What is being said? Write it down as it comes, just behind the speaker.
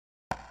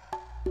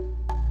Good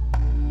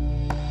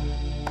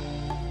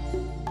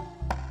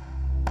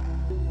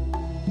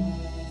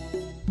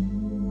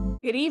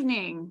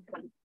evening.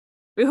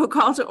 We will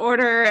call to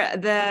order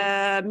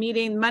the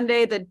meeting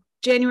Monday, the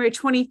January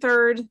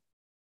 23rd,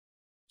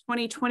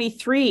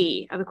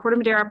 2023 of the Corte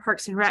Madera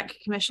Parks and Rec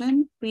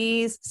Commission.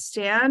 Please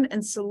stand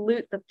and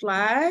salute the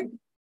flag.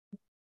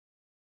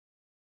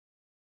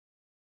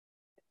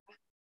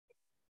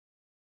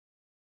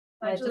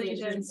 Pledge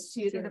allegiance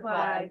to the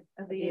flag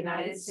of the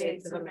United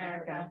States of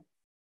America,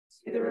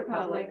 to the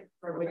republic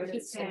for which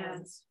it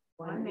stands,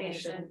 one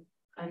nation,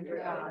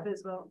 under God,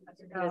 indivisible,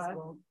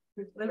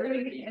 with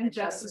liberty and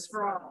justice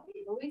for all.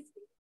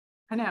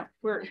 I know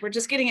we're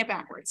just getting it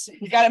backwards.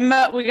 We got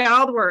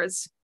all the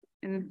words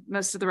in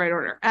most of the right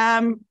order.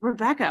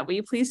 Rebecca, will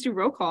you please do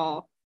roll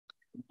call?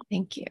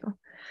 Thank you.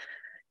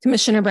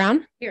 Commissioner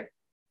Brown? Here.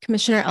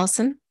 Commissioner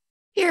Elson?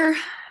 Here.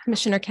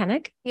 Commissioner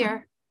Koenig?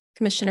 Here.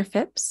 Commissioner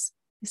Phipps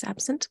is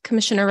absent.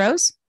 Commissioner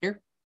Rose?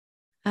 Here.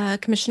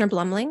 Commissioner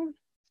Blumling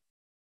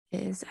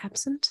is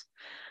absent.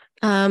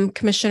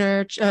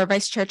 Commissioner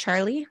Vice Chair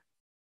Charlie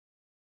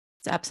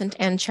is absent,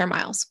 and Chair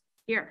Miles.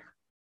 Here.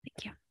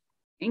 Thank you.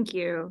 Thank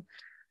you.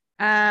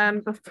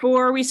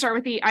 Before we start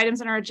with the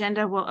items on our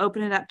agenda, we'll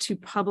open it up to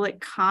public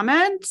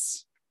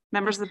comments.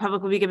 Members of the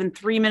public will be given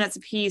 3 minutes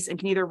apiece and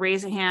can either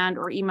raise a hand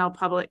or email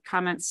public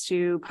comments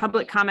to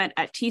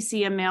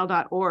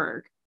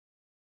publiccomment@tcmmail.org.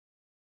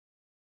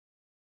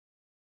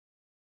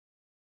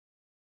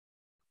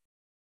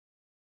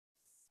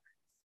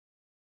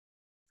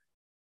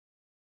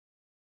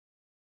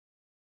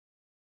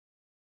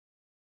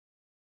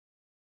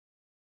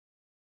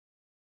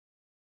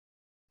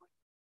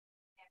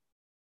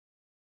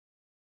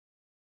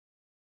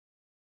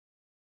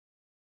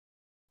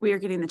 We are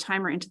getting the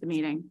timer into the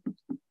meeting.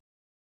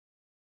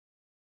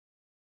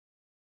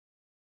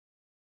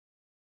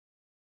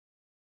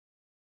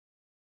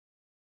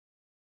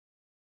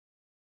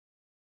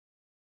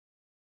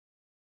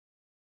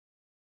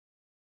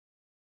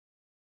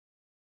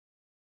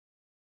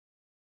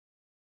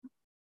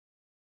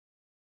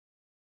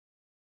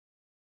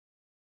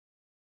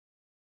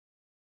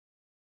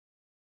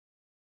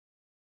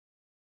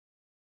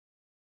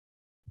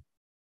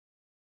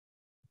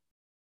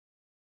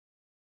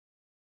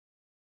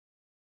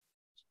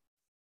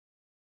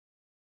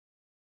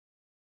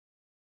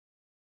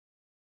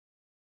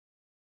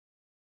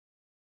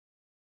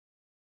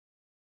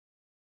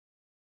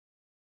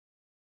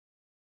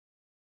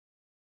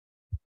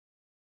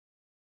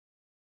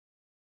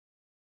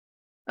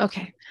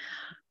 Okay.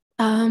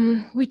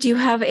 We do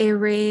have a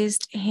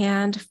raised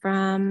hand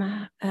from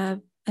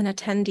an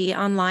attendee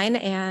online,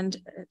 and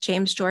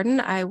James Jordan,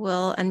 I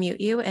will unmute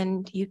you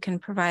and you can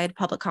provide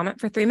public comment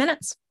for 3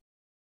 minutes.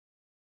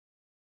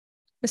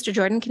 Mr.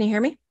 Jordan, can you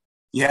hear me?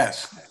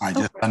 Yes, I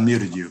just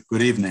unmuted you.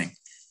 Good evening.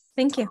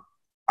 Thank you.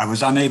 I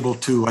was unable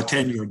to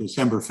attend your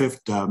December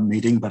 5th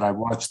meeting, but I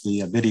watched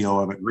the video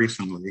of it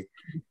recently,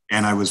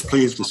 and I was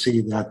pleased to see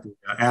that the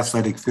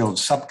Athletic Field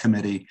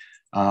Subcommittee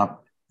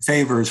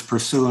favors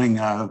pursuing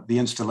the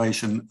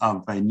installation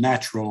of a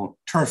natural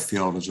turf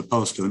field as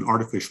opposed to an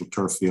artificial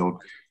turf field.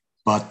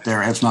 But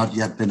there has not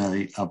yet been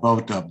a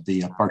vote of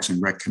the Parks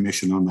and Rec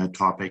Commission on that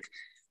topic.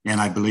 And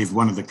I believe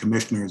one of the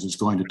commissioners is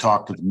going to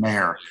talk to the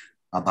mayor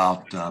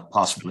about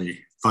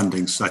possibly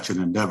funding such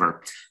an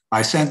endeavor.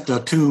 I sent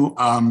two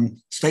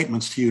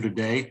statements to you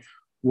today.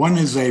 One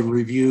is a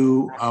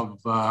review of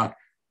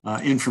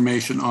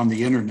information on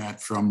the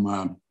internet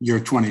from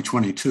year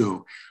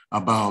 2022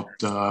 about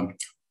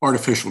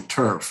artificial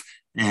turf.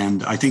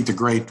 And I think the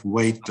great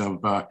weight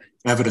of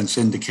evidence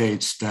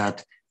indicates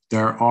that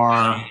there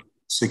are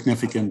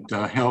significant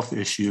health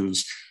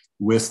issues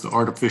with the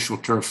artificial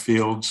turf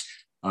fields.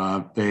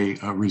 They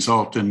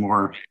result in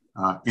more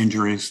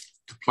injuries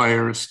to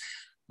players.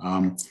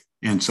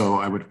 And so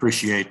I would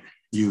appreciate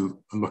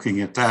you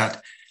looking at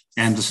that.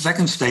 And the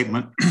second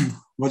statement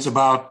was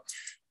about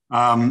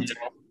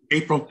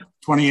April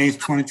 28th,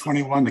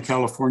 2021, the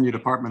California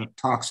Department of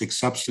Toxic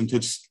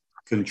Substances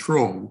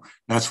Control,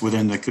 that's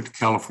within the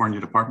California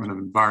Department of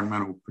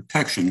Environmental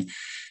Protection,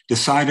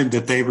 decided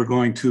that they were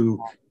going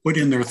to put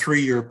in their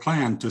 3-year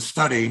plan to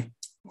study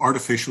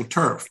artificial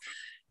turf.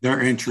 Their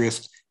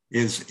interest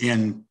is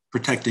in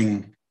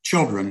protecting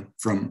children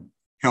from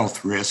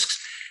health risks,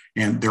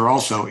 and they're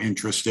also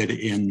interested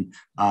in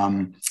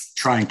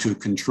trying to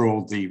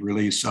control the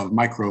release of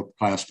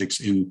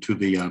microplastics into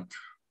the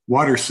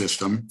water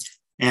system.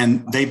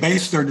 And they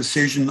base their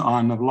decision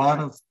on a lot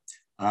of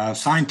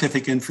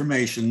scientific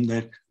information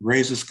that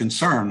raises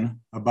concern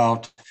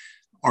about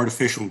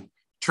artificial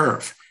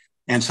turf.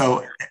 And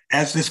so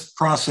as this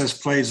process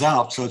plays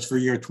out, so it's for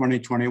year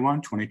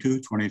 2021,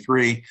 22,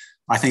 23,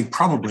 I think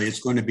probably it's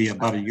going to be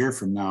about a year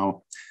from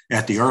now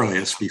at the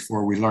earliest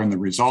before we learn the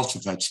results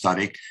of that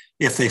study.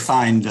 If they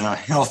find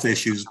health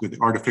issues with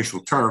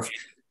artificial turf,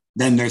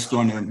 then there's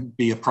going to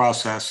be a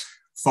process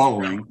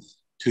following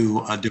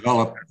to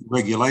develop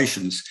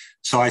regulations.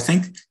 So I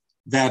think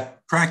that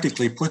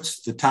practically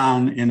puts the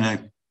town in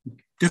a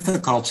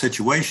difficult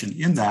situation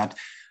in that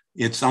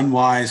it's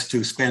unwise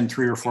to spend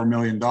 $3 or $4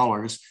 million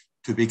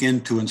to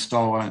begin to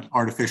install an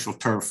artificial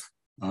turf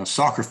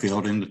soccer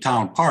field in the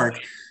town park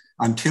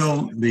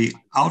until the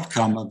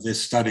outcome of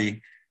this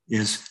study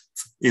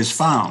is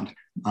found,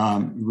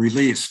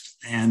 released.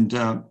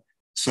 And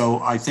so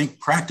I think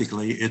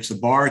practically it's a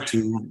bar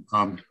to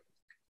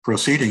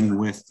proceeding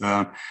with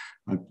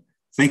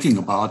thinking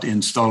about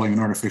installing an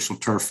artificial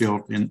turf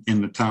field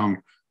in the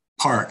town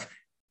park.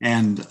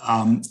 And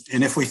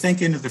if we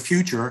think into the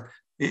future,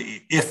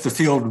 if the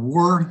field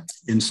were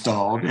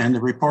installed and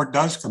the report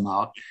does come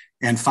out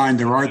and find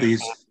there are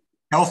these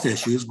health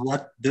issues,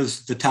 what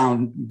does the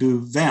town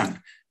do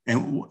then?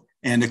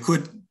 And it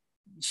could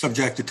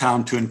subject the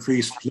town to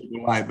increased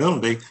legal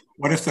liability.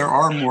 What if there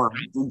are more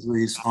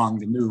injuries on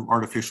the new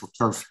artificial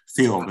turf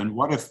field? And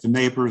what if the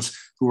neighbors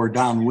who are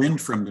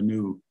downwind from the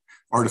new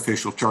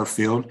artificial turf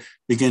field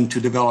begin to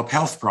develop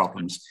health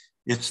problems?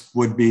 It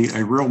would be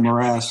a real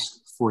morass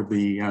for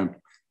the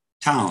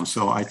town.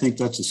 So I think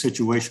that's a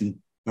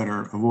situation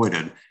better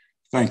avoided.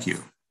 Thank you.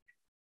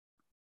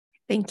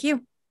 Thank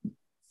you.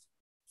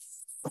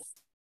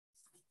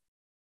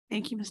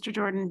 Thank you, Mr.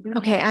 Jordan.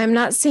 Okay, I'm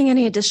not seeing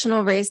any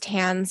additional raised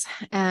hands,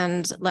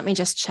 and let me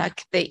just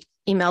check the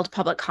emailed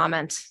public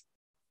comment.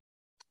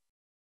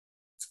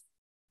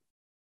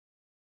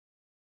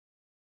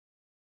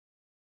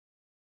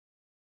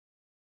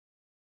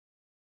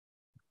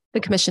 The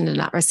commission did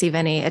not receive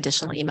any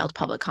additional emailed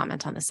public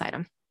comment on this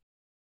item.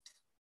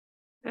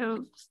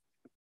 So,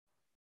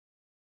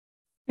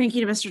 thank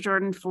you to Mr.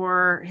 Jordan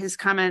for his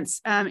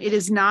comments. It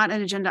is not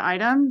an agenda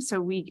item,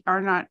 so we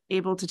are not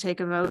able to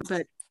take a vote,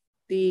 but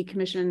the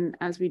commission,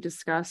 as we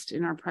discussed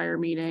in our prior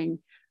meeting,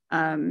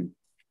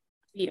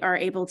 we are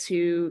able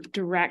to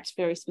direct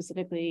very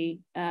specifically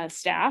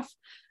staff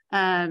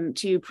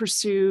to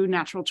pursue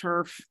natural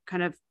turf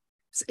kind of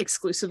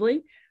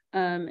exclusively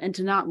and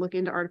to not look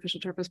into artificial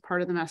turf as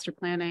part of the master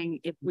planning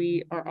if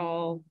we are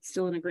all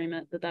still in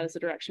agreement that that is the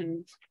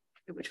direction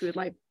in which we would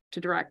like to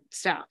direct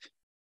staff.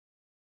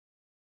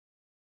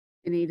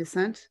 Any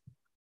dissent?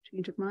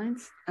 Change of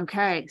minds?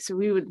 Okay, so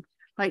we would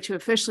like to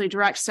officially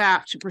direct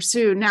staff to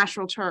pursue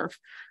natural turf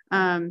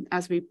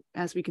as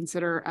we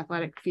consider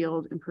athletic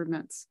field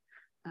improvements.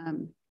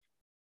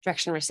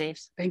 Direction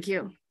received. Thank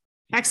you.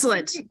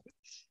 Excellent.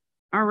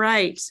 All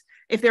right.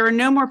 If there are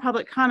no more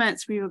public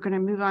comments, we are going to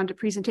move on to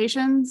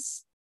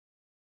presentations.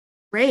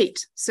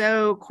 Great.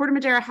 So Corte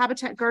Madera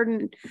Habitat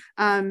Garden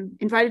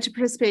invited to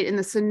participate in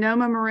the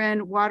Sonoma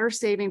Marin Water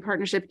Saving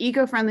Partnership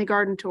Eco-Friendly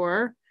Garden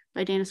Tour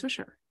by Dana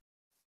Swisher.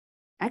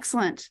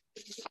 Excellent.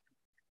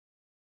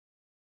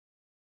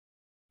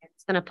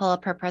 It's going to pull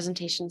up her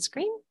presentation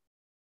screen.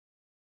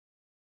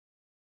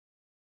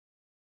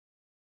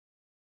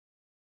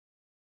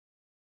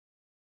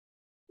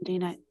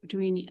 Dana, do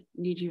we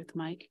need you at the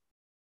mic?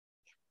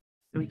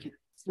 We can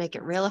make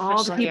it real all the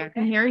official people here.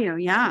 can hear you.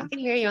 Yeah. I can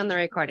hear you on the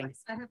recording.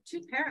 I have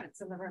two parents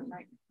in the room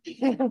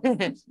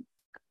right.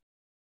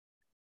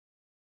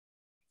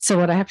 So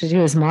what I have to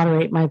do is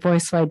moderate my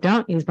voice so I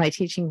don't use my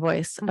teaching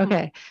voice. Mhm.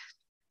 Okay.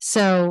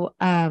 So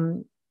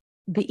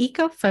the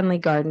Eco-Friendly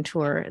Garden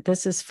Tour,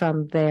 this is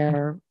from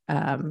their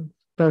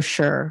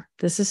brochure.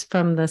 This is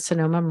from the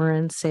Sonoma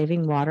Marin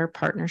Saving Water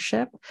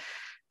Partnership.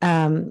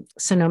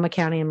 Sonoma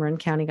County and Marin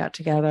County got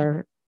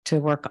together to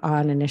work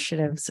on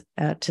initiatives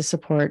to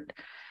support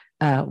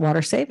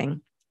water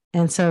saving.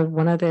 And so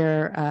one of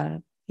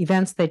their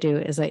events they do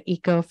is an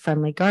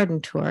Eco-Friendly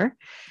Garden Tour.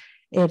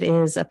 It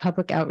is a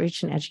public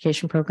outreach and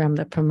education program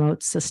that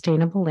promotes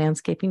sustainable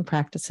landscaping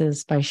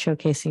practices by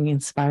showcasing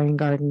inspiring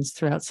gardens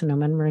throughout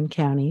Sonoma and Marin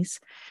counties.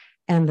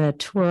 And the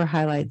tour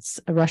highlights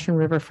a Russian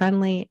River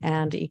friendly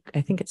and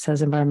I think it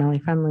says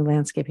environmentally friendly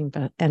landscaping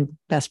and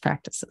best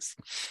practices.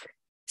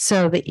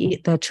 So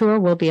the tour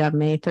will be on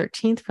May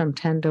 13th from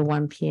 10 to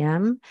 1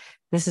 p.m.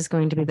 This is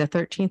going to be the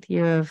 13th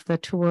year of the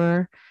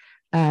tour.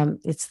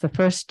 It's the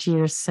first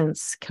year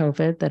since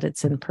COVID that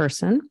it's in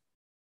person.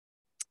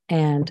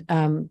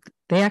 And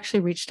they actually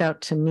reached out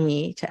to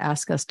me to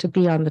ask us to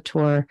be on the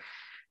tour.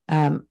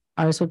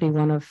 Ours would be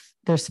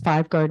there's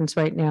 5 gardens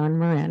right now in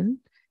Marin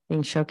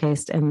being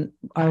showcased, and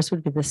ours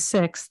would be the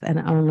 6th and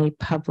only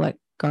public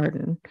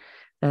garden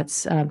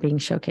that's being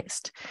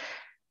showcased.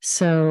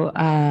 So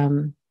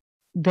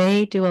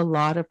they do a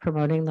lot of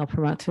promoting. They'll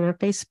promote through their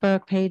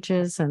Facebook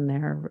pages and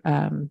their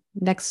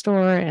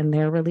Nextdoor and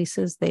their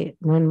releases.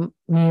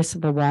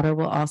 Municipal Water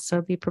will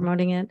also be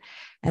promoting it.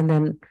 And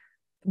then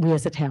we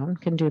as a town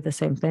can do the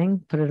same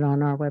thing, put it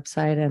on our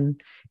website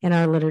and in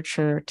our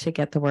literature to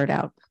get the word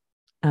out.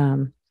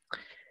 And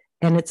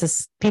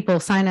it's people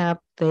sign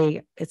up,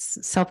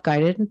 it's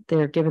self-guided.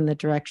 They're given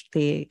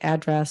the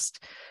address,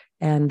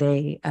 and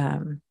they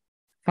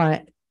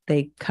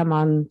come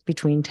on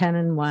between 10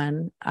 and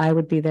 1. I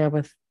would be there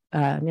with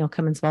Neil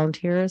Cummins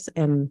volunteers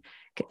and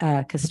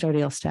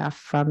custodial staff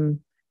from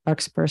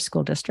Larkspur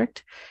School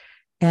District.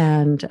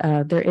 And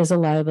there is a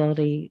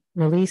liability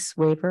release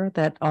waiver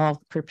that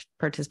all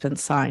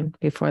participants sign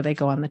before they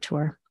go on the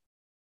tour.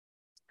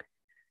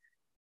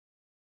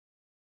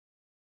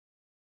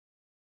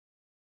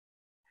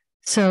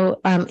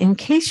 So in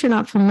case you're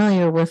not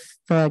familiar with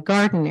the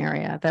garden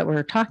area that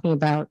we're talking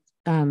about,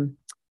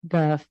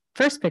 the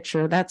first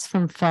picture, that's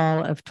from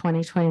fall of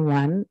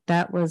 2021.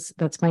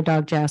 That's my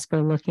dog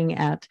Jasper looking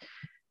at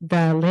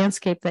the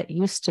landscape that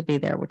used to be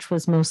there, which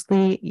was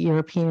mostly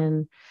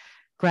European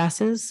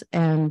grasses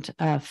and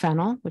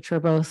fennel, which are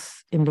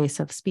both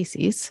invasive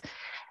species.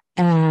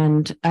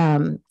 And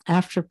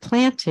after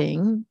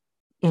planting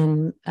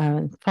in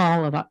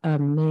fall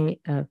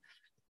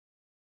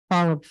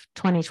of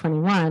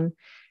 2021,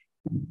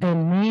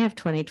 in May of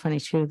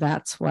 2022,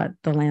 that's what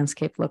the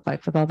landscape looked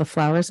like with all the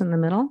flowers in the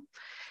middle.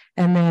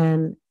 And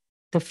then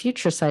the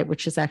future site,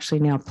 which is actually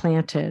now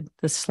planted,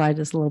 this slide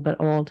is a little bit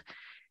old.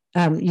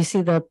 You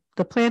see the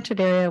planted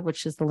area,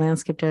 which is the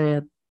landscaped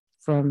area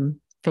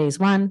from phase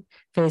 1.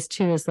 Phase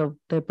 2 is the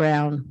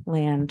brown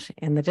land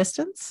in the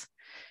distance.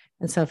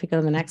 And so if you go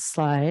to the next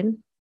slide.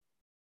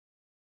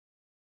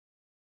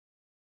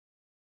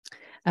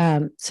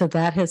 So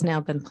that has now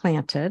been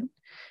planted.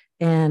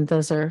 And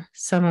those are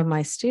some of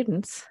my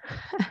students.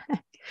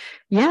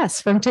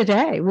 Yes, from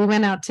today. We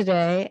went out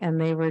today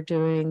and they were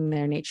doing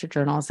their nature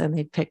journals and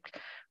they picked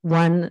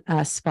one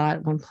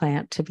spot, one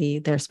plant to be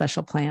their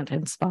special plant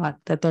and spot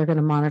that they're going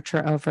to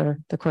monitor over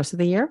the course of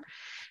the year.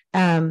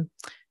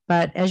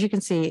 But as you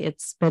can see,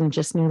 it's been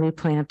just newly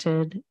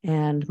planted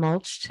and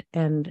mulched,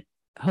 and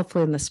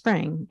hopefully in the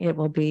spring, it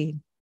will be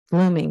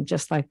blooming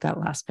just like that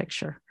last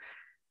picture.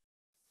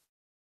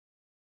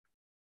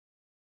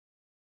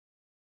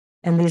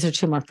 And these are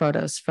 2 more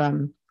photos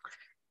from,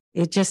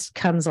 it just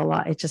comes a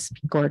lot. It's just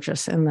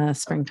gorgeous in the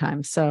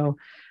springtime. So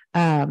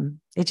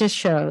it just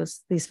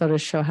shows, these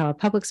photos show how a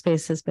public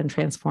space has been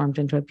transformed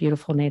into a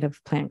beautiful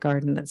native plant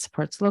garden that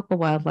supports local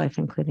wildlife,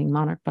 including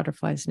monarch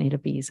butterflies,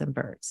 native bees, and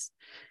birds.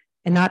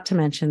 And not to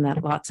mention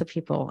that lots of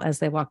people, as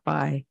they walk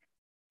by,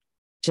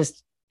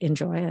 just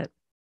enjoy it.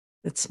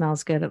 It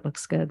smells good. It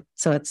looks good.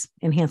 So it's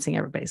enhancing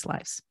everybody's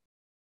lives.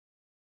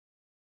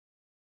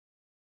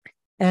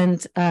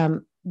 And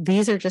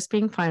these are just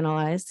being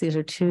finalized. These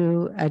are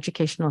 2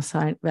 educational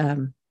signs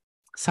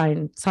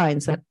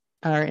that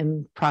are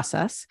in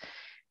process.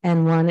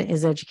 And one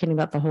is educating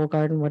about the whole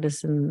garden, what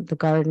is in the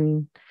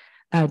garden,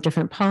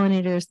 different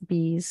pollinators,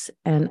 bees,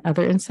 and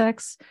other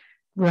insects.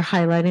 We're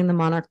highlighting the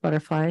monarch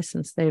butterfly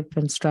since they've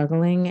been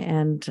struggling,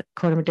 and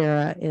Corte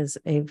Madera is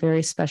a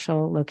very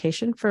special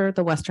location for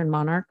the Western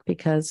monarch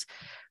because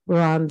we're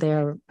on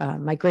their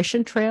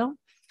migration trail.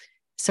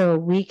 So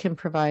we can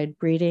provide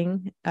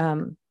breeding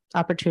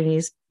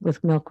opportunities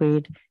with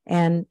milkweed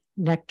and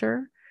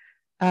nectar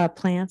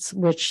plants,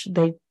 which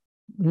they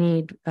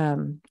need a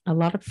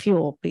lot of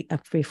fuel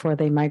before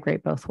they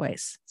migrate both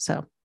ways.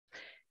 So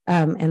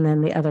and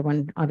then the other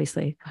one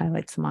obviously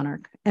highlights the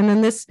monarch. And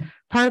then this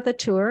part of the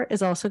tour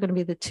is also going to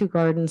be the 2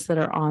 gardens that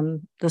are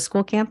on the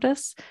school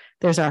campus.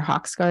 There's our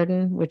Hawks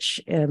Garden, which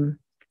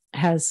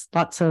has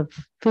lots of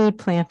food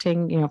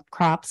planting,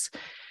 crops,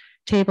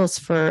 tables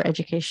for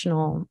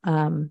educational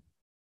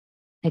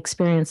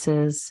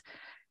experiences,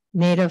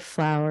 native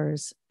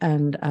flowers,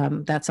 and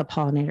that's a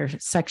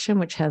pollinator section,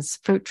 which has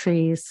fruit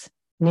trees,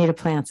 native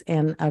plants,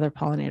 and other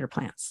pollinator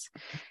plants.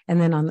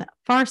 And then on the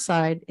far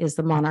side is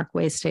the Monarch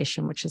Way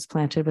Station, which is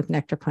planted with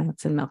nectar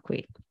plants and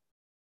milkweed.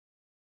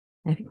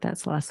 I think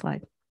that's the last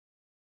slide.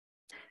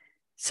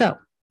 So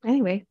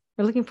anyway,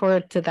 we're looking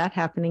forward to that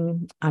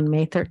happening on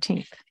May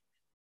 13th.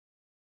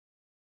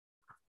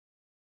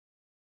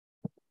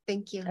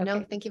 Thank you. Okay.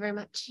 No, thank you very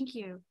much. Thank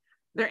you. Are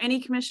there any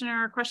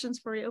commissioner questions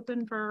before we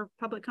open for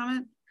public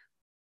comment?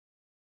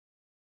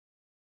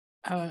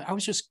 I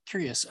was just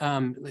curious.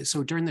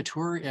 So during the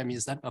tour,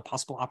 is that a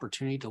possible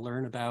opportunity to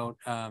learn about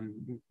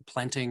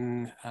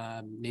planting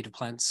native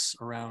plants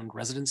around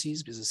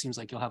residencies? Because it seems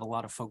like you'll have a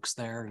lot of folks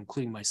there,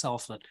 including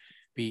myself, that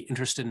be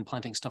interested in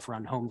planting stuff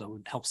around home that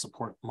would help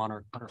support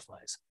monarch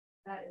butterflies.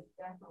 That is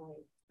definitely.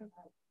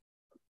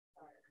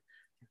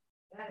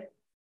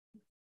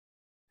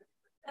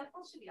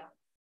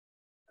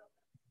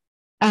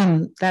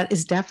 That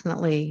is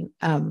definitely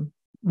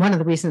one of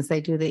the reasons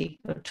they do the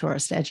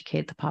tours, to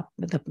educate the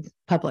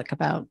public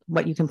about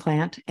what you can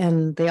plant.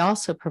 And they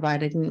also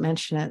provide, I didn't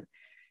mention it,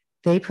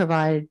 they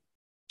provide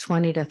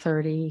 20 to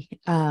 30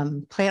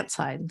 plant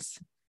signs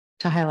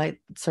to highlight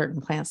certain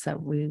plants that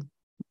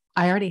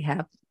I already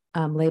have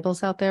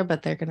labels out there,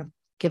 but they're going to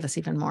give us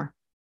even more.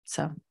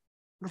 So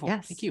Wonderful.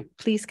 yes, Thank you.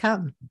 Please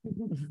come.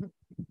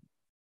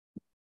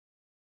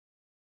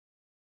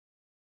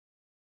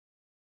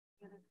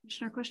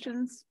 Commissioner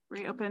questions?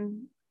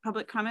 Reopen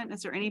public comment.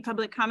 Is there any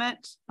public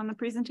comment on the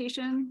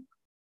presentation?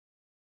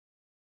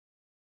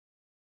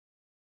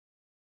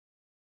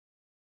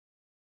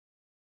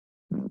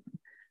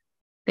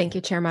 Thank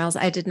you, Chair Miles.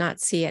 I did not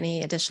see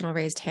any additional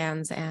raised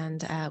hands,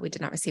 and we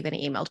did not receive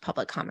any emailed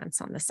public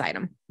comments on this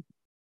item.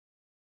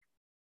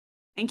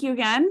 Thank you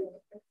again.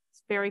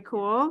 It's very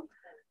cool.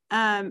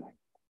 Thank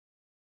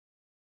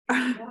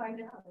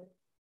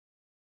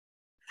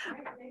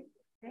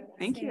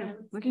you.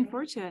 Looking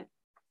forward to it.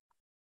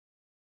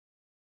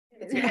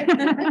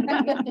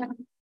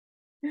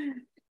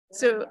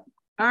 So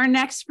Our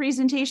next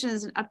presentation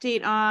is an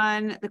update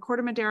on the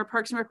Corte Madera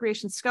Parks and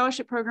Recreation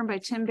Scholarship Program by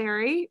Tim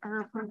Berry,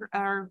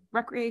 our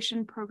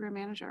Recreation Program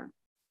Manager.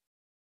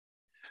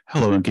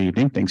 Hello and good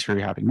evening. Thanks for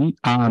having me.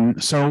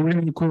 So we're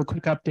going to do a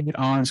quick update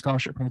on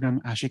scholarship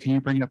program. Ashley, can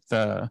you bring up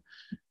the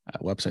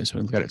website so we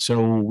can look at it?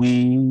 So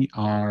we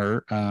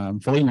are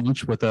fully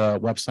launched with a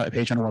website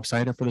page on our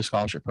website for the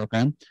scholarship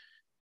program.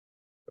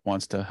 It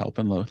wants to help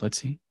and load. Let's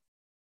see.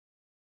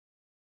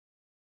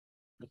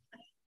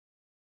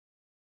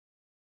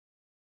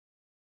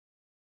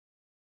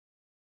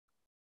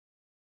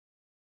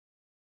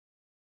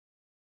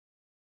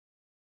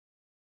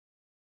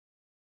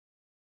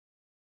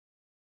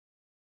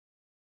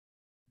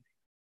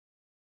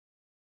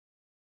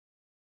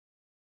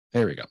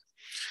 There we go.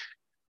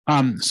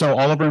 So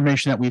all of our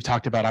information that we've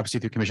talked about, obviously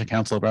through Commission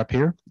Council over up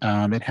here,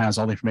 it has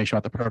all the information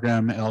about the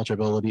program,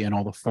 eligibility, and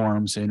all the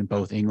forms in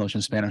both English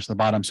and Spanish at the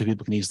bottom, so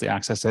people can easily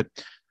access it.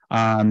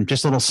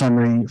 Just a little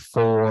summary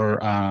for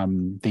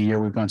the year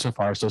we've gone so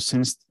far. So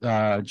since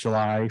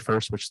July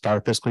 1st, which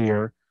started fiscal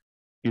year,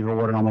 we've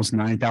awarded almost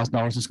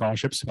 $9,000 in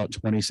scholarships, about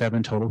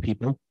 27 total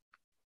people.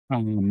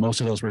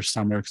 Most of those were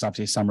summer, because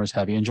obviously summer is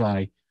heavy in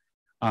July.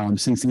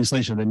 Since the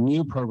installation of the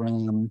new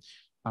program,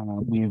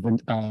 we've been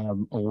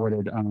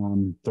awarded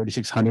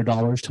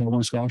 $3,600 total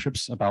in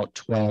scholarships, about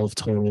 12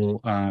 total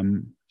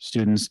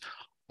students,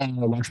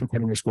 large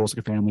proportion of schools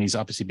and families,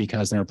 obviously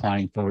because they're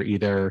applying for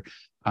either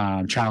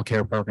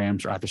childcare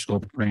programs or after school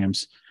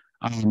programs.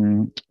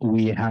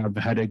 We have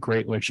had a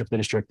great relationship with the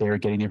district. They're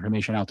getting the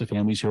information out to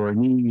families who are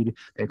in need.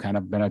 They've kind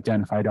of been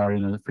identified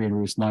already in the free and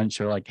reduced lunch.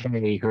 They're like,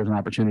 hey, here's an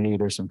opportunity.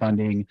 There's some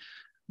funding.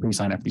 Please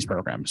sign up for these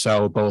programs.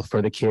 So both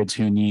for the kids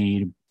who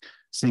need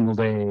single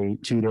day,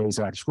 2 days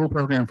after school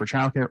program for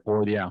childcare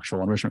or the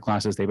actual enrichment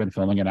classes, they've been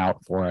filling it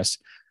out for us.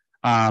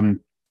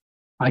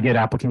 I get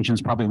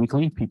applications probably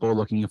weekly. People are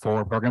looking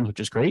for programs,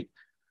 which is great.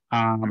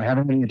 I haven't had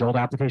any adult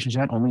applications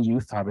yet, only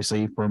youth,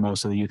 obviously, for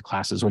most of the youth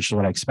classes, which is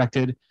what I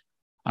expected.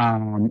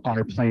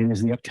 Our plan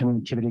is in the upcoming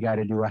activity guide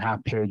to do a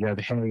half page of,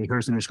 hey,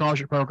 here's the new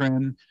scholarship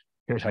program.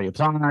 Here's how you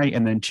apply.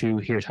 And then 2,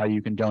 here's how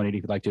you can donate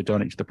if you'd like to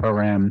donate to the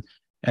program.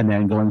 And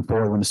then going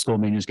forward, when the school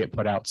menus get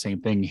put out,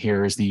 same thing.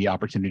 Here's the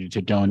opportunity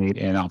to donate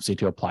and obviously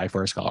to apply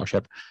for a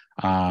scholarship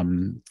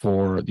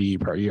for the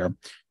per year.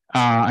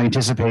 I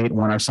anticipate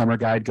when our summer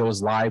guide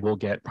goes live, we'll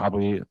get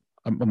probably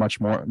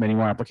many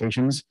more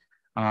applications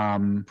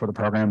for the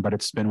program, but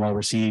it's been well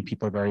received.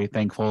 People are very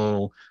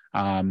thankful.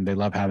 They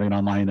love having it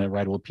online, a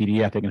writable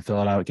PDF. They can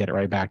fill it out, get it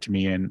right back to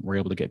me, and we're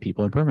able to get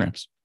people in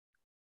programs.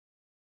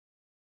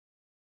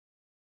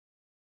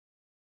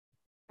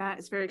 That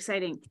is very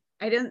exciting.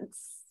 I didn't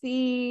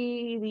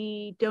see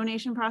the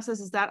donation process.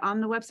 Is that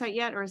on the website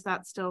yet, or is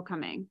that still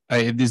coming?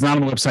 It's not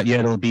on the website yet.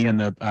 It'll be in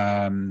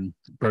the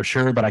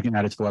brochure, but I can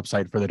add it to the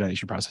website for the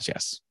donation process.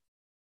 Yes.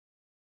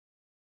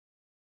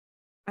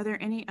 Are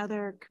there any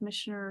other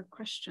commissioner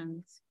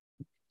questions?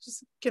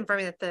 Just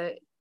confirming that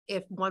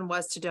if one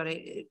was to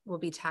donate, it will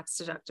be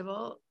tax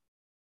deductible.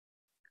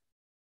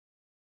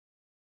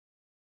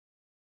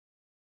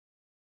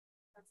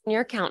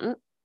 Your accountant,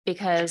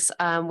 because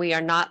we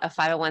are not a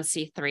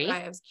 501c3.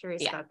 I was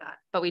curious about that.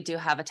 But we do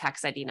have a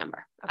tax ID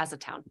number as a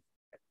town.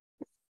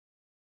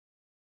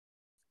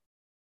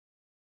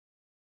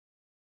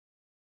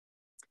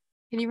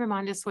 Can you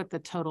remind us what the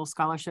total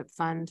scholarship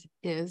fund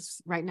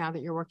is right now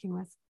that you're working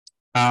with?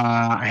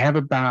 I have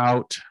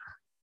about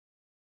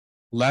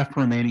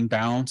remaining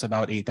balance,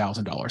 about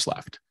 $8,000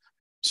 left.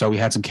 So we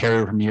had some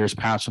carryover from years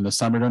past from the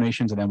summer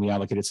donations, and then we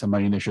allocated some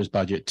money in this year's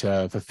budget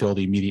to fulfill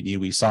the immediate need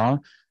we saw.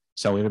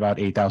 So we have about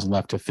 8,000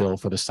 left to fill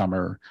for the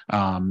summer.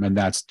 And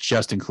that's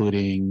just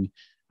including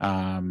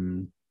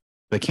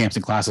the camps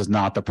and classes,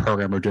 not the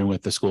program we're doing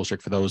with the school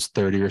district for those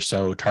 30 or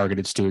so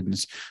targeted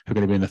students who are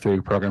going to be in the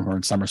 3-week program who are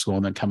in summer school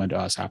and then coming to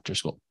us after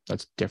school.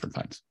 That's different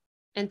funds.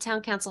 And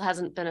town council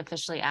hasn't been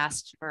officially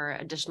asked for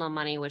additional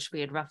money, which we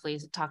had roughly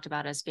talked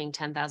about as being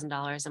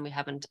 $10,000. And we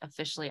haven't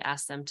officially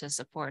asked them to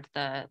support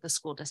the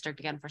school district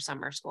again for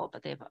summer school,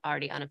 but they've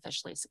already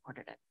unofficially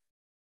supported it.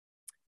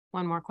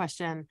 One more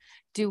question.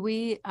 Do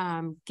we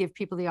give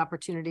people the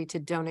opportunity to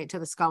donate to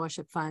the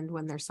scholarship fund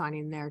when they're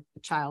signing their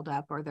child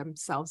up or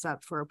themselves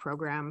up for a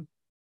program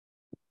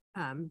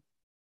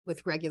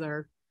with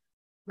regular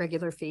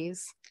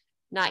fees?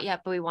 Not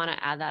yet, but we want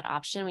to add that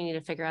option. We need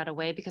to figure out a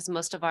way because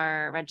most of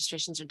our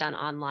registrations are done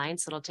online.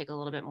 So it'll take a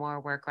little bit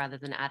more work rather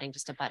than adding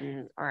just a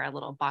button or a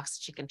little box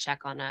that you can check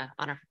on a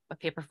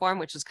paper form,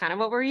 which is kind of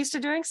what we're used to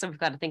doing. So we've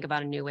got to think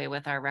about a new way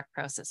with our Rec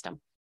Pro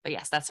system. But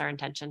yes, that's our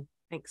intention.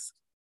 Thanks.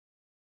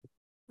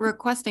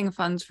 Requesting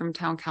funds from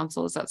town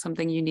council, is that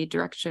something you need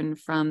direction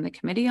from the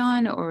committee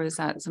on, or is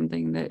that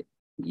something that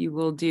you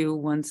will do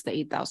once the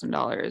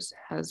 $8,000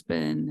 has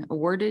been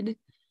awarded?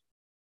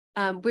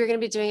 We're going to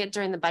be doing it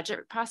during the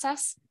budget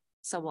process.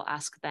 So we'll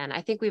ask then.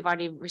 I think we've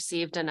already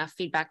received enough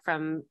feedback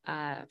from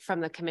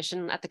the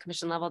commission at the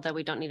commission level that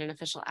we don't need an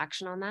official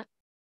action on that.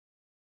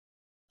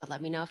 But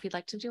let me know if you'd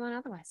like to do one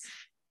otherwise.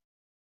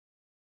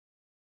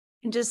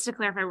 And just to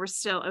clarify, we're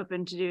still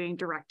open to doing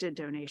directed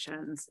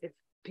donations if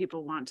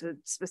people want to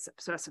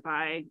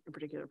specify a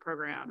particular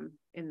program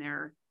in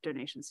their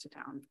donations to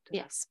town.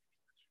 Yes.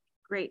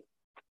 Great.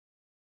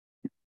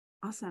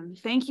 Awesome.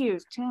 Thank you,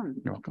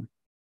 Tim. You're welcome.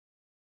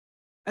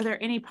 Are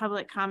there any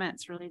public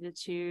comments related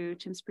to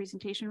Tim's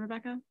presentation,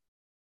 Rebecca?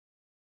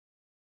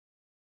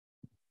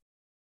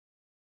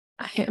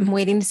 I am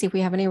waiting to see if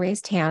we have any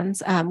raised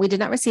hands. We did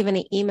not receive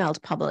any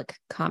emailed public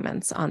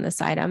comments on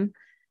this item.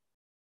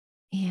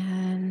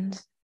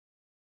 And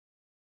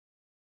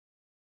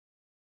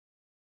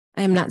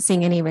I am not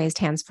seeing any raised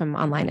hands from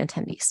online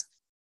attendees.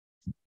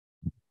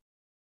 All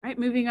right,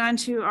 moving on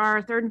to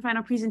our third and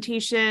final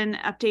presentation,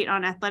 update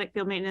on athletic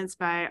field maintenance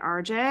by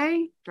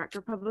RJ, Director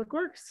of Public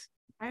Works.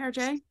 Hi,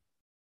 RJ.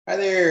 Hi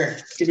there.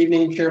 Good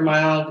evening, Chair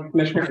Miles,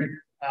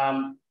 Commissioner.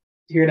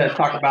 Here to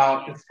talk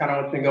about just kind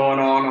of what's been going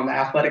on the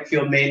athletic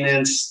field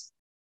maintenance.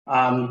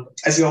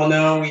 As you all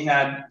know, we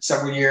had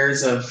several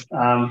years of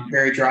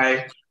very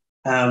dry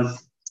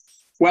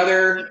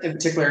weather, in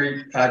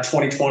particular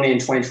 2020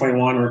 and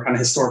 2021 were kind of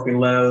historically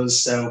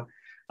lows. So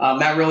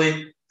that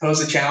really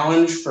posed a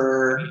challenge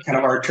for kind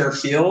of our turf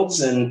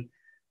fields. And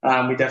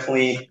we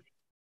definitely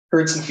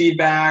heard some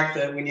feedback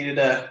that we needed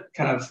to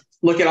kind of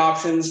look at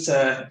options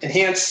to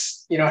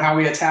enhance, how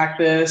we attack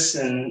this.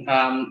 And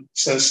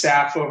so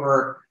staff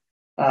over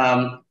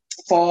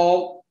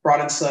fall brought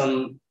in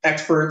some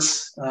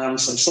experts, some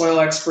soil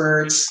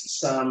experts,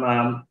 some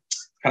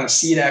kind of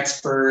seed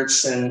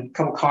experts, and a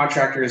couple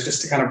contractors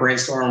just to kind of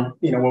brainstorm,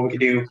 what we could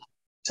do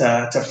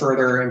to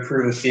further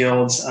improve the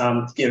fields,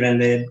 given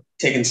they'd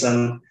taken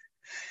some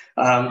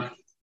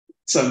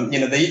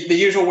the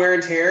usual wear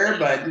and tear,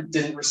 but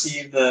didn't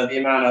receive the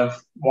amount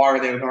of water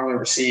they would normally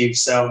receive.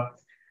 So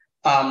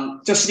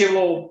just to give a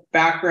little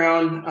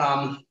background,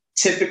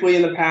 typically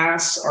in the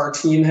past, our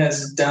team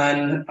has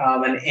done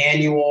an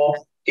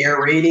annual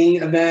air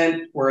rating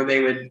event where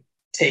they would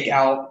take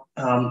out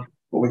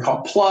what we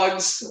call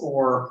plugs,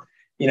 or,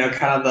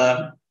 kind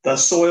of the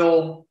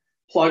soil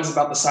plugs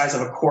about the size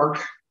of a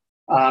cork.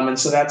 And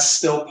so that's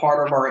still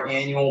part of our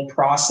annual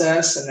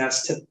process. And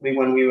that's typically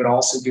when we would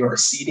also do our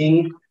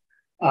seeding.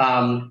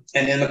 And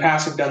in the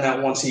past, we've done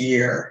that once a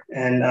year.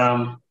 And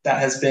that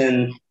has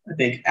been, I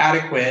think,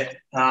 adequate.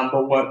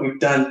 But what we've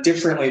done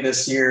differently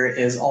this year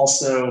is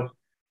also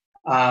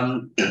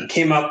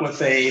came up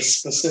with a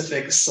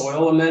specific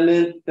soil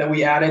amendment that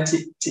we added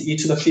to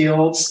each of the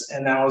fields.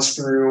 And that was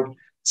through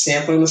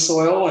sampling the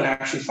soil and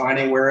actually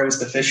finding where it was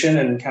deficient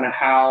and kind of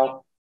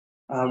how,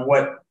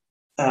 what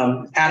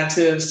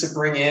additives to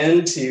bring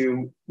in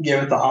to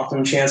give it the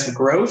optimum chance of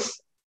growth.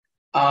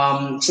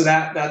 So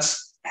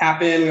that's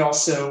happened. We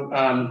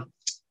also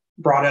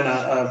brought in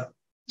a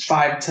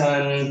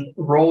 5-ton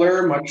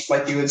roller, much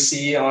like you would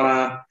see on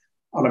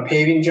a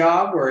paving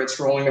job where it's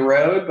rolling the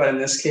road, but in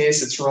this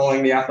case, it's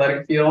rolling the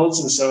athletic fields.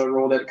 And so it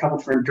rolled it a couple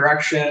different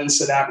directions.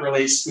 So that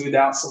really smoothed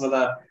out some of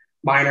the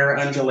minor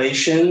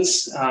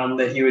undulations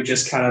that you would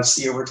just kind of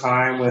see over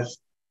time with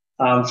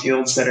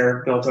fields that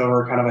are built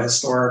over kind of a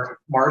historic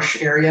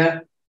marsh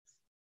area.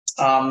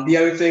 The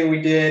other thing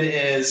we did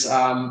is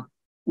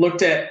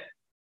looked at,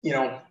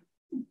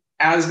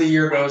 as the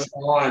year goes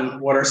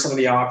on, what are some of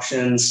the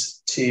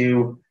options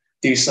to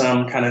do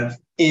some kind of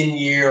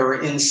in-year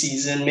or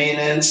in-season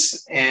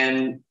maintenance.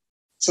 And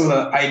some of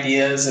the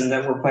ideas and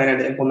that we're planning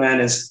to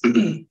implement is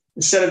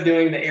instead of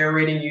doing the air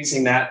rating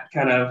using that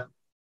kind of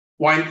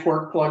wine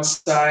cork plug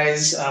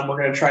size, we're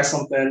going to try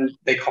something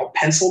they call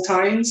pencil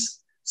tines.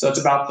 So it's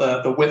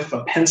about the width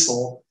of a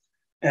pencil.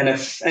 And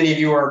if any of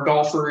you are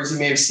golfers, you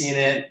may have seen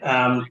it.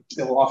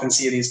 You'll often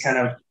see these kind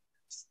of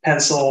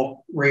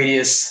pencil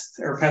radius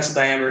or pencil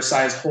diameter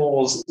size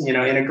holes, in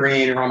a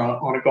green or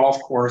on a golf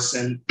course.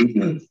 And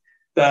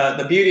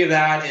the beauty of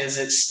that is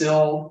it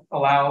still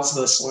allows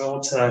the soil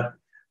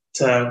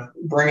to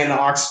bring in the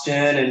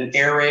oxygen and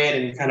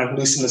aerate and kind of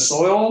loosen the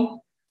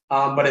soil.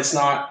 But it's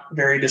not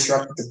very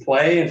disruptive to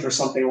play. And for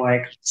something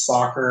like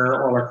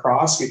soccer or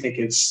lacrosse, we think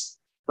it's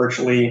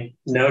virtually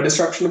no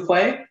disruption to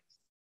play.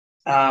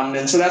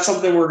 And so that's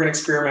something we're going to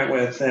experiment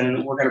with,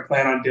 and we're going to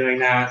plan on doing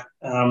that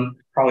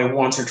probably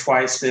once or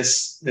twice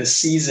this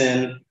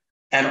season,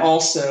 and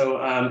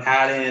also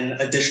add in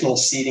additional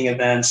seeding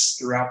events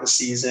throughout the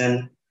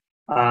season,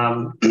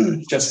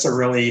 just to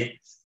really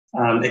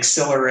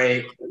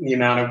accelerate the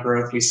amount of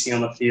growth we see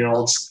on the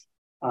fields.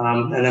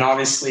 And then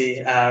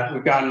obviously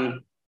we've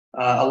gotten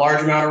a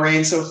large amount of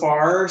rain so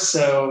far,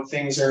 so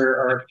things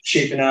are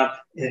shaping up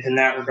in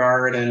that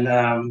regard. And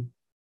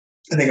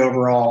I think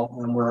overall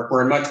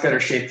we're in much better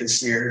shape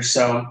this year.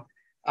 So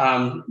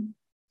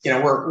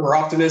we're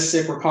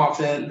optimistic, we're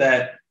confident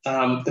that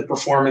the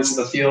performance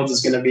of the fields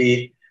is going to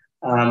be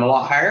a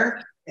lot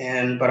higher.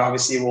 But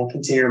obviously we'll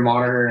continue to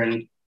monitor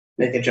and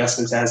make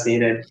adjustments as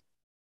needed.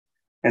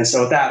 And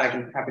so with that,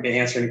 I'm happy to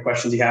answer any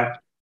questions you have.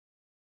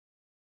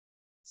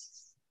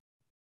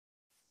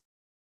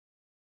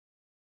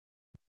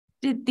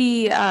 Did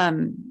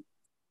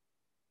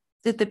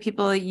the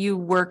people you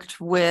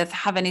worked with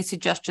have any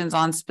suggestions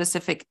on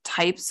specific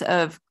types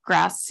of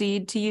grass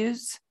seed to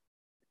use?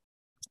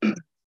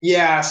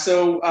 Yeah,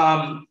 so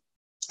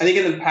I think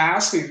in the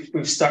past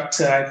we've stuck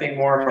to, I think,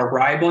 more of a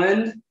rye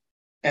blend.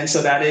 And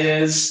so that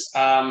is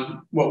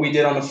what we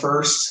did on the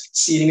first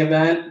seeding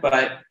event.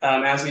 But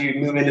as we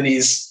move into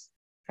these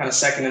kind of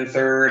second and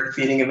third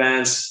feeding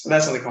events,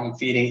 that's what they call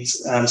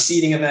them,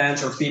 seeding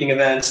events or feeding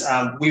events,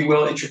 we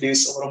will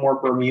introduce a little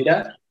more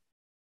Bermuda.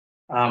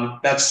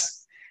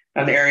 That's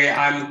an area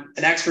I'm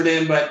an expert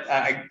in, but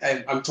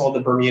I'm told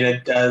that Bermuda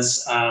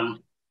does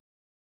kind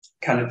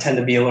of tend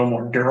to be a little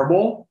more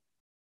durable,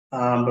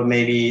 but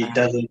maybe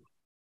doesn't.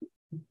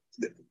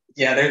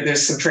 Yeah,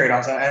 there's some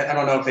trade-offs. I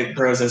don't know if it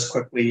grows as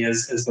quickly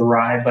as the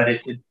rye, but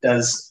it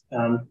does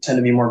tend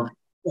to be more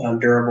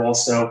durable.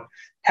 So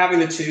having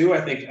the two,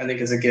 I think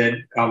is a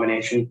good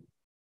combination.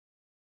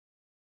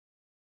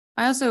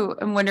 I also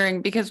am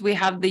wondering, because we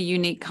have the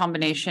unique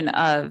combination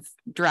of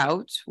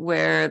drought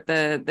where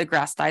the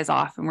grass dies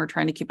off and we're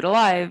trying to keep it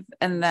alive.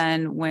 And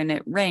then when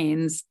it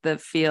rains, the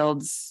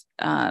fields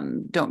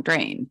don't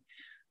drain,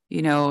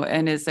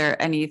 and is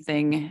there any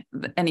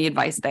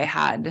advice they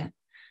had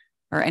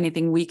or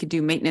anything we could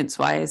do maintenance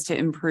wise to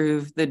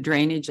improve the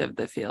drainage of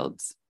the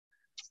fields?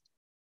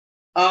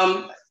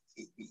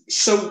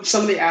 So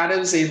some of the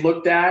additives they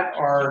looked at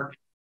are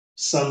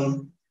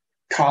some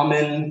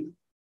common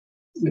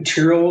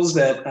materials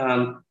that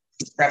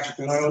perhaps you're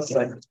familiar with,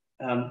 like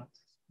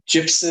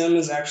gypsum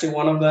is actually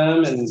one of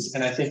them,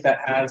 and I think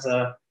that has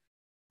a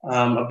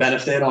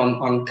benefit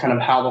on kind of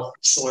how the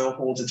soil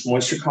holds its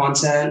moisture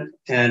content.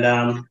 And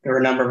there are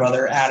a number of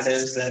other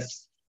additives that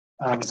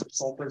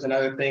sulfurs and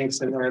other things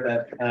similar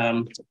that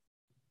I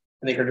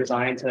think are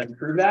designed to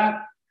improve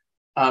that.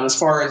 As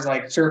far as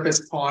like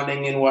surface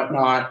ponding and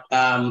whatnot,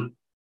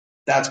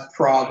 that's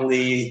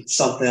probably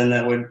something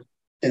that would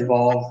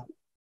involve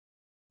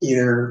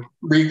either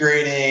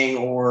regrading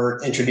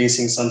or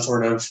introducing some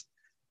sort of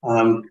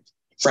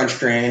French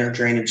drain or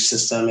drainage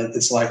system.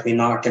 It's likely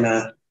not going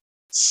to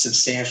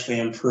substantially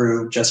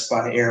improve just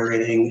by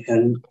aerating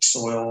and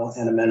soil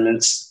and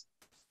amendments.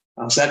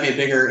 So that'd be a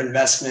bigger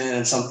investment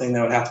and something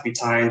that would have to be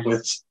timed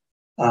with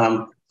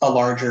a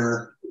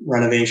larger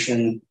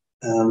renovation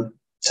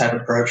type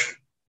approach.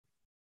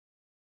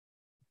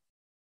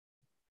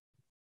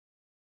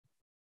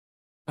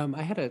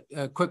 I had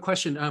a quick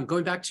question.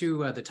 Going back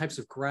to the types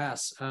of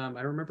grass,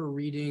 I remember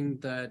reading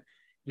that,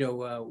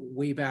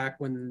 way back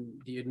when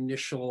the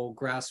initial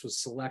grass was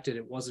selected,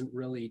 it wasn't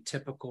really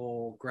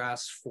typical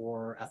grass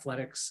for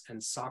athletics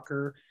and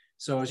soccer.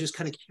 So I was just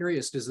kind of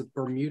curious, does the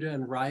Bermuda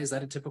and rye, is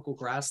that a typical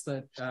grass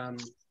that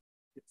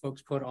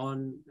folks put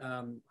on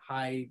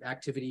high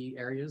activity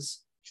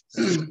areas?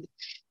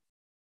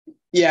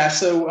 Yeah,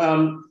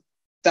 so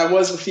that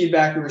was the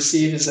feedback we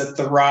received, is that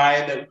the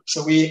rye,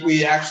 so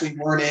we actually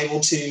weren't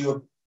able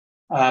to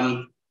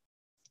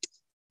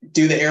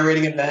do the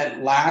aerating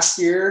event last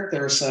year.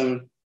 There were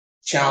some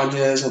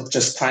challenges with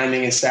just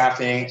timing and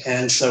staffing.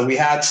 And so we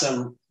had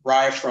some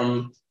rye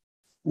from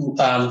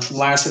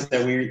last year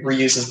that we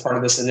reused as part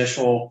of this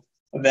initial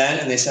event,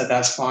 and they said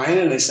that's fine.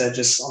 And they said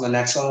just on the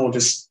next one, we'll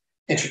just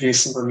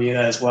introduce some Bermuda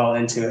as well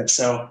into it.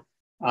 So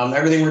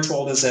everything we're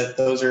told is that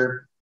those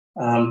are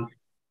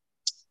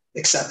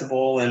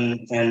acceptable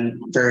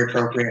and very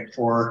appropriate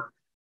for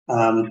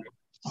a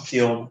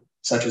field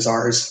such as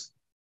ours.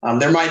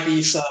 There might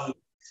be some,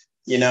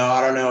 I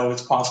don't know,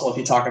 it's possible if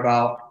you talk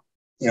about,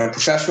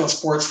 professional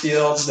sports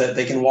fields that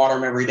they can water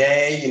them every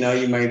day,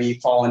 you maybe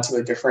fall into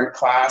a different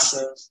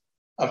class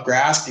of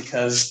grass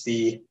because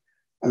the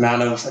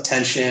amount of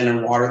attention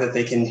and water that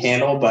they can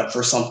handle. But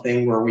for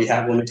something where we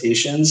have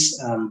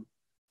limitations,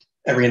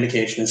 every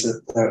indication is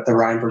that the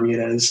rye and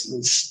Bermuda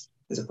is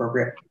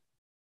appropriate.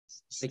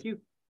 Thank you.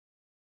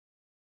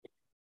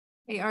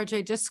 Hey,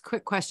 RJ, just a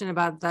quick question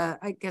about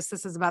I guess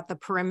this is about the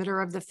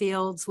perimeter of the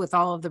fields with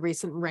all of the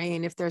recent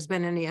rain, if there's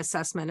been any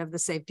assessment of the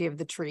safety of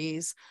the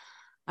trees.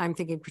 I'm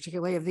thinking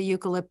particularly of the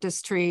eucalyptus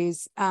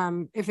trees,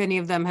 if any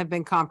of them have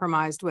been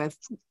compromised with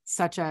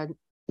such an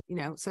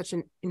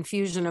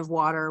infusion of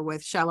water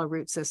with shallow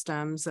root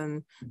systems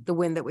and the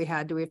wind that we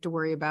had. Do we have to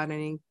worry about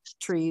any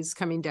trees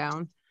coming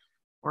down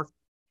or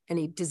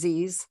any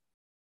disease?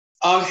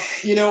 Our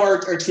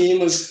team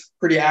was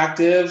pretty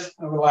active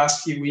over the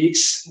last few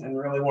weeks, and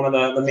really one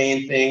of the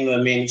main thing the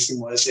maintenance team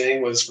was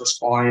doing was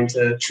responding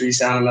to trees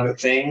down and other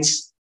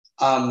things.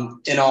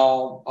 In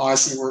all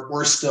honesty,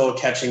 we're still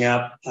catching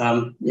up.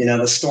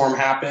 The storm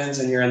happens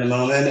and you're in the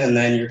moment, and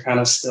then you're kind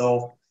of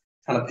still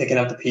picking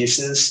up the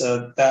pieces.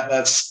 So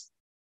that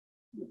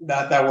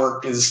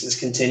work is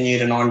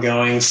continued and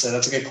ongoing. So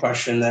that's a good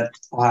question that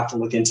I'll have to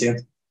look into.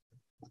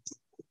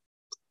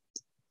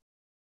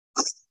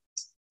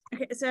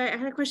 Okay, so I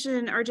had a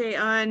question, RJ,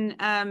 on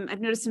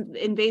I've noticed some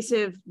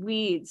invasive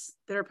weeds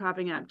that are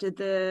popping up. Did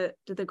the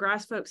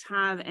grass folks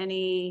have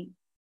any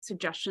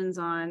suggestions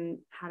on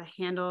how to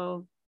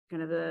handle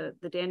kind of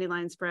the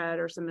dandelion spread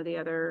or some of the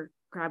other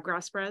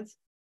crabgrass spreads?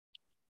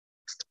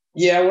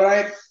 Yeah,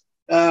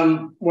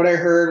 what I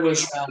heard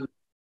was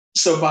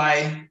so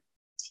by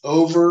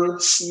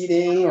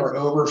overseeding or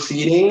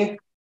overfeeding,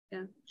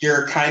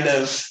 you're kind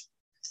of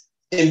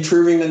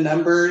improving the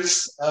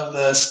numbers of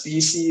the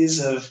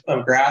species of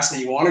grass that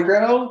you want to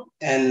grow,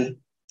 and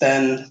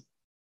then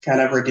kind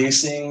of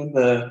reducing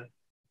the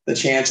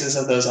chances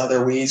of those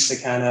other weeds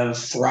to kind of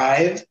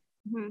thrive.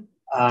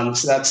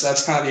 So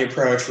that's kind of the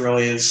approach,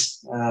 really,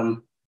 is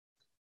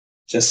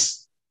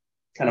just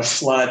kind of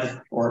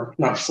flood, or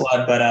not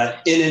flood,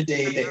 but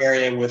inundate the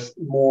area with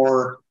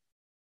more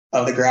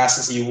of the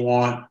grasses you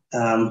want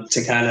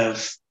to kind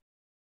of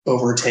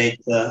overtake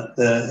the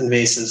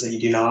invasives that you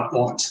do not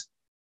want.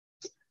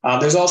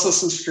 There's also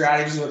some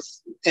strategies with,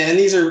 and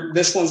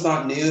this one's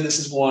not new. This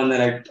is one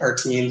that our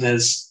team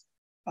has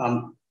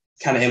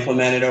kind of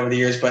implemented over the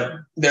years, but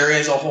there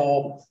is a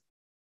whole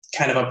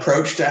kind of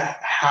approach to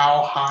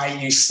how high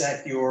you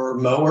set your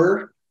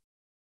mower.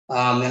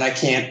 And I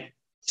can't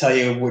tell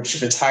you which,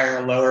 if it's higher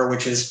or lower,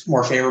 which is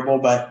more favorable,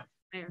 but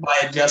by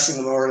adjusting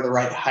the mower to the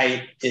right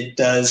height, it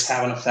does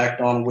have an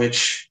effect on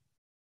which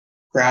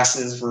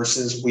grasses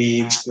versus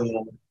weeds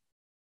will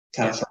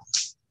kind of.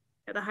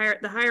 The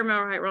higher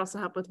mower height will also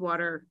help with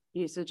water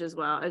usage as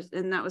well.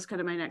 And that was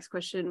kind of my next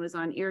question, was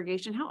on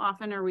irrigation. How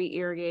often are we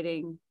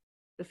irrigating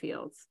the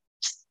fields?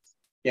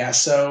 Yeah,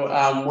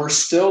 so we're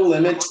still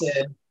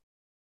limited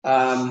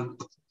to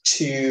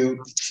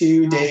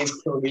 2 days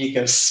per week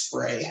of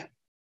spray.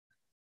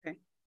 Okay.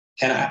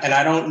 And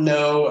I don't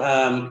know.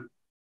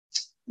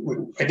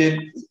 I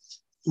did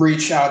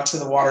reach out to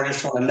the water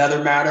district on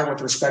another matter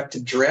with respect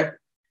to drip,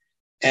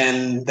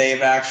 and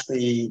they've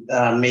actually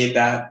made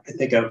that, I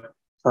think, a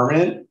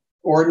permanent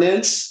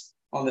ordinance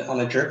on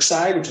the drip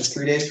side, which is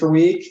 3 days per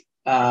week.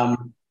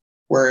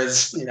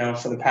 Whereas,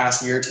 for the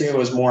past year or two, it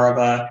was more of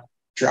a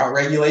drought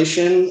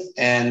regulation.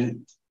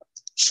 And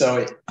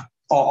so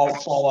I'll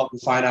follow up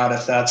and find out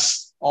if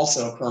that's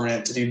also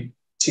permanent to do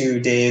 2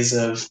 days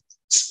of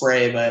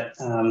spray, but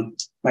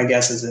my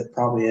guess is it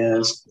probably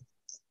is.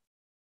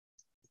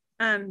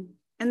 And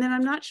then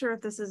I'm not sure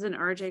if this is an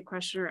RJ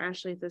question, or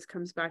Ashley, if this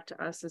comes back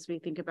to us as we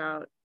think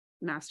about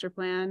master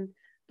plan,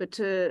 but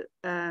to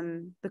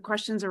the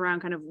questions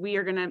around kind of,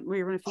 we're gonna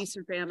feast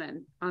or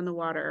famine on the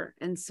water.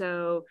 And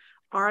so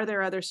are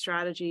there other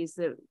strategies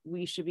that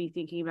we should be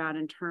thinking about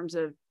in terms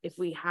of, if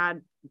we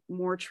had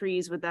more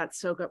trees, would that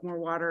soak up more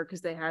water because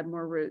they had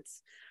more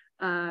roots,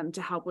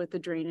 to help with the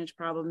drainage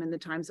problem in the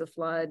times of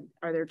flood?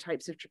 Are there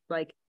types of,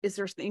 is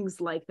there things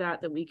like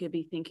that we could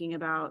be thinking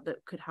about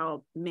that could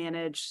help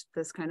manage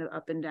this kind of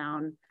up and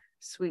down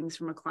swings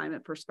from a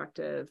climate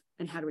perspective?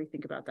 And how do we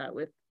think about that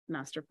with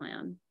master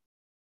plan?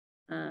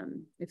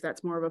 If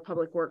that's more of a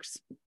public works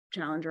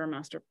challenge or a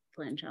master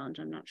plan challenge,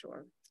 I'm not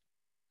sure.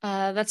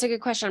 That's a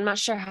good question. I'm not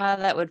sure how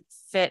that would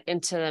fit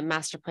into the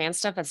master plan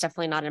stuff. That's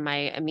definitely not in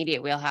my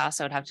immediate wheelhouse.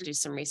 I would have to do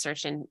some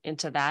research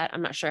into that.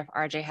 I'm not sure if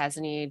RJ has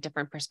any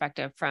different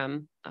perspective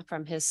from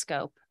his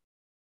scope.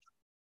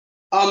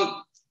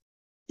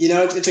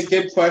 It's a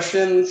good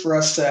question for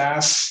us to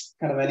ask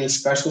kind of any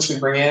specialists we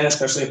bring in,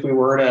 especially if we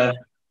were to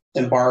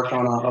embark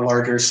on a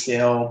larger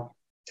scale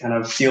kind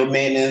of field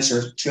maintenance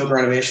or field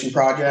renovation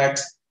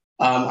project.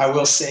 I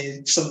will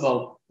say some of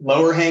the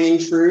lower hanging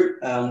fruit,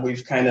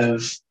 we've kind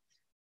of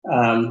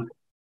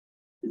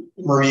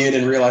reviewed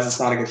and realized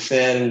it's not a good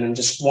fit. And then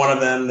just one of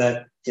them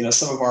that,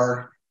 some of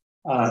our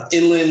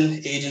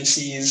inland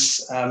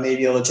agencies may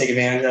be able to take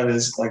advantage of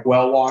is like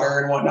well water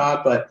and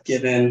whatnot. But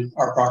given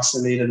our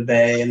proximity to the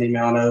bay and the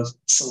amount of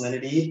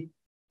salinity,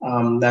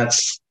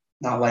 that's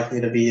not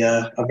likely to be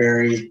a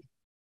very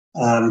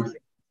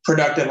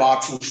productive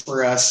option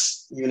for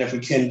us. Even if we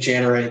can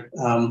generate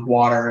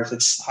water, if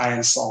it's high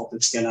in salt,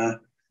 it's going to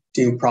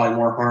do probably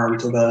more harm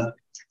to the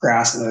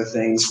grass and other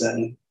things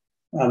than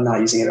not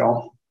using it at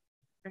all.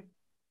 Okay.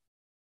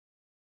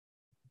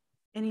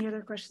 Any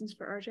other questions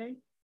for RJ?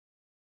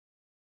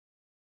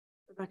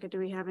 Rebecca, do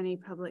we have any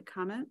public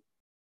comment?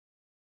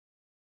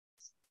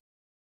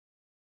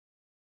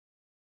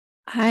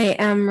 I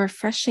am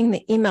refreshing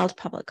the emailed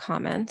public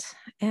comment,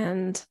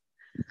 and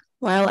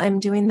while I'm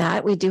doing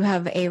that, we do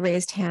have a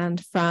raised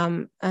hand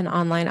from an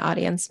online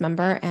audience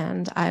member,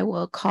 and I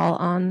will call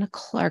on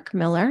Clark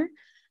Miller.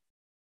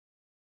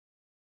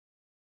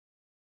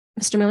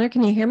 Mr. Miller,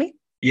 can you hear me?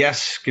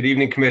 Yes. Good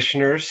evening,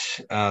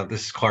 commissioners.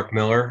 This is Clark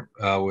Miller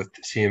with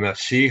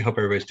CMFC. Hope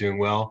everybody's doing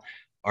well.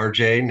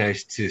 RJ,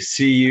 nice to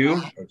see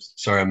you.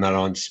 Sorry, I'm not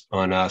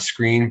on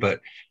screen,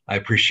 but I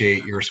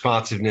appreciate your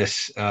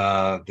responsiveness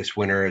this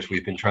winter as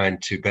we've been trying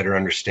to better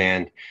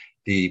understand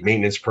the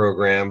maintenance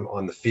program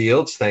on the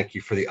fields. Thank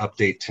you for the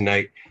update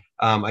tonight.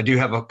 I do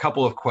have a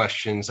couple of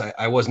questions.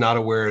 I was not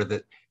aware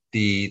that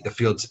the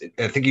fields,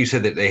 I think you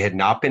said that they had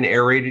not been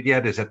aerated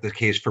yet. Is that the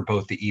case for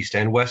both the east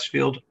and west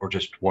field, or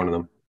just one of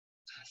them?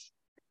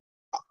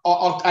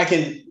 I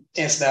can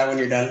answer that when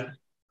you're done.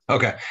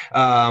 Okay.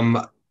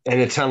 And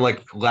it sounded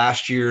like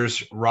last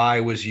year's rye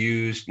was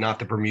used, not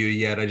the Bermuda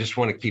yet. I just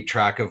want to keep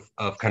track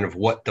of kind of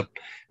what the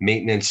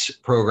maintenance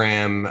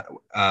program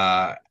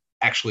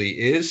actually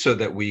is, so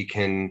that we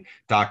can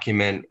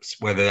document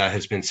whether that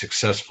has been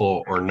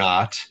successful or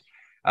not.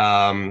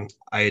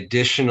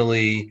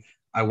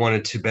 I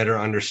wanted to better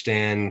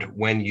understand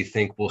when you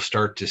think we'll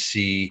start to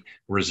see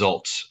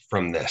results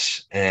from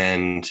this.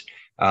 And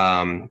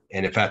And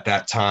if at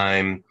that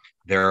time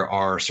there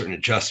are certain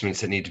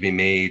adjustments that need to be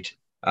made,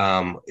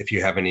 if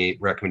you have any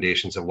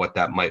recommendations of what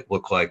that might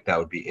look like, that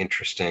would be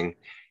interesting.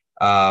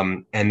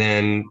 And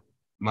then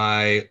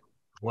my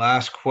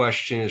last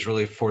question is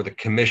really for the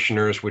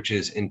commissioners, which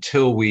is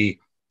until we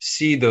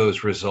see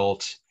those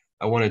results,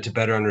 I wanted to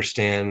better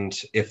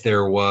understand if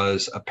there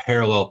was a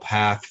parallel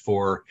path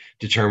for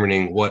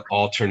determining what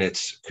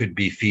alternates could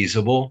be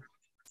feasible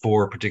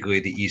for particularly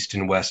the east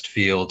and west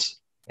fields,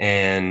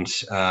 and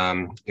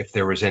if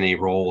there was any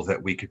role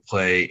that we could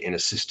play in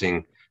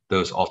assisting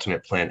those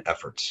alternate plan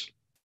efforts.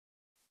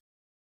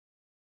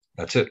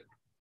 That's it.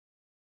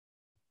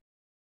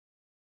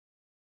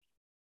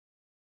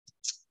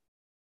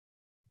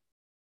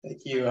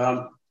 Thank you.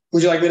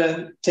 Would you like me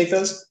to take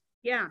those?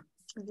 Yeah.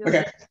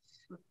 Okay.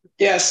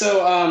 Yeah.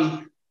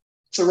 So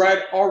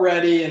right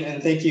already,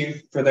 and thank you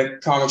for the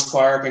comments,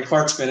 Clark. And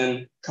Clark's been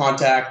in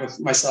contact with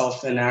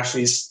myself and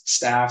Ashley's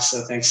staff,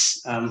 so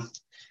thanks.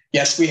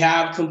 Yes, we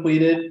have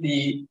completed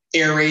the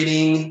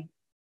aerating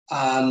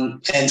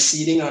and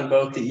seeding on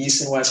both the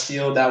east and west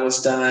field. That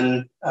was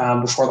done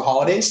before the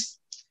holidays,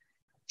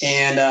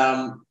 and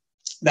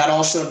that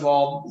also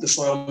involved the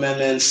soil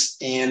amendments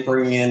and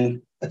bringing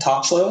in a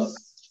topsoil.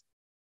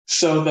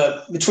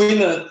 So between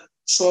the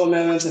soil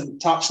amendments and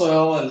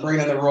topsoil and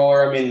bringing in the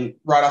roller, I mean,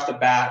 right off the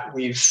bat,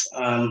 we've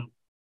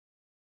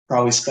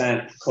probably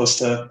spent close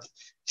to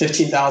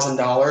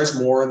 $15,000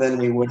 more than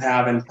we would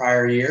have in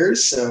prior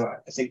years. So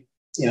I think,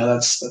 you know,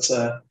 that's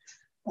a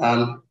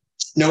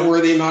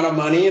noteworthy amount of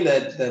money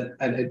that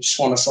I just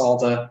want us all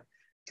to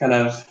kind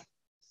of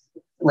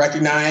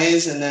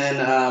recognize. And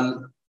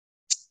then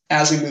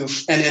as we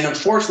move, and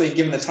unfortunately,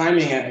 given the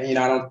timing, you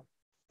know, I don't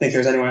think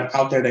there's anyone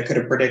out there that could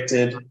have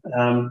predicted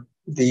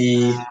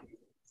the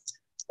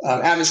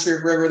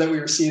atmospheric river that we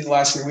received the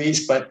last few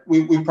weeks, but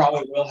we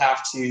probably will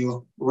have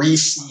to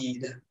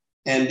reseed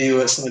and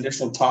do some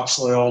additional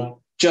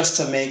topsoil just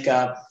to make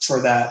up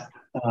for that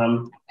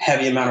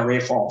heavy amount of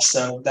rainfall.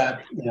 So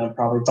that, you know,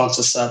 probably bumps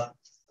us up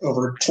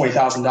over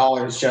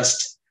 $20,000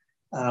 just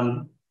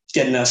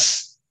getting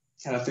us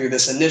kind of through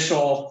this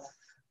initial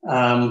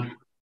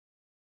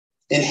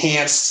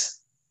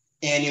enhanced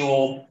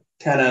annual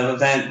kind of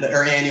event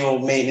or annual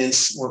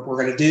maintenance work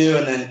we're going to do.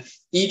 And then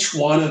each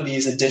one of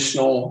these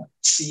additional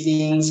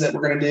seedings that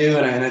we're going to do,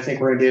 and I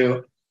think we're going to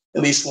do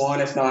at least one,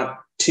 if not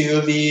two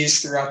of these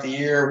throughout the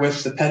year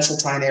with the pencil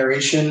tine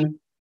aeration.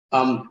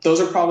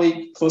 Those are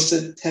probably close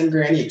to 10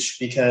 grand each,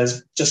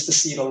 because just the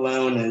seed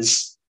alone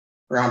is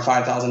around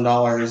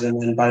 $5,000.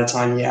 And then by the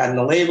time you add in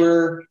the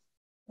labor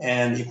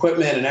and the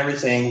equipment and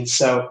everything.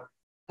 So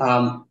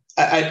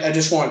I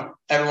just want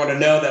everyone to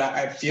know that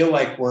I feel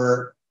like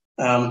we're,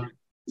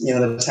 you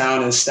know, the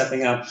town is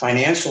stepping up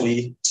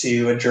financially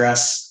to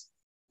address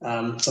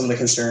some of the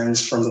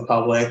concerns from the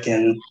public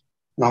and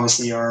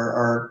obviously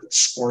our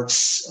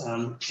sports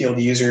field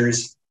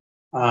users.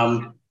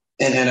 And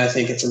I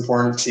think it's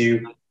important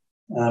to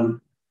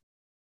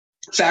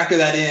factor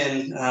that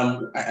in.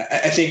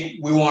 I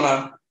think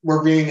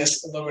we're viewing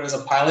this a little bit as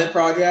a pilot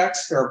project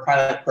or a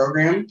pilot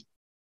program,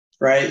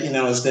 right? You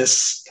know, is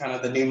this kind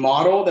of the new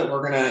model that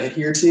we're going to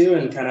adhere to?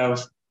 And kind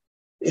of,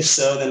 if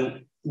so,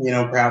 then, you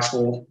know, perhaps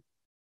we'll,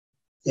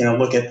 you know,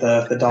 look at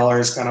the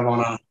dollars kind of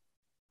on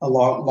a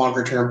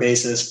longer term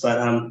basis.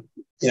 But,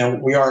 you know,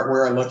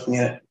 we're looking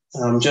at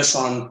just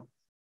on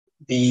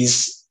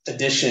these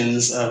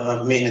additions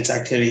of maintenance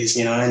activities,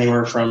 you know,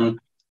 anywhere from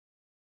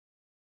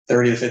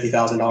 $30,000 to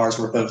 $50,000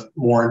 worth of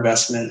more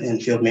investment in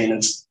field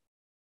maintenance.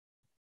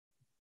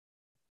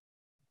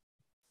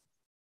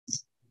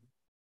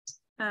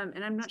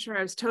 And I'm not sure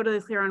I was totally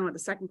clear on what the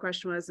second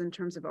question was in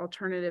terms of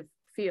alternative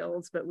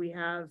fields, but we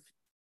have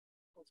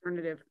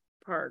alternative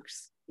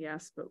parks.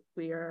 Yes, but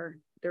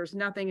there's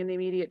nothing in the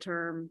immediate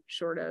term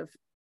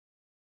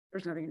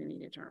there's nothing in the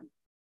immediate term.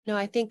 No,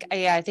 I think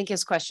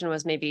his question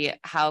was maybe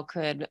how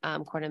could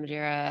Corte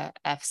Madera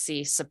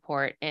FC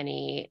support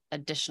any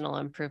additional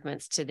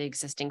improvements to the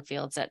existing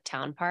fields at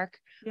Town Park?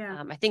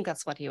 Yeah. I think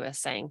that's what he was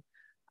saying.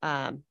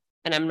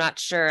 And I'm not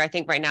sure. I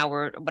think right now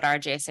what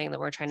RJ is saying that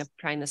we're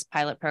trying this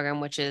pilot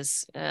program, which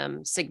is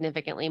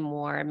significantly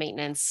more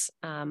maintenance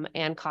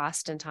and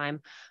cost and time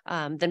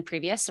than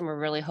previous. And we're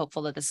really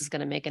hopeful that this is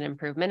going to make an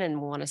improvement,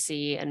 and we want to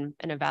see and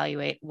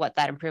evaluate what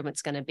that improvement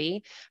is going to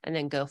be and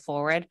then go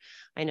forward.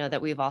 I know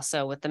that we've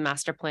also, with the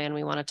master plan,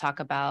 we want to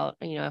talk about,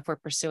 you know, if we're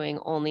pursuing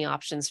only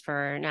options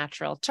for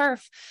natural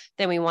turf,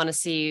 then we want to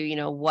see, you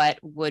know, what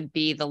would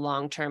be the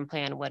long-term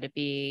plan. Would it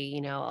be,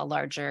 you know, a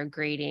larger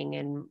grading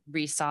and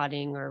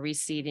resodding or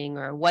reseeding,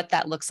 or what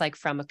that looks like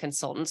from a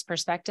consultant's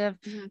perspective,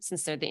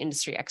 since they're the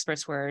industry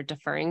experts we're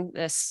deferring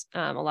this,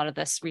 a lot of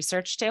this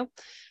research to.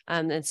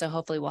 And so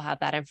hopefully we'll have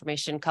that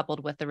information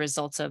coupled with the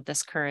results of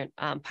this current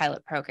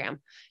pilot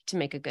program to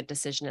make a good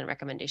decision and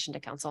recommendation to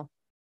council.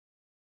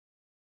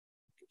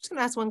 I'm just going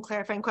to ask one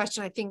clarifying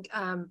question. I think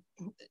I'm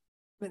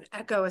going to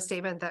echo a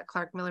statement that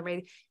Clark Miller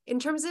made in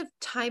terms of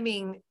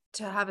timing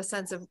to have a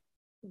sense of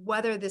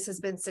whether this has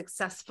been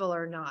successful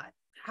or not.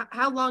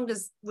 How long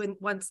does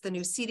once the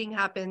new seating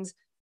happens,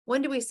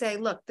 when do we say,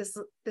 look, this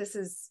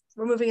is,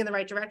 we're moving in the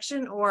right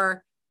direction,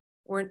 or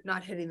we're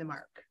not hitting the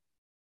mark?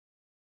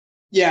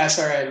 Yeah,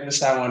 sorry, I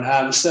missed that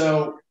one.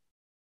 So,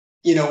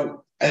 you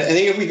know, I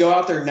think if we go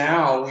out there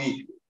now,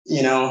 we,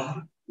 you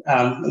know,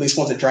 at least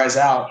once it dries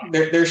out,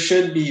 there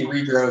should be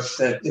regrowth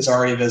that is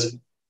already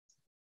visible.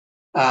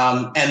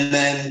 And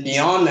then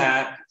beyond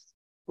that,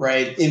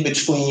 right, in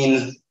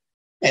between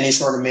any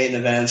sort of maintenance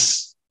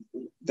events,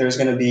 there's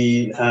going to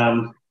be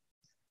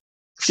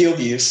field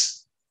use.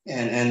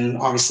 And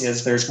obviously,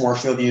 as there's more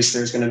field use,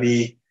 there's going to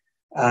be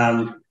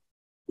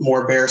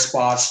more bare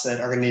spots that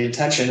are going to need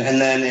attention.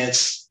 And then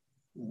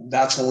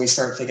that's when we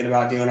start thinking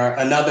about doing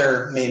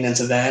another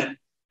maintenance event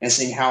and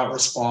seeing how it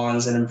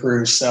responds and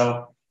improves.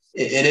 So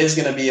it is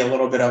going to be a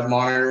little bit of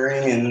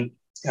monitoring and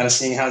kind of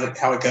seeing how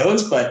it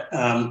goes. But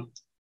I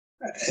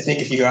think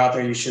if you go out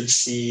there, you should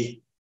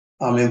see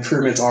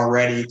improvements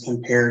already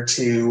compared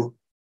to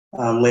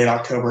late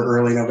October,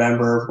 early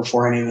November,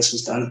 before any of this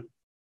was done.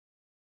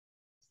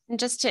 And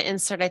just to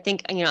insert, I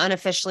think, you know,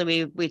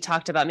 unofficially, we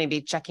talked about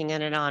maybe checking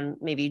in on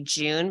maybe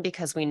June,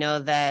 because we know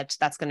that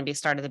that's going to be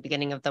start at the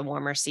beginning of the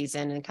warmer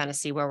season, and kind of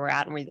see where we're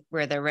at and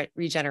where the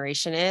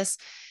regeneration is.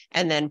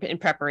 And then in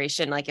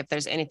preparation, like if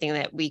there's anything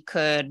that we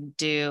could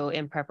do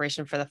in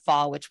preparation for the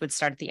fall, which would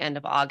start at the end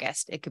of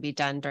August, it could be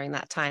done during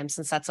that time,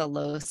 since that's a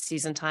low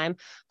season time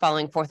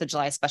following 4th of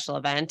July special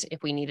event.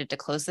 If we needed to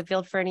close the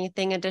field for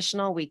anything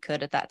additional, we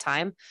could at that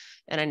time.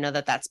 And I know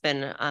that that's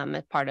been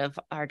a part of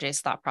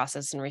RJ's thought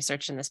process and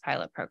research in this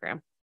pilot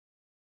program.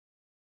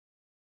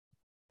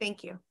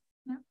 Thank you.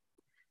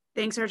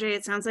 Thanks, RJ.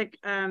 It sounds like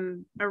a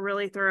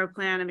really thorough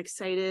plan. I'm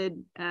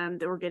excited that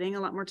we're getting a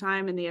lot more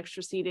time, and the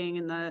extra seating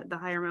and the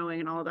higher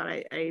mowing and all of that.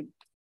 I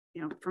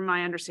you know, from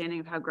my understanding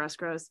of how grass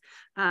grows,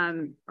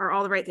 are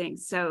all the right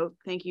things. So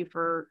thank you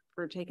for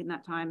taking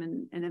that time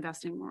and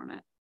investing more in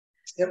it.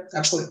 Yep,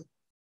 absolutely.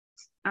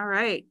 All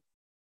right.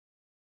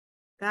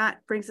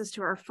 That brings us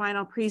to our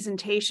final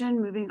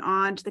presentation. Moving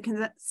on to the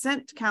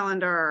consent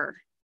calendar.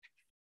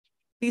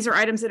 These are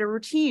items that are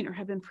routine or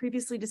have been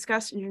previously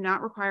discussed and do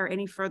not require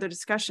any further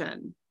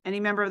discussion. Any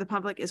member of the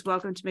public is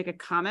welcome to make a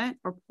comment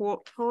or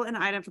pull an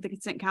item for the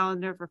consent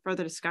calendar for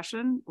further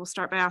discussion. We'll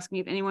start by asking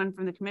if anyone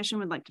from the commission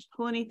would like to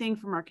pull anything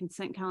from our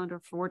consent calendar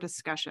for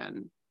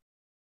discussion.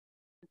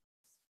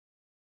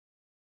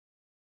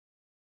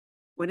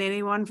 Would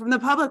anyone from the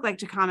public like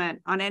to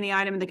comment on any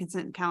item in the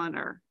consent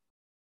calendar?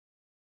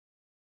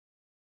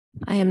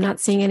 I am not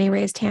seeing any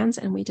raised hands,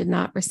 and we did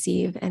not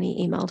receive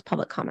any emailed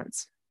public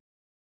comments.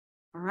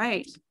 All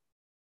right.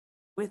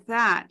 With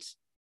that,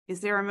 is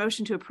there a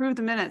motion to approve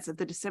the minutes of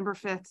the December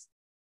 5th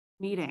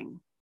meeting?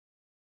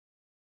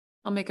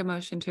 I'll make a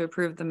motion to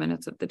approve the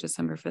minutes of the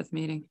December 5th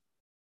meeting.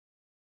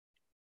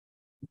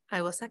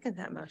 I will second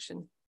that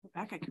motion.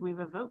 Rebecca, can we have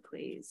a vote,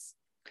 please?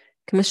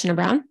 Commissioner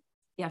Brown?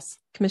 Yes.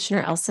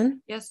 Commissioner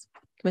Elson? Yes.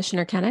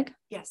 Commissioner Koenig?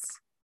 Yes.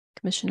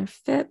 Commissioner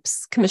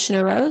Phipps?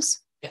 Commissioner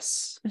Rose?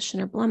 Yes.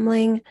 Commissioner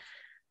Blumling?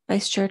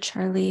 Vice Chair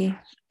Charlie?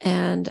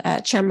 And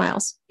Chair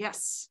Miles?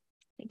 Yes.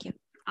 Thank you.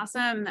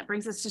 Awesome. That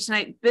brings us to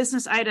tonight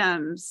business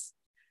items.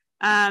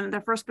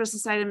 The first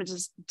business item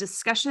is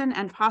discussion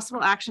and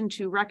possible action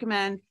to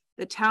recommend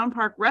the Town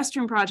Park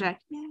restroom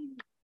project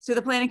to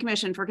the Planning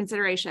Commission for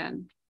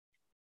consideration.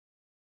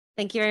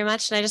 Thank you very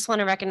much. And I just want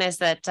to recognize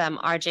that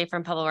RJ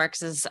from Public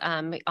Works is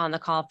on the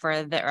call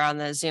on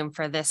the Zoom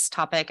for this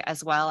topic,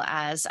 as well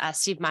as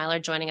Steve Myler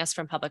joining us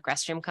from Public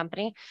Restroom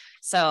Company.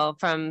 So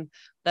from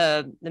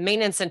the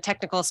maintenance and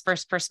technical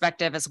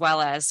perspective, as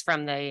well as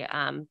from the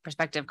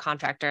prospective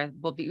contractor,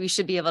 we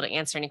should be able to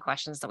answer any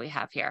questions that we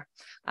have here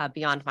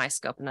beyond my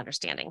scope and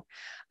understanding.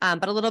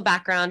 But a little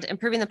background: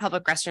 improving the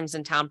public restrooms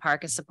in Town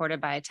Park is supported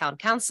by Town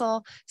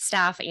Council,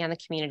 staff, and the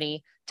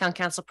community. Town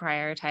Council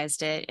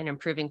prioritized it in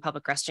improving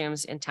public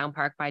restrooms in Town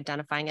Park by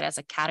identifying it as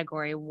a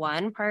Category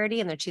 1 priority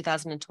in their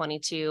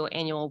 2022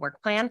 annual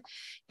work plan.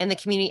 And the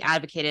community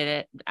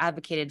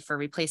advocated for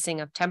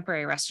replacing of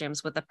temporary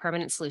restrooms with a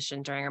permanent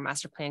solution during our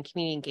master plan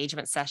community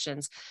engagement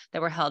sessions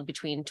that were held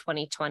between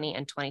 2020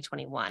 and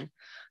 2021.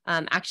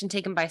 Action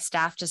taken by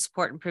staff to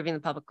support improving the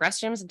public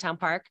restrooms in Town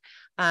Park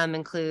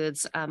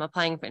includes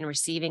applying and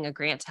receiving a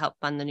grant to help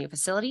fund the new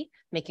facility,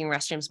 making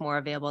restrooms more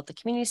available at the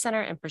community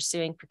center, and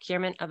pursuing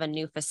procurement of a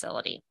new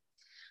facility.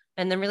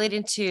 And then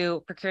related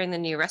to procuring the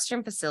new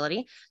restroom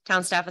facility,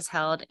 town staff has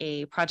held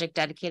a project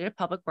dedicated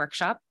public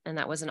workshop, and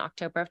that was in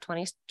October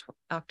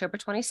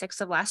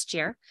 26th of last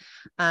year,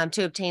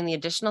 to obtain the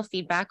additional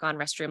feedback on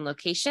restroom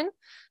location,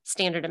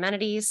 standard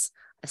amenities,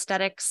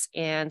 aesthetics,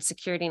 and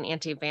security and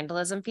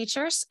anti-vandalism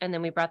features. And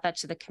then we brought that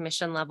to the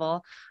commission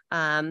level,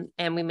 and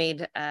we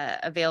made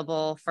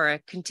available for a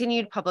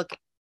continued public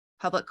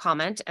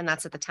comment, and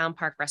that's at the Town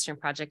Park Restroom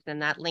Project.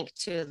 And that link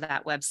to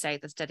that website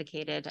that's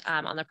dedicated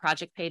on the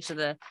project page of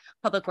the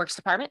Public Works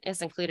Department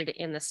is included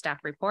in the staff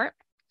report.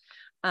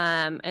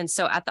 And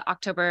so at the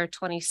October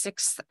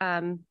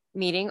 26th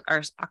meeting,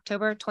 or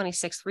October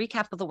 26th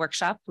recap of the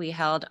workshop, we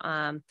held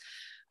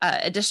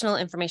additional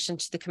information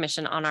to the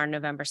commission on our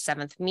November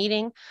 7th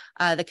meeting.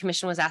 The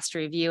commission was asked to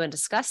review and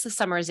discuss the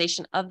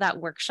summarization of that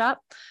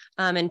workshop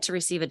and to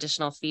receive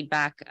additional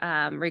feedback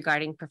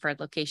regarding preferred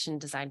location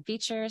design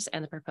features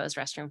and the proposed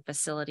restroom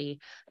facility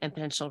and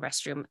potential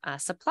restroom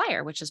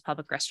supplier, which is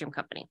Public Restroom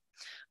Company.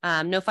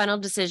 No final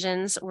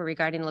decisions were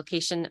regarding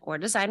location or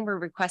design were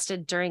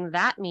requested during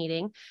that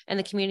meeting, and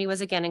the community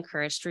was again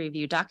encouraged to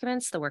review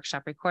documents, the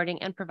workshop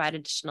recording, and provide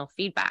additional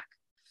feedback.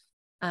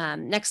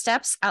 Next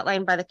steps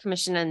outlined by the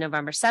commission on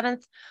November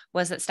 7th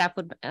was that staff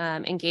would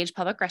engage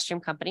Public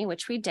Restroom Company,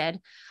 which we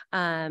did,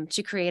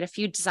 to create a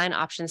few design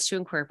options to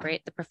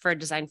incorporate the preferred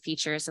design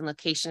features and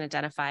location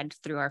identified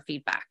through our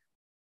feedback.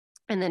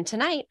 And then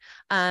tonight,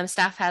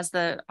 staff has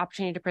the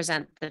opportunity to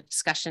present the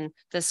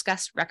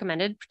discuss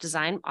recommended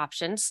design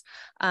options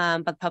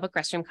by the Public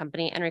Restroom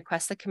Company and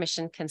request the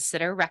commission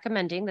consider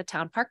recommending the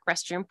Town Park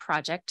Restroom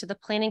project to the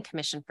Planning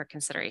Commission for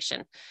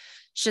consideration.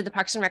 Should the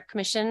Parks and Rec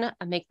Commission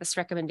make this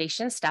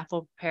recommendation, staff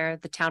will prepare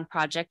the town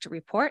project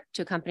report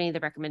to accompany the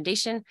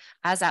recommendation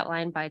as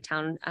outlined by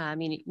Town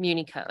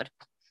Muni Code.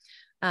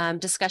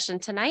 Discussion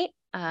tonight.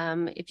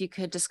 If you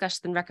could discuss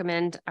and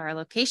recommend our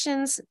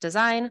locations,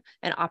 design,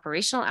 and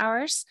operational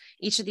hours.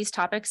 Each of these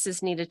topics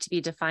is needed to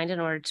be defined in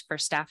order for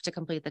staff to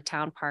complete the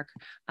town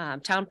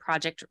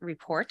project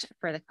report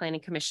for the Planning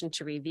Commission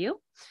to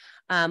review.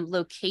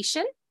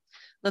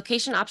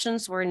 Location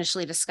options were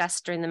initially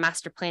discussed during the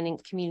master planning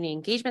community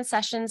engagement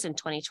sessions in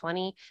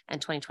 2020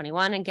 and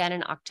 2021, again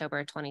in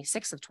October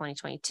 26th of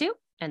 2022,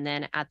 and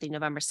then at the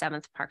November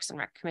 7th Parks and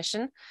Rec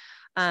Commission.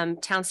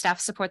 Town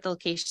staff support the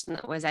location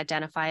that was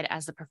identified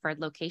as the preferred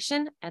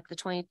location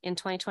in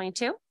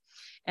 2022.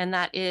 And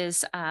that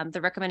is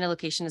the recommended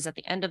location is at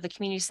the end of the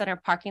community center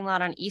parking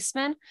lot on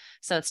Eastman.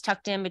 So it's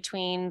tucked in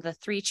between the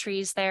 3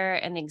 trees there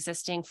and the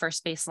existing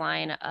first base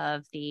line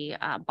of the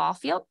ball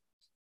field.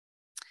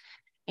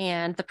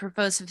 And the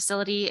proposed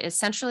facility is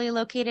centrally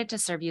located to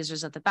serve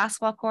users of the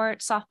basketball court,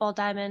 softball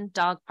diamond,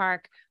 dog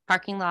park,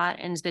 parking lot,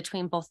 and is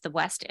between both the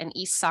west and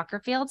east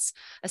soccer fields,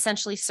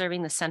 essentially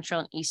serving the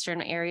central and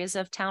eastern areas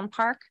of Town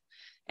Park.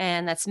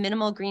 And that's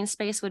minimal green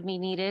space would be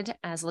needed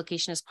as the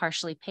location is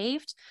partially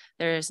paved.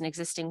 There's an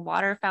existing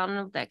water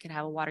fountain that could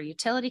have a water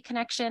utility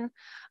connection.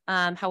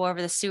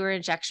 However, the sewer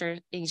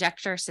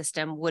injector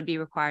system would be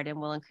required and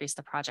will increase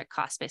the project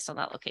cost based on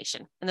that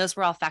location. And those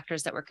were all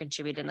factors that were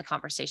contributed in the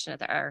conversation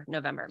at our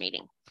November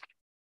meeting.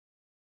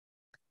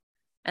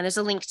 And there's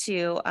a link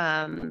to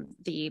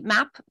the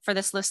map for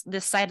this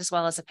site as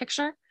well as a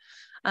picture.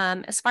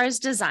 As far as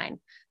design,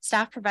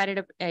 staff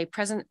provided a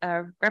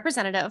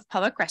representative of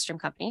Public Restroom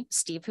Company,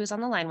 Steve, who's on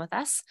the line with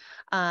us,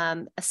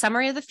 a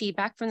summary of the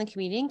feedback from the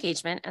community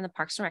engagement and the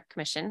Parks and Rec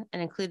Commission,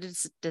 and included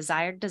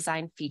desired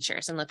design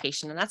features and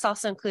location. And that's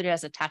also included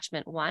as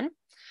attachment 1.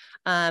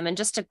 And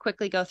just to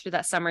quickly go through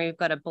that summary, we've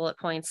got a bullet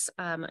points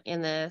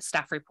in the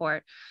staff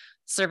report.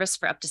 Service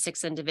for up to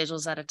 6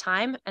 individuals at a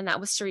time. And that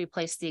was to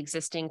replace the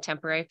existing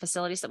temporary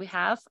facilities that we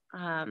have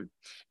and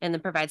then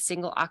provide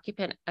single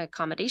occupant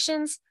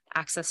accommodations,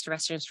 access to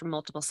restrooms from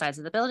multiple sides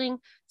of the building,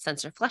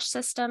 sensor flush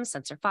systems,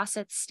 sensor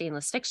faucets,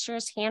 stainless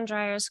fixtures, hand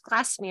dryers,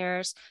 glass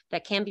mirrors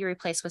that can be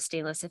replaced with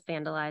stainless if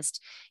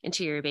vandalized,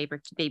 interior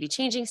baby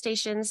changing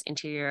stations,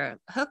 interior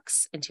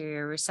hooks,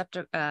 interior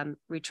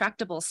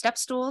retractable step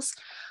stools,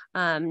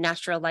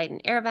 natural light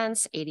and air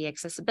vents, AD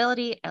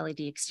accessibility,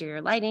 LED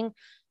exterior lighting,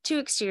 2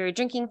 exterior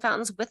drinking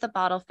fountains with a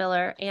bottle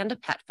filler and a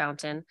pet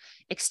fountain,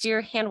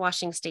 exterior hand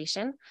washing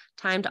station,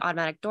 timed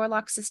automatic door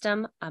lock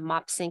system, a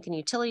mop sink and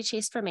utility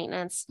chase for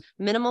maintenance,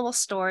 minimal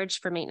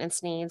storage for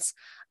maintenance needs,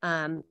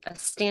 a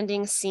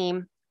standing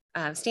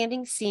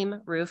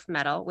seam roof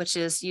metal, which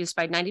is used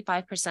by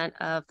 95%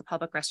 of the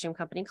Public Restroom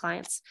Company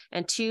clients,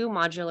 and 2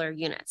 modular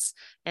units.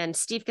 And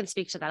Steve can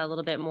speak to that a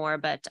little bit more,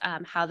 but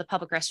how the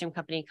Public Restroom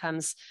Company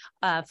comes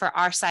for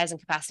our size and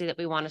capacity that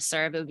we want to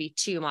serve, it would be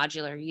 2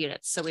 modular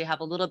units. So we have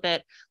a little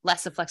bit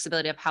less of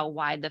flexibility of how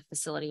wide the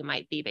facility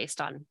might be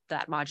based on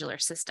that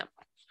modular system.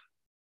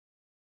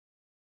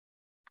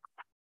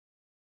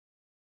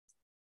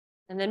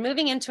 And then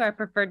moving into our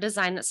preferred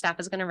design that staff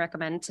is going to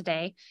recommend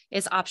today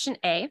is option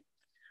A.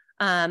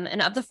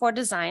 And of the 4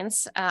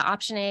 designs,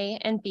 option A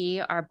and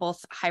B are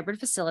both hybrid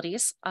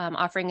facilities,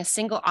 offering a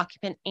single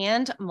occupant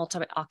and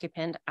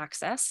multi-occupant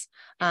access.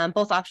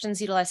 Both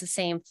options utilize the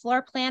same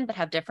floor plan, but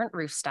have different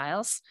roof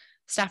styles.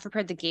 Staff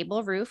prepared the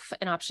gable roof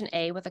in option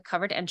A with a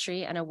covered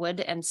entry and a wood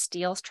and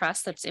steel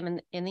truss that's in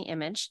the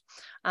image.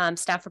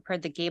 Staff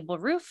prepared the gable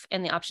roof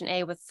in the option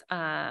A with,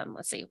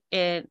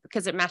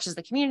 because it matches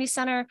the community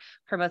center,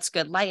 promotes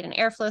good light and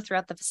airflow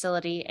throughout the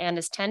facility, and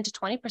is 10 to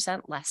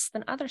 20% less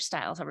than other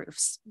styles of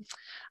roofs.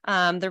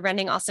 The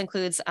rendering also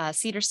includes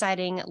cedar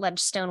siding, ledge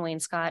stone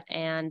wainscot,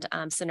 and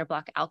cinder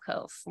block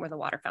alcove where the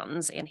water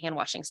fountains and hand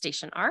washing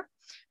station are.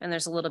 And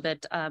there's a little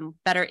bit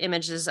better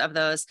images of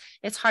those.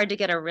 It's hard to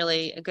get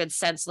a good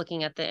sense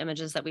looking at the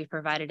images that we've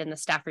provided in the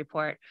staff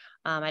report.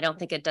 I don't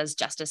think it does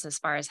justice as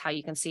far as how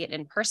you can see it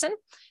in person.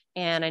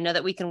 And I know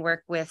that we can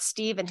work with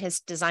Steve and his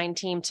design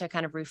team to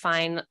kind of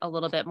refine a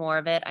little bit more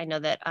of it. I know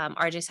that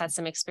RJ's had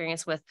some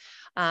experience with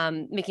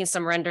making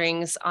some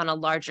renderings on a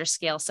larger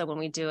scale. So when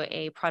we do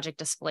a project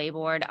display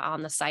board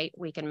on the site,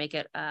 we can make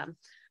it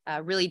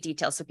really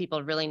detailed so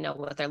people really know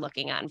what they're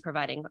looking at and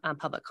providing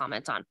public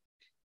comment on.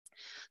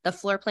 The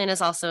floor plan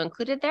is also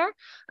included there.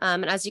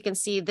 And as you can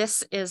see,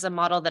 this is a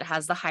model that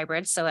has the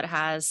hybrid. So it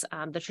has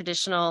the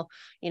traditional,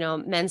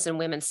 men's and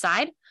women's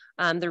side.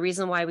 The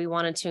reason why we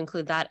wanted to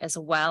include that as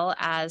well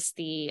as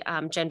the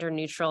gender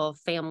neutral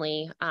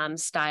family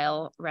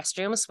style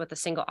restrooms with a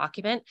single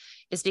occupant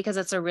is because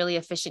it's a really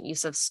efficient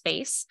use of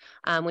space.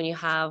 When you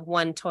have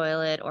one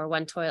toilet or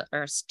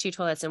two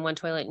toilets and one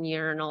toilet and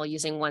urinal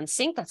using one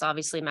sink, that's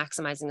obviously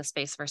maximizing the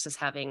space versus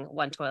having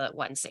one toilet,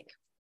 one sink.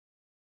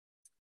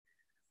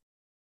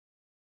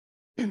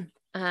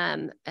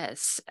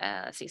 Let's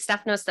see,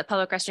 staff notes that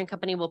Public Restroom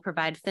Company will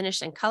provide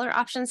finish and color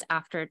options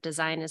after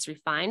design is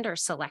refined or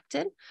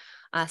selected.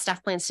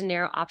 Staff plans to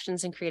narrow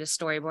options and create a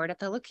storyboard at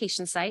the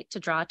location site to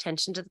draw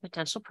attention to the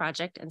potential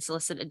project and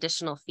solicit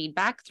additional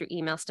feedback through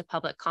emails to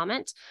public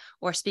comment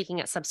or speaking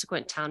at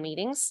subsequent town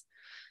meetings.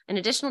 And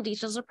additional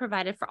details are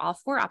provided for all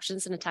 4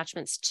 options in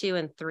attachments 2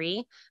 and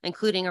 3,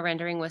 including a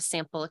rendering with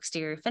sample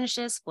exterior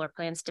finishes, floor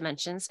plans,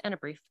 dimensions, and a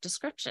brief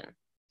description.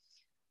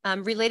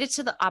 Related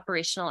to the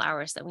operational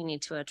hours that we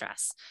need to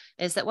address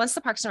is that once the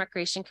Parks and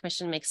Recreation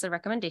Commission makes a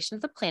recommendation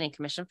to the Planning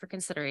Commission for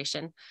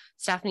consideration,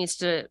 staff needs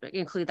to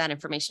include that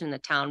information in the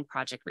town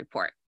project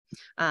report.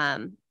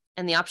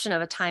 And the option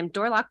of a timed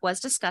door lock was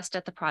discussed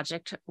at the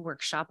project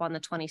workshop on the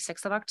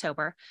 26th of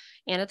October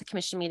and at the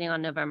commission meeting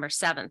on November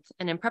 7th.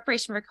 And in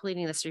preparation for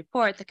completing this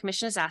report, the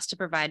commission is asked to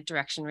provide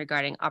direction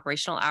regarding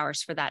operational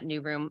hours for that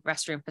new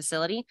restroom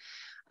facility.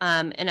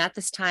 And at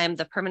this time,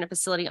 the permanent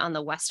facility on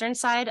the western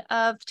side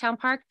of Town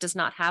Park does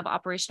not have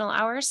operational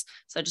hours.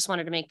 So I just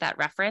wanted to make that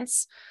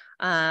reference.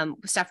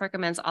 Staff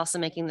recommends also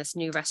making this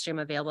new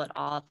restroom available at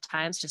all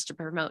times just to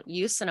promote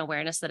use and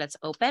awareness that it's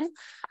open.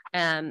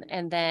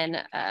 And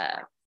then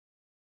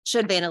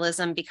should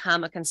vandalism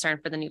become a concern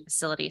for the new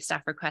facility,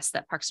 staff requests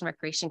that Parks and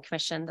Recreation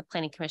Commission, the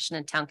Planning Commission,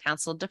 and Town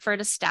Council defer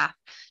to staff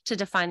to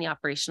define the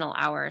operational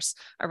hours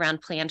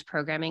around planned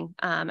programming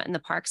in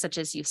the park, such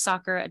as youth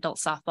soccer, adult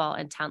softball,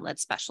 and town-led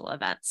special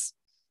events.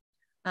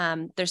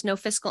 There's no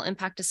fiscal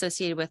impact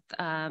associated with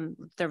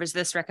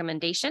this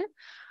recommendation.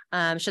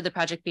 Should the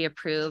project be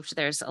approved,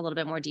 there's a little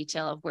bit more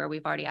detail of where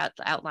we've already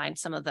outlined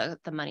some of the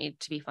money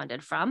to be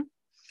funded from.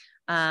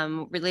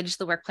 Related to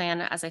the work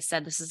plan, as I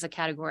said, this is a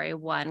category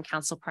 1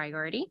 council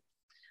priority.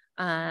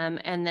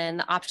 And then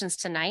the options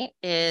tonight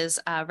is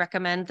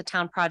recommend the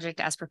town project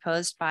as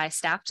proposed by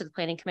staff to the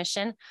Planning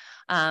Commission,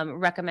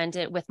 recommend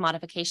it with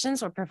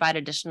modifications, or provide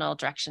additional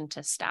direction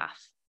to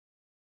staff.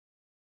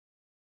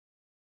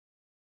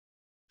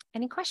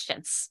 Any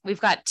questions?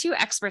 We've got 2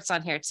 experts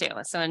on here too.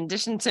 So in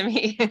addition to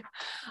me,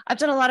 I've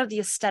done a lot of the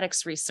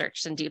aesthetics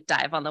research and deep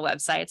dive on the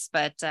websites,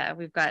 but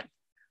we've got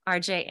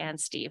RJ and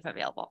Steve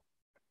available.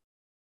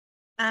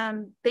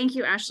 Thank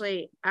you,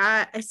 Ashley.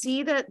 I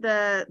see that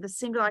the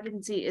single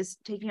occupancy is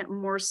taking up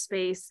more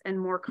space and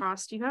more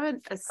cost. Do you have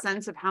a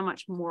sense of how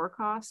much more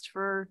cost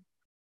for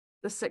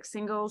the 6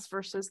 singles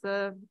versus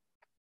the?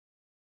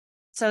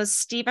 So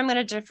Steve, I'm going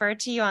to defer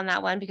to you on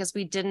that one because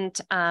we didn't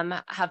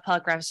have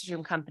Public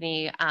Restroom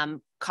Company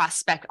cost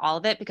spec all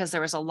of it because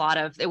there was a lot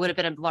of, it would have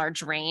been a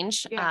large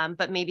range, yeah.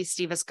 But maybe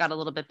Steve has got a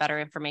little bit better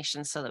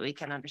information so that we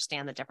can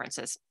understand the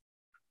differences.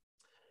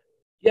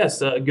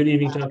 Yes, good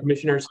evening, Town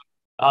Commissioners.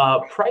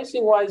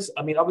 Pricing wise,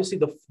 I mean, obviously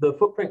the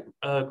footprint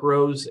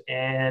grows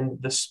and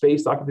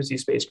the occupancy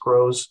space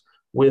grows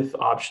with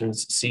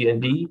options C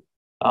and D.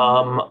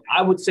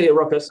 I would say a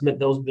rough estimate,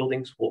 those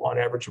buildings will on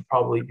average will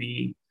probably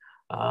be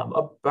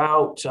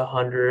about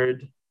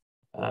 $100,000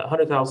 to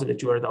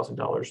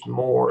 $200,000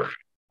 more,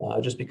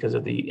 just because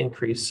of the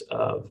increase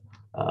of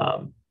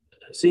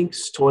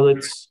sinks,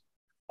 toilets,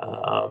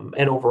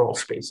 and overall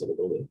space in the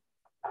building.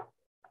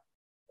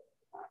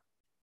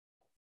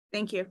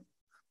 Thank you.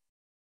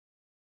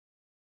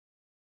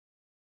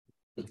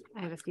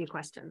 I have a few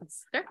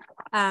questions.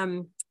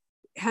 Sure.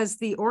 Has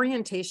the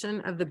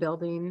orientation of the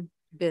building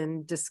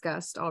been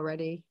discussed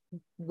already,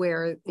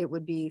 where it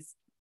would be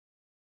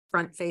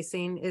front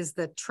facing? Is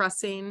the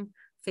trussing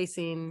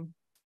facing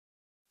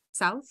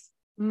south?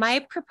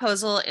 My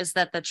proposal is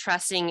that the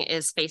trussing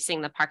is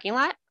facing the parking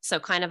lot, so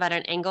kind of at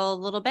an angle a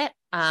little bit,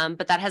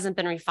 but that hasn't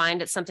been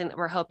refined. It's something that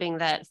we're hoping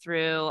that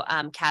through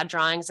CAD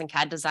drawings and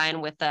CAD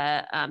design with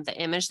the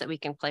image that we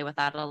can play with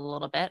that a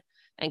little bit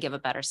and give a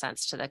better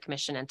sense to the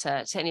commission and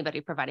to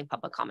anybody providing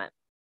public comment.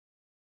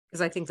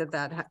 Because I think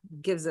that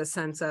gives a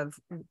sense of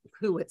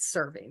who it's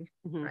serving,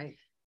 right?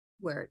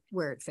 Where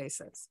it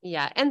faces.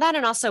 Yeah, and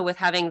also with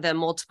having the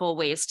multiple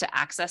ways to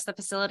access the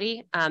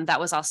facility, that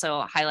was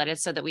also highlighted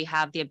so that we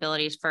have the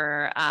ability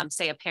for,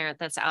 say, a parent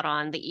that's out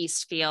on the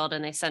east field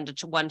and they send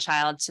one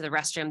child to the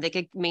restroom, they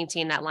could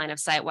maintain that line of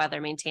sight while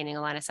they're maintaining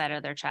a line of sight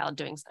of their child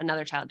doing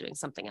another child doing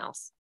something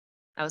else.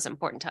 That was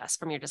important to us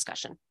from your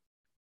discussion.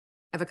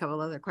 I have a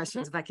couple other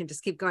questions if I can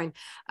just keep going.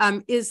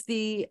 Is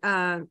the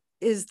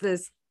is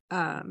this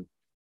the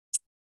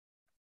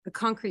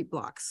concrete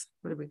blocks?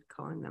 What are we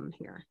calling them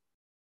here?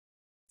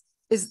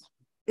 Is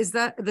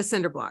that the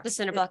cinder blocks? The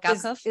cinder block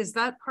alcove? Is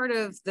that part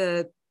of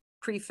the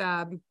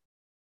prefab?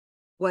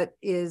 What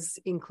is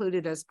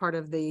included as part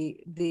of the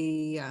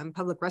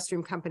public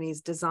restroom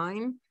company's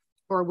design,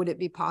 or would it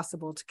be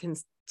possible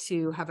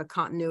to have a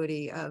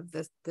continuity of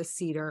the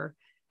cedar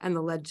and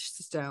the ledge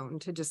stone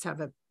to just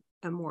have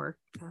a more,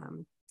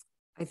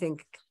 I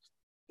think,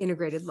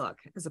 integrated look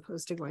as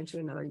opposed to going to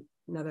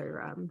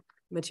another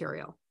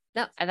material?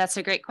 No, that's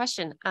a great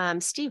question.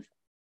 Steve,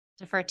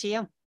 defer to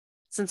you,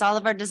 since all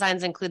of our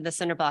designs include the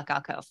cinder block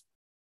alcove.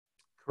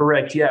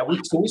 Correct. Yeah,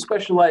 we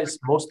specialize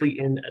mostly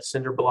in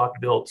cinder block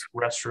built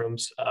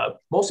restrooms,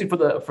 mostly for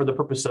the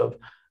purpose of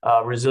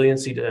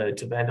resiliency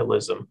to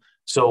vandalism.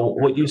 So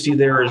what you see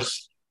there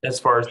is, as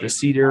far as the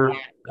cedar,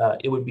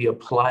 it would be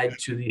applied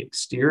to the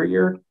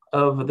exterior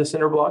of the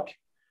cinder block,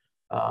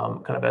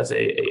 kind of as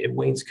a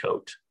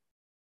wainscot.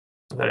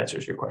 If that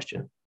answers your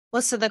question.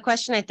 Well, so the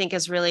question I think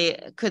is really,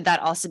 could that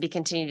also be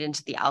continued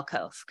into the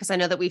alcove? Because I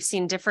know that we've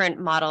seen different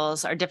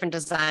models or different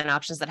design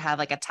options that have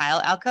like a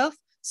tile alcove.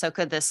 So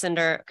could the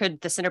cinder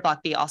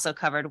block be also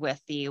covered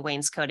with the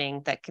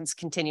wainscoting that is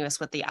continuous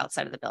with the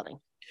outside of the building?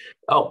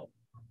 Oh,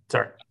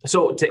 sorry.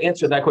 So to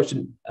answer that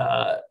question,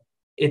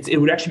 it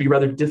would actually be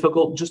rather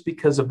difficult just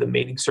because of the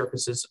mating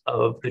surfaces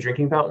of the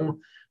drinking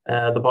fountain,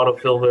 the bottle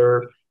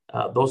filler.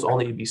 Those all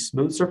need to be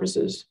smooth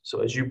surfaces.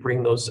 So as you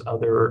bring those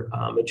other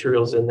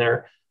materials in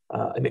there,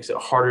 it makes it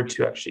harder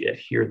to actually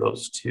adhere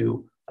those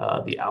to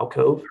the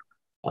alcove.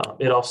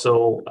 It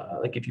also,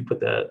 like if you put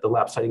the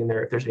lap siding in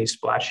there, if there's any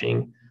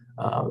splashing,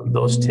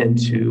 those tend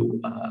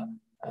to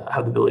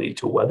have the ability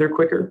to weather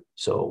quicker.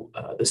 So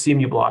the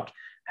CMU block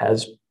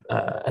has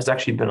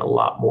actually been a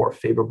lot more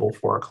favorable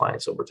for our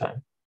clients over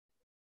time.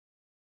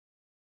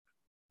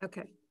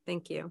 Okay,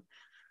 thank you.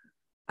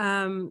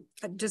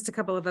 Just a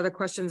couple of other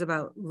questions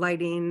about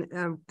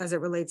lighting as it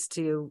relates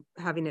to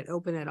having it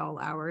open at all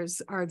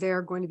hours. Are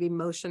there going to be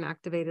motion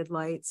activated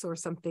lights or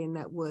something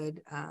that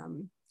would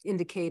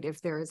indicate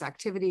if there is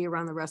activity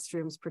around the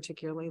restrooms,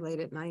 particularly late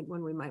at night,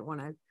 when we might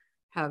want to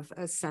have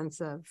a sense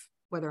of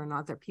whether or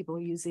not there are people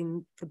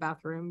using the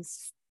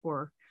bathrooms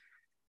for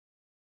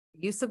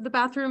use of the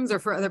bathrooms or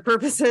for other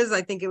purposes?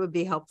 I think it would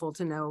be helpful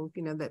to know,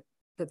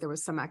 that there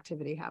was some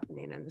activity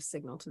happening and a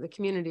signal to the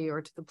community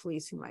or to the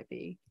police who might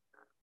be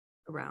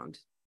around.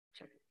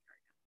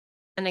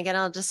 And again,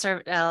 I'll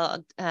defer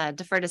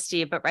to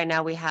Steve, but right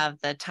now we have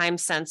the time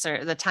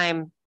sensor, the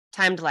timed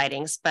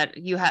lightings, but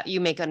you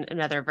make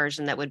another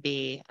version that would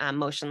be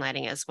motion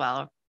lighting as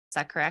well. Is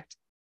that correct?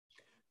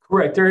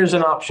 Correct. There is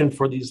an option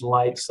for these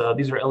lights.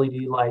 These are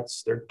LED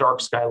lights. They're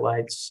dark sky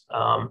lights.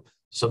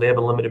 So they have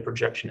a limited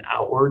projection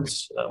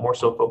outwards, more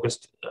so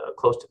focused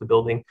close to the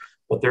building.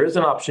 But there is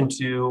an option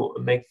to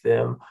make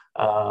them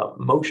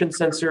motion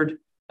censored.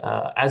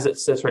 As it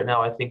sits right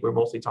now, I think we're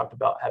mostly talked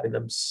about having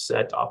them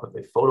set off of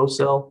a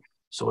photocell.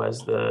 So as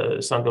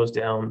the sun goes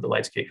down, the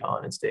lights kick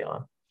on and stay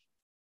on.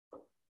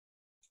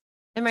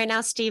 And right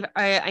now, Steve,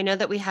 I know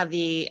that we have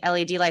the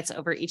LED lights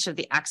over each of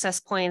the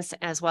access points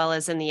as well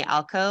as in the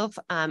alcove.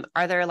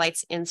 Are there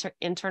lights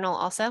internal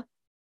also?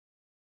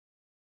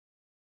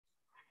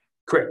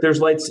 Correct. There's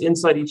lights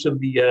inside each of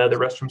the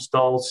restroom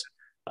stalls.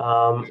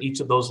 Each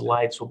of those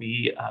lights will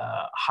be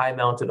high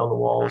mounted on the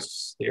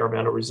walls. They are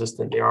vandal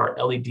resistant. They are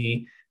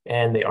LED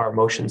and they are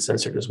motion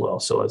censored as well.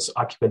 So as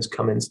occupants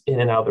come in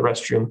and out of the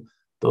restroom,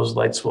 those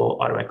lights will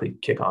automatically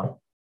kick on.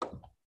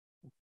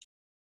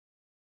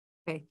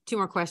 Okay, two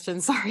more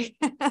questions, sorry.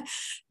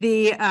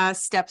 The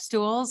step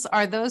stools,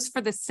 are those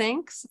for the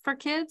sinks for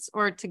kids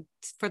or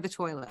for the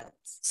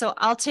toilets? So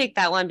I'll take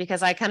that one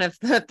because I kind of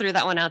threw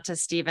that one out to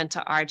Steve and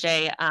to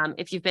RJ.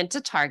 If you've been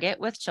to Target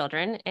with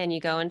children and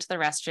you go into the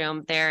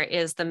restroom, there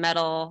is the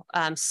metal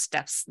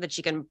steps that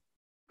you can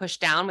push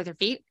down with your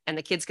feet and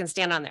the kids can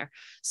stand on there.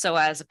 So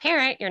as a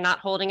parent, you're not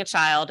holding a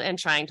child and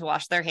trying to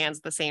wash their hands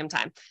at the same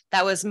time.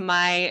 That was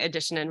my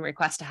addition and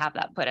request to have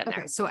that put in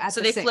there. So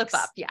they flip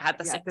up. Yeah, at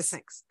the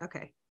sinks.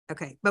 Okay.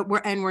 Okay. But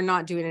we're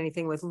not doing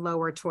anything with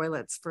lower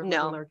toilets for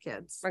littler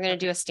kids. We're going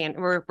to do a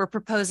standard. We're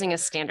proposing a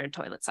standard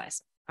toilet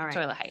size. All right.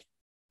 Toilet height.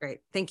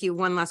 Great. Thank you.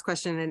 One last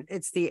question. And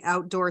it's the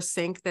outdoor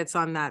sink that's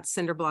on that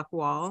cinder block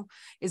wall.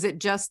 Is it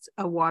just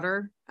a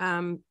water?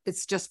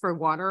 It's just for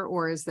water,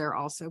 or is there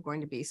also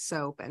going to be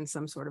soap and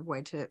some sort of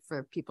way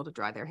for people to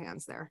dry their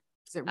hands there?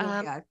 Is it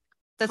really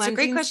that's a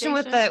great question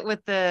with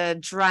the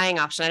drying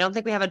option. I don't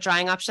think we have a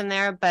drying option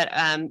there, but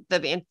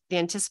the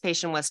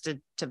anticipation was to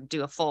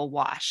do a full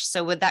wash.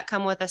 So would that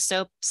come with a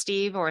soap,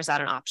 Steve, or is that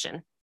an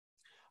option?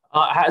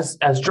 As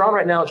drawn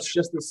right now, it's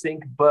just the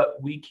sink,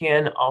 but we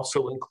can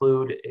also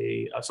include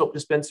a soap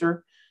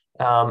dispenser.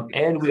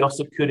 And we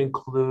also could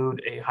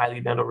include a highly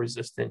vandal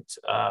resistant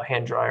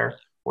hand dryer,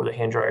 or the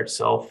hand dryer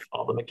itself.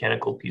 All the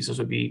mechanical pieces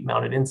would be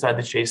mounted inside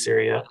the chase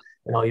area,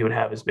 and all you would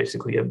have is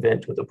basically a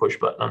vent with a push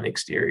button on the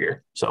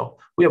exterior. So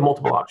we have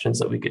multiple options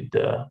that we could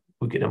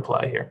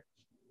imply here.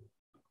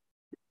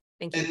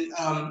 Thank you.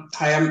 And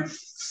hi, I'm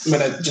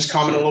going to just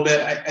comment a little bit.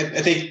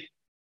 I think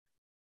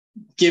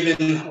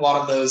given a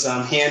lot of those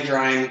hand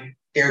drying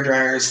air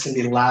dryers can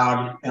be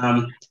loud,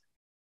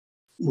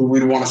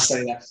 we'd want to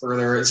study that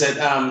further. Is it,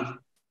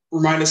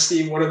 remind us,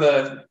 Steve, what are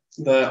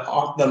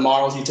the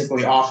models you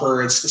typically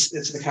offer? It's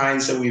the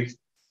kinds that we've,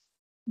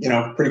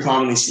 pretty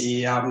commonly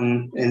see out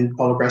in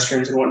public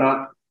restrooms and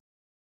whatnot.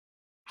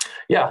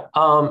 Yeah.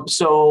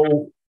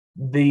 So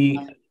there's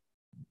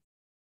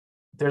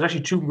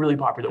actually two really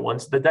popular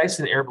ones. The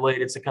Dyson Airblade,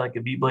 it's kind of like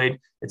a V-blade.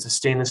 It's a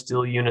stainless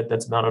steel unit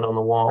that's mounted on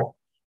the wall.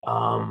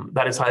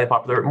 That is highly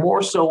popular,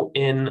 more so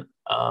in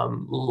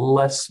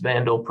less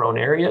vandal-prone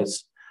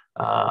areas,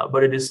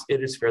 but it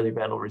is fairly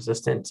vandal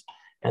resistant.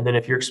 And then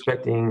if you're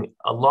expecting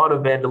a lot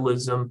of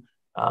vandalism,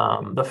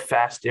 the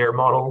Fast Air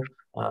model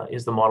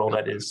is the model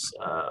that is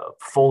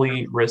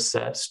fully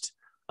recessed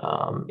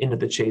into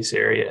the chase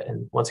area.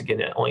 And once again,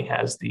 it only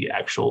has the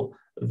actual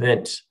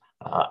vent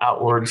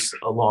outwards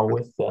along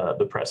with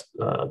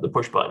the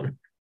push button.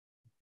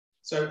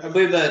 So I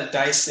believe the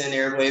Dyson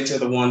Airblades are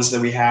the ones that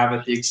we have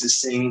at the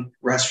existing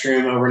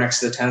restroom over next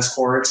to the tennis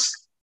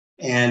courts.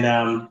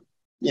 And,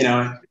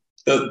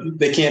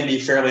 they can be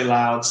fairly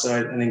loud. So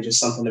I think just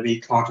something to be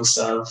conscious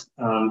of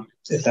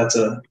if that's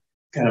a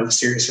kind of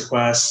serious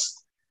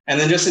request. And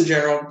then just in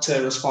general,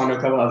 to respond to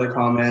a couple other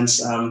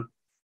comments, I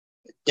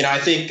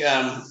think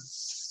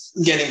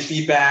getting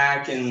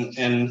feedback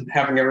and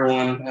having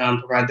everyone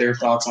provide their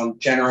thoughts on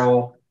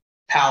general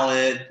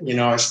palette,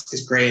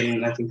 is great.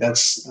 And I think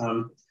that's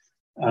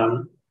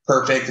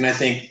perfect. And I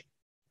think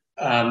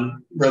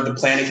the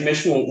Planning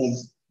Commission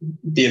will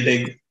be a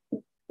big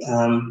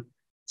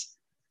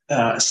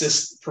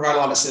provide a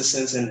lot of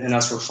assistance in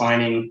us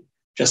refining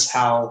just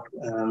how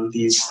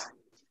these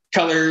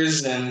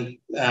colors and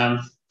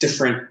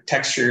different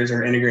textures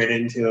are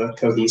integrated into a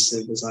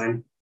cohesive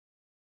design.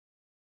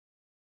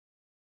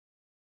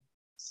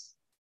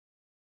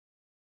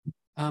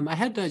 I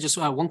had just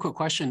one quick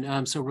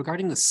question. So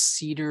regarding the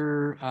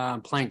cedar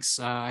planks,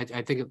 I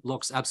think it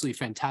looks absolutely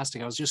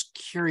fantastic. I was just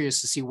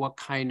curious to see what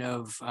kind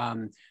of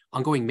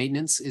ongoing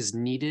maintenance is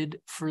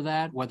needed for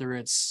that, whether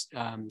it's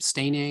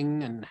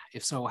staining, and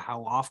if so,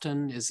 how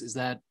often is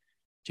that?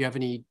 Do you have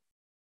any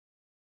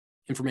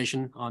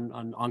information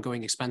on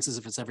ongoing expenses?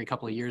 If it's every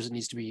couple of years, it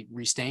needs to be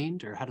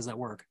restained, or how does that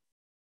work?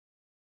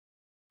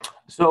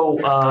 So,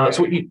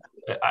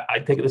 I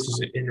think this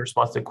is in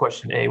response to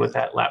question A with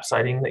that lap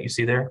siding that you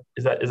see there.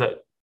 Is that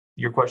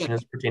your question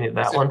is pertaining to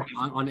that one?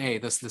 On A,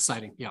 that's the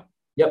siding. Yeah.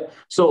 Yep.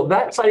 So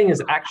that siding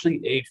is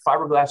actually a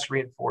fiberglass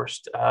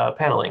reinforced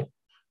paneling.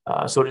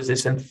 So it is a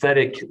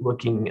synthetic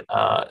looking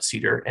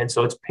cedar, and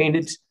so it's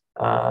painted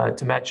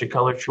to match a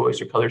color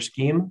choice or color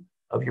scheme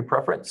of your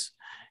preference.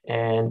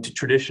 And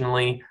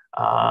traditionally,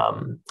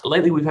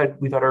 lately we've had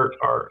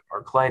our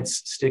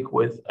clients stick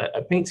with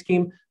a paint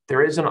scheme.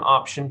 There is an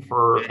option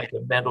for like a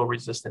vandal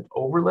resistant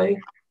overlay,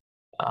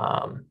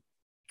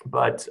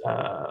 but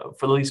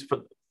for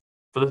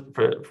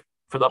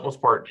the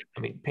most part, I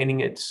mean, painting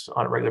it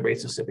on a regular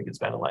basis if it gets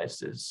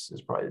vandalized is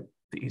probably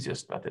the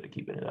easiest method of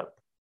keeping it up.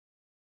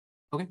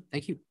 Okay,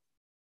 thank you.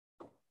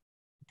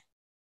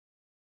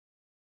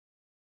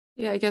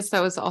 Yeah, I guess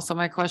that was also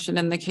my question.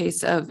 In the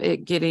case of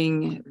it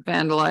getting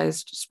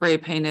vandalized, spray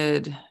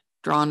painted,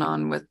 drawn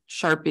on with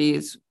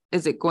Sharpies,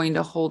 is it going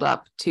to hold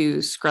up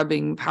to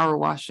scrubbing, power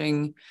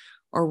washing,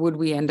 or would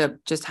we end up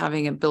just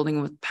having a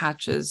building with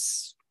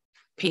patches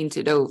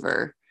painted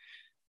over?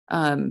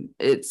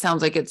 It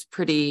sounds like it's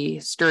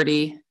pretty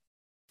sturdy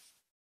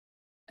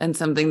and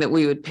something that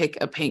we would pick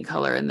a paint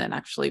color and then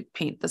actually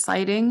paint the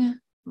siding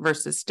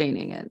versus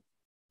staining it.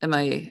 Am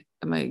I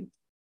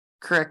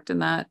correct in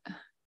that?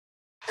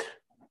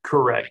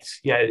 Correct.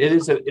 Yeah, it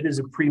is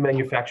a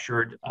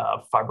pre-manufactured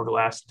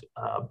fiberglass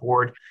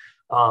board.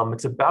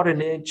 It's about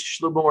an inch,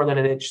 a little more than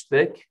an inch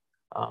thick.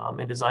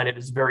 And design it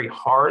is very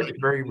hard,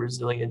 very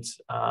resilient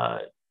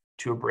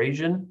to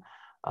abrasion.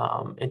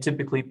 And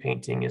typically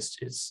painting is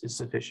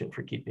sufficient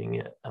for keeping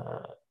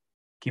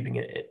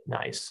it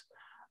nice.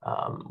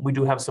 We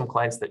do have some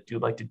clients that do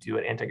like to do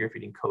an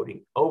anti-graffiti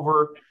coating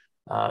over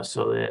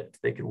so that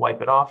they could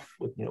wipe it off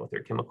with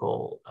their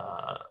chemical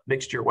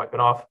mixture, wipe it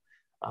off.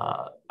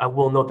 I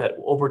will note that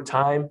over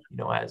time,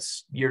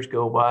 as years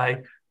go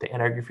by, the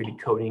anti-graffiti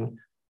coating,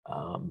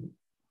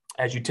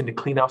 as you tend to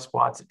clean off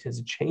spots, it tends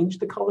to change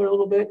the color a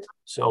little bit.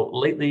 So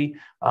lately,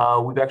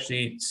 we've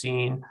actually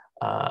seen,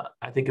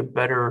 I think, a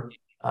better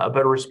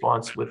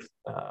response with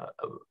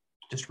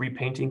just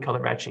repainting, color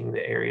matching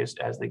the areas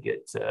as they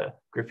get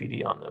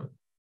graffiti on them.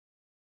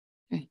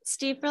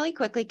 Steve, really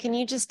quickly, can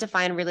you just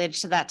define, related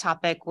to that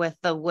topic, with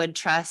the wood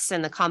truss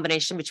and the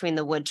combination between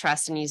the wood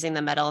truss and using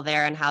the metal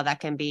there, and how that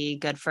can be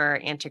good for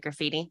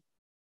anti-graffiti?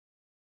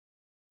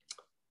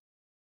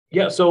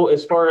 Yeah, so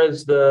as far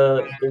as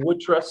the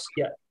wood truss,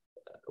 yeah,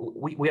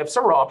 we have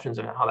several options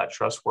on how that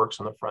truss works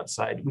on the front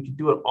side. We could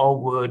do it all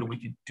wood, we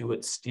could do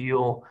it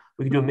steel,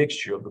 we could do a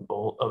mixture of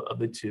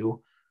the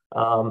two.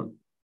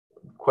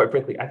 Quite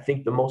frankly, I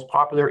think the most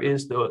popular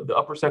is the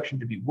upper section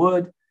to be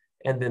wood,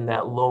 and then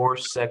that lower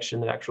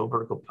section, the actual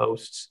vertical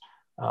posts,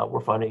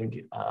 we're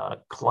finding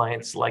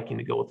clients liking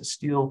to go with the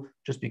steel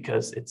just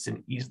because it's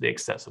an easily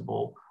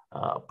accessible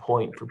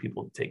point for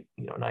people to take,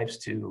 knives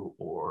to,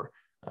 or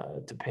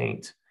to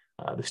paint.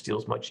 The steel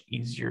is much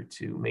easier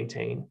to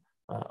maintain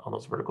on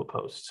those vertical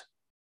posts.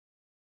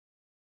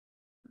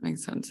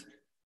 Makes sense.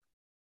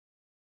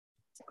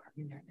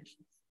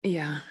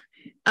 Yeah.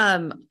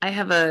 I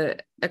have a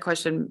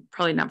question,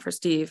 probably not for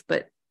Steve,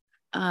 but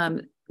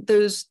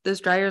those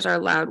dryers are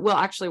allowed. Well,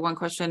 actually, one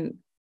question.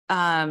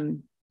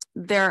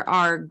 There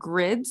are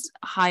grids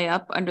high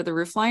up under the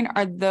roof line.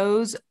 Are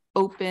those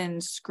open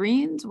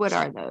screens? What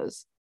are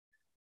those?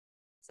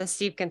 So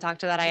Steve can talk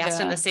to that. I asked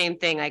him the same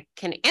thing, like,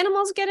 can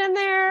animals get in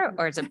there,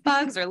 or is it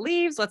bugs or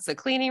leaves? What's the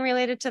cleaning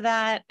related to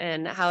that?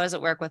 And how does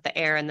it work with the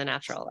air and the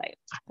natural light?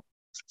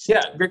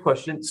 Yeah, great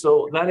question.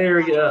 So that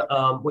area,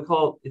 we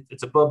call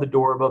it's above the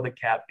door, above the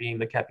cap beam.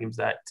 The cap beam's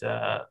that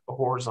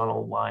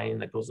horizontal line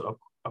that goes up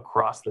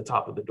across the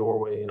top of the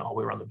doorway and all the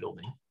way around the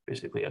building,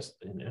 basically as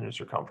in a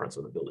circumference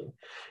of the building.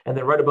 And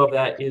then right above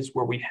that is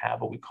where we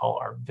have what we call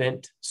our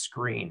vent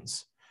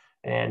screens.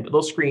 And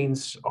those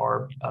screens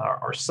are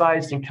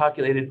sized and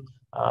calculated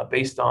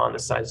based on the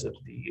size of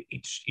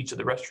each of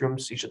the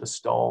restrooms, each of the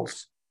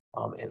stalls,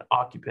 and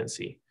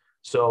occupancy.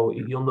 So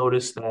you'll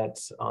notice that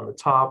on the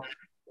top,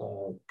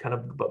 kind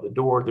of above the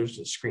door, there's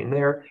a screen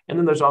there. And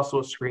then there's also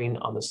a screen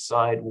on the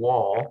side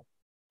wall,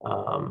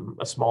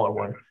 a smaller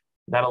one,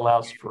 that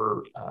allows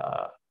for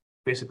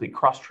basically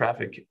cross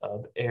traffic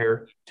of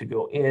air to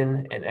go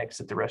in and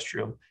exit the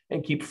restroom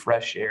and keep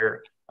fresh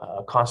air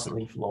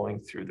constantly flowing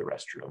through the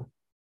restroom.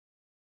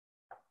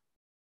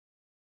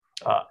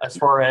 As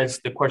far as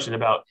the question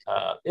about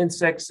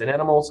insects and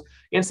animals,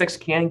 insects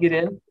can get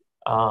in,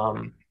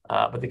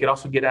 but they can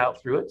also get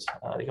out through it.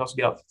 They can also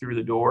get out through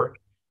the door.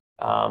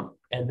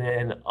 And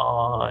then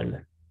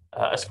on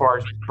as far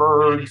as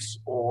birds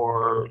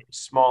or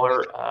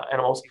smaller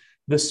animals,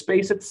 the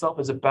space itself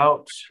is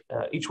about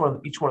each one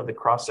of the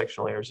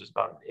cross-sectional layers is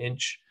about an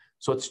inch.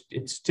 So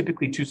it's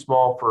typically too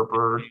small for a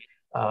bird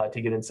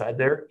to get inside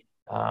there.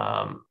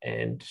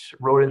 And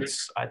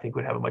rodents, I think,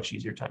 would have a much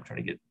easier time trying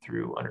to get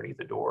through underneath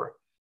the door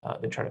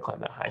than trying to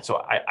climb that high. So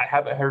I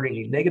haven't heard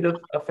any negative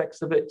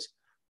effects of it.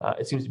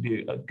 It seems to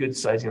be a good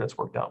sizing that's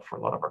worked out for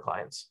a lot of our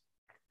clients.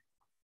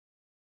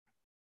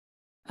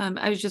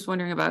 I was just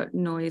wondering about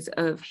noise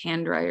of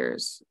hand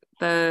dryers.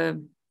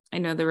 I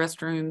know the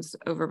restrooms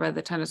over by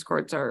the tennis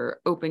courts are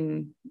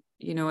open,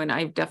 and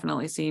I've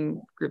definitely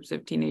seen groups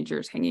of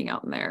teenagers hanging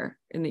out in there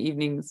in the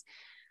evenings.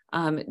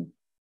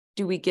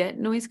 Do we get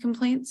noise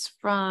complaints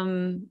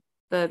from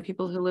the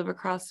people who live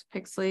across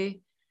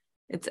Pixley?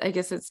 I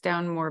guess it's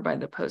down more by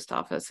the post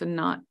office and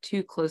not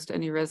too close to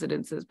any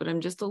residences, but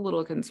I'm just a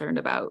little concerned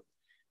about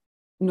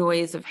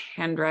noise of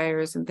hand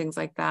dryers and things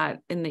like that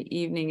in the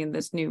evening in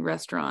this new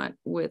restaurant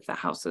with the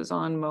houses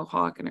on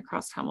Mohawk and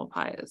across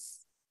Tamalpais.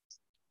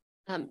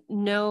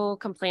 No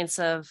complaints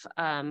of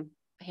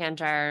hand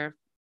dryer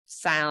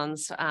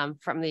sounds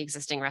from the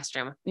existing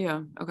restroom.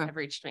 Yeah, okay. Have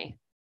reached me.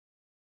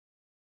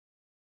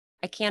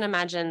 I can't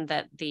imagine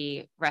that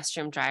the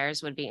restroom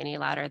dryers would be any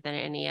louder than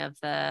any of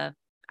the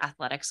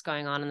athletics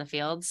going on in the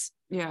fields.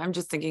 Yeah, I'm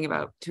just thinking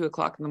about 2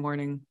 o'clock in the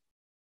morning,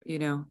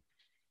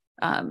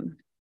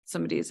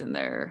 somebody's in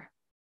there.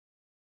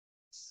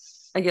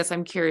 I guess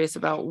I'm curious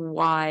about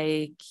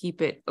why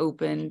keep it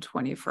open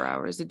 24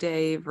 hours a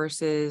day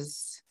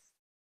versus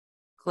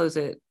close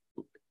it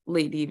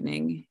late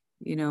evening,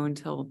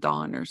 until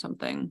dawn or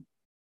something.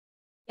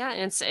 Yeah,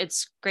 and it's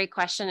a great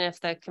question. If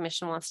the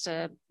commission wants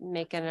to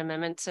make an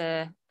amendment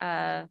to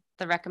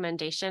the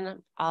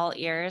recommendation, all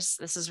ears.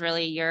 This is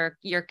really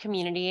your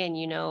community, and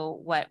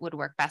what would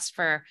work best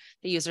for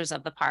the users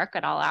of the park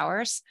at all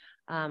hours.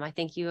 I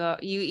think you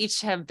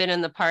each have been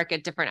in the park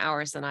at different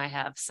hours than I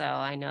have, so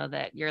I know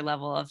that your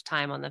level of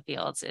time on the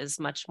fields is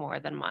much more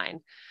than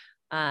mine.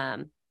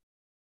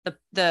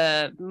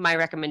 My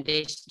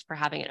recommendation for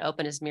having it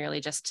open is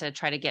merely just to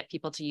try to get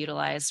people to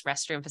utilize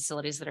restroom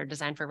facilities that are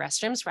designed for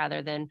restrooms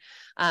rather than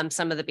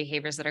some of the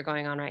behaviors that are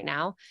going on right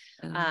now.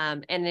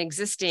 And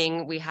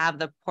existing, we have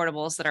the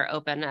portables that are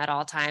open at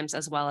all times,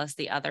 as well as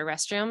the other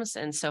restrooms.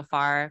 And so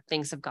far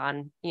things have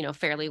gone,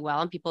 fairly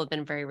well, and people have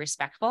been very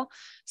respectful.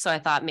 So I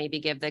thought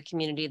maybe give the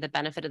community the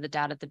benefit of the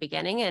doubt at the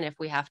beginning. And if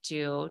we have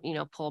to,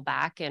 pull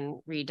back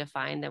and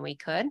redefine, then we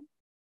could,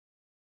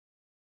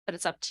 but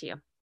it's up to you.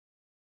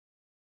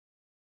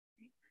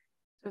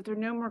 So if there are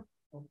no more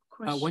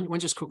questions. One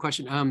just quick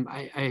question.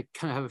 I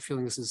kind of have a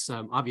feeling this is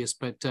obvious,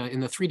 but in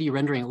the 3D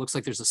rendering, it looks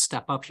like there's a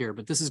step up here,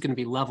 but this is going to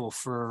be level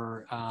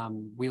for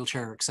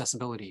wheelchair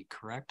accessibility,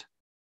 correct?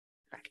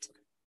 Correct.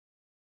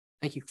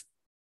 Thank you.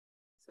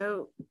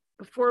 So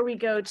before we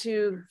go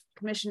to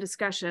commission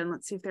discussion,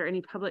 let's see if there are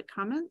any public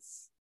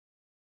comments.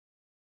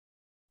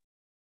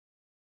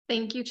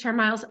 Thank you, Chair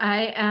Miles.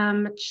 I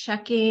am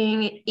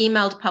checking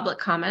emailed public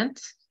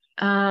comment.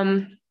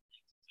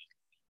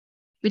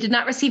 We did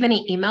not receive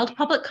any emailed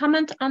public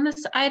comment on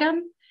this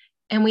item,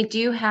 and we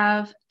do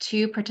have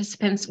 2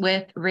 participants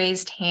with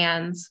raised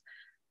hands.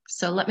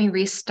 So let me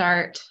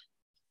restart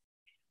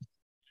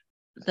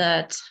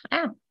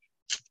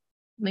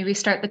me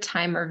restart the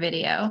timer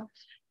video,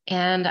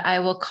 and I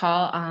will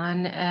call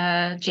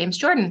on James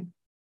Jordan.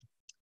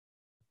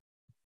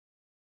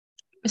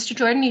 Mr.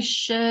 Jordan, you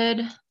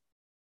should.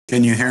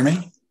 Can you hear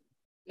me?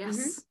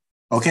 Yes.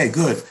 Okay,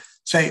 good.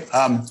 Say,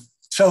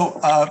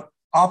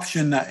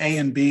 option A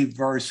and B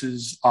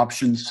versus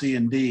option C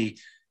and D.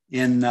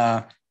 In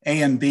A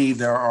and B,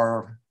 there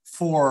are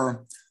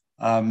 4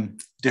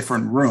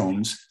 different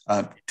rooms,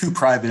 2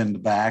 private in the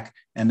back,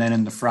 and then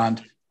in the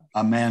front,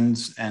 a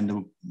men's and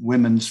a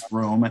women's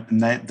room,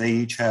 and they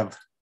each have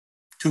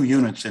 2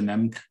 units in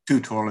them, 2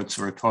 toilets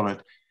or a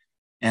toilet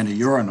and a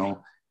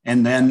urinal.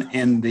 And then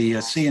in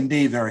the C and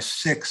D, there are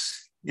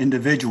 6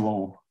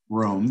 individual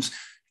rooms,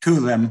 2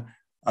 of them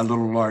a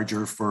little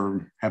larger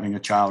for having a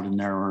child in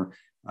there or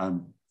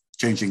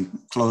changing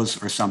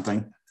clothes or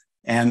something.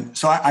 And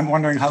so I'm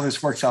wondering how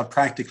this works out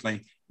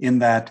practically, in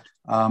that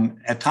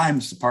at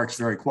times the park's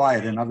very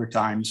quiet and other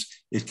times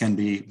it can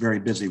be very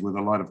busy with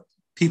a lot of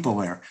people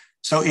there.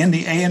 So in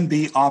the A and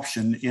B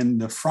option, in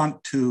the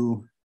front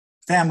 2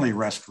 family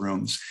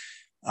restrooms,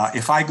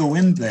 if I go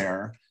in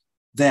there,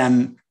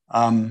 then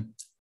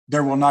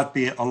there will not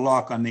be a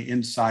lock on the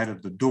inside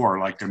of the door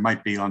like there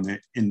might be on the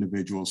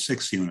individual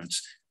 6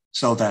 units,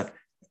 so that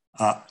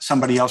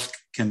somebody else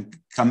can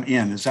come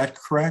in. Is that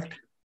correct?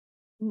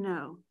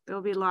 No,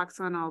 there'll be locks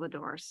on all the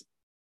doors.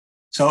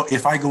 So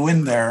if I go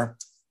in there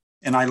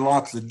and I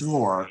lock the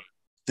door,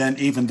 then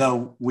even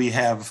though we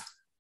have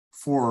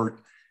 4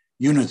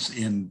 units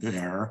in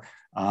there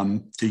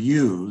to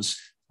use,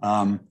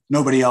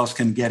 nobody else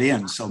can get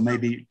in. So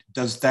maybe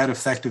does that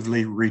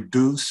effectively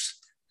reduce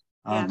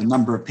the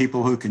number of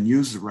people who can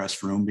use the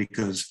restroom?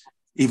 Because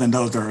even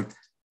though there are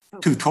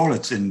 2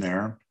 toilets in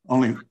there,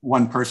 only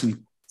 1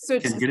 person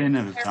can get in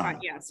at a time.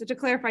 Yeah, so to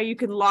clarify, you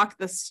can lock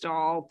the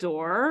stall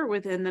door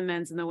within the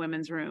men's and the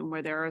women's room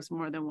where there is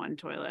more than 1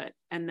 toilet,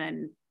 and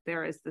then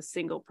there is the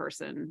single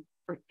person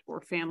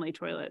or family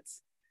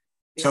toilets.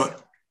 So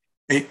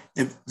if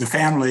the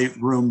family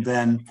room,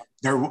 then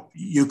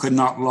you could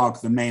not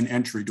lock the main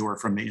entry door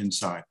from the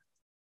inside.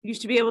 You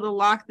used to be able to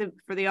lock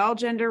for the all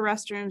gender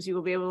restrooms, you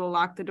will be able to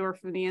lock the door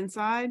from the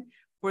inside.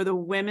 For the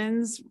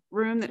women's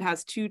room that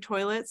has 2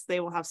 toilets,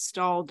 they will have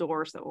stall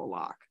doors that will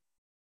lock.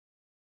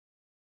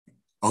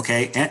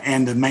 Okay,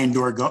 and the main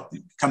door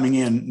coming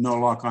in, no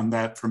lock on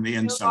that from the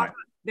inside.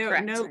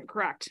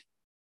 Correct.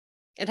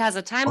 It has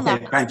a time Okay,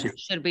 lock. thank you.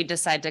 Should we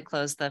decide to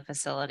close the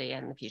facility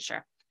in the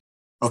future?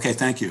 Okay,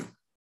 thank you.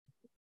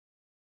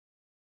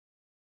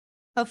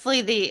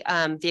 Hopefully the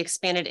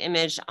expanded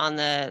image on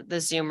the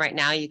Zoom right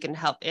now,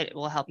 it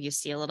will help you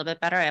see a little bit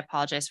better. I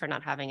apologize for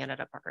not having it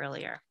up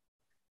earlier.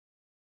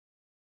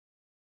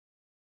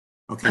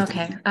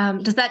 Okay.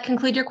 Does that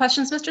conclude your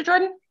questions, Mr.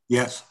 Jordan?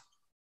 Yes.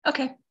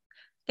 Okay.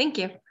 Thank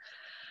you.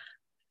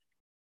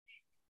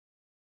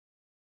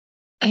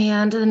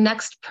 And the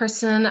next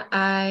person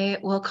I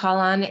will call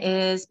on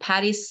is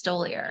Patty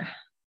Stolier.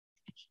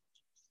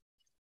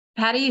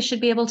 Patty, you should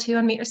be able to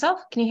unmute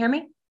yourself. Can you hear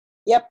me?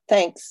 Yep,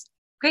 thanks.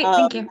 Great,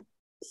 thank you.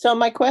 So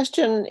my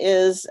question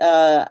is,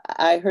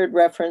 I heard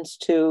reference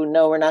to,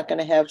 no, we're not going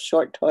to have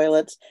short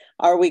toilets.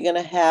 Are we going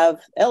to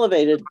have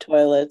elevated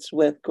toilets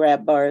with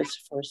grab bars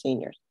for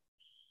seniors?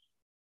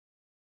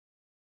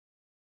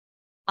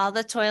 All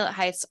the toilet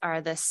heights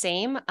are the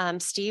same.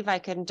 Steve, I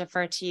can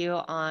defer to you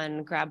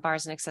on grab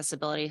bars and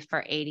accessibility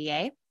for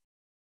ADA.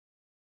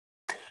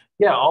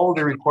 Yeah, all of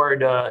the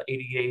required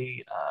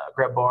ADA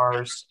grab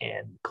bars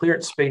and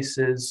clearance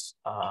spaces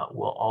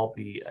will all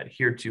be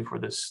adhered to for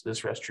this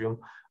restroom.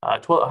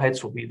 Toilet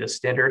heights will be the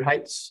standard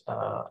heights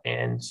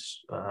and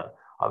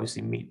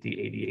obviously meet the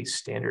ADA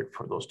standard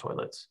for those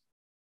toilets.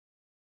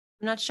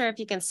 I'm not sure if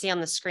you can see on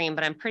the screen,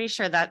 but I'm pretty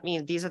sure that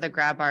means these are the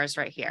grab bars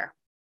right here.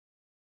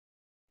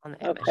 On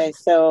the image. Okay,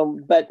 so,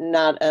 but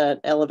not an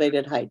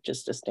elevated height,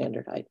 just a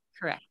standard height.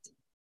 Correct.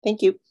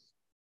 Thank you.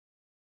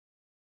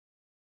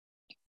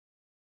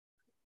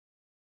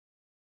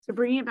 So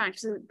bringing it back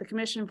to the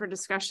commission for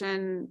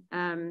discussion,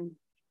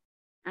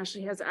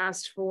 Ashley has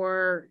asked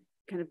for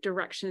kind of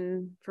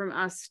direction from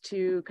us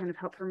to kind of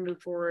help her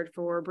move forward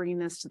for bringing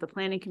this to the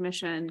planning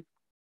commission.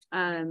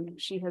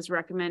 She has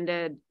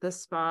recommended the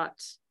spot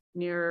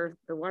near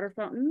the water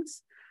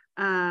fountains,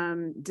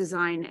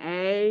 design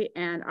A,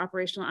 and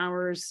operational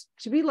hours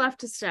to be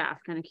left to staff,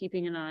 kind of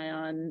keeping an eye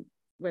on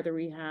whether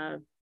we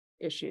have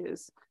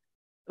issues.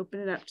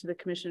 Open it up to the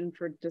commission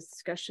for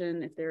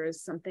discussion if there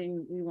is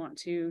something we want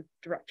to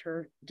direct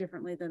her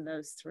differently than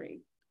those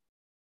 3.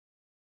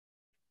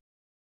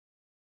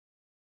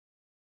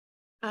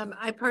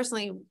 I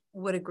personally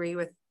would agree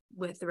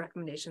with the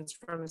recommendations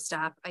from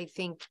staff. I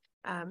think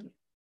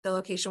the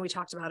location we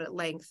talked about at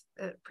length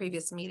at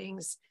previous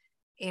meetings,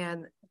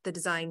 and the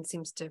design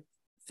seems to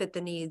fit the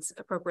needs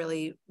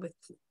appropriately with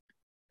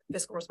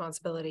fiscal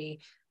responsibility.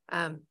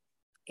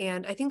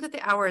 And I think that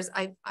the hours,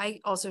 I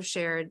also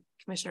shared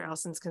Commissioner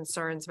Elson's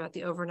concerns about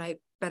the overnight,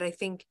 but I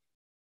think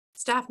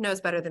staff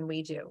knows better than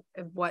we do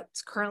of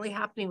what's currently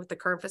happening with the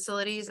current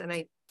facilities. And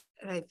I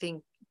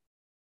think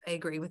I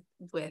agree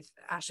with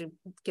Ashley,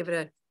 give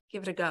it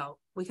a go.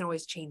 We can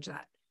always change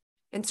that.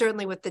 And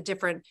certainly with the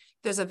different,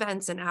 there's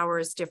events and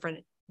hours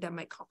different that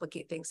might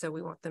complicate things. So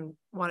we want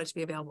it to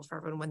be available for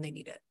everyone when they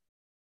need it.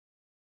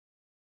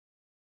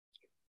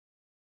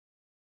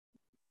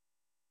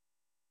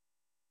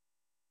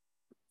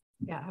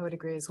 Yeah, I would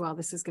agree as well.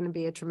 This is going to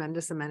be a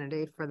tremendous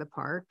amenity for the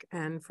park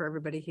and for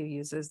everybody who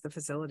uses the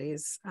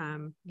facilities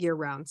year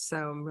round. So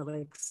I'm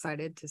really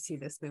excited to see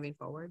this moving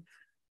forward.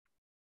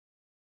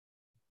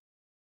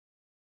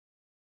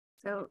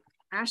 So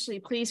Ashley,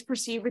 please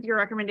proceed with your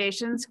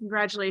recommendations.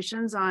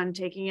 Congratulations on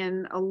taking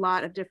in a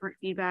lot of different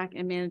feedback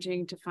and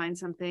managing to find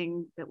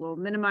something that will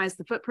minimize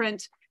the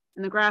footprint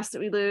and the grass that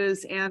we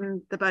lose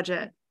and the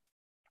budget.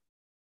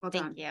 Well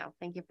done. Thank you.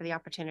 Thank you for the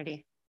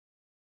opportunity.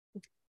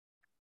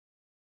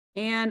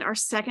 And our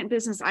second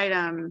business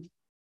item.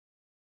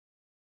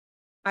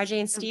 RJ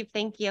and Steve,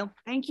 thank you.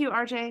 Thank you,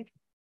 RJ.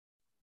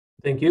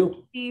 Thank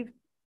you. Steve.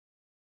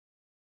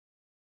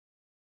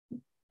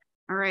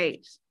 All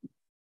right.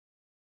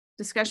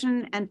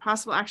 Discussion and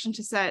possible action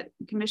to set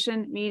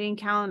commission meeting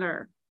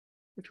calendar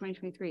for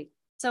 2023.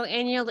 So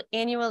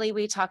annually,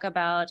 we talk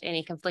about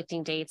any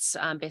conflicting dates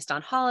based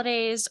on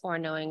holidays or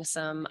knowing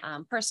some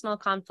personal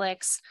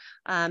conflicts.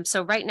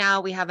 So right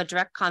now we have a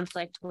direct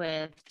conflict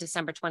with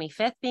December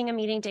 25th being a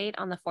meeting date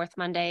on the fourth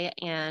Monday.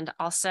 And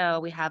also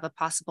we have a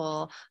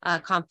possible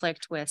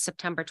conflict with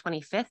September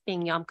 25th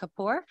being Yom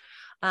Kippur.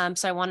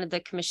 So I wanted the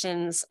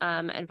commission's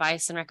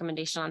advice and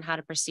recommendation on how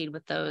to proceed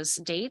with those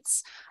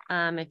dates.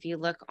 If you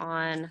look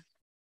on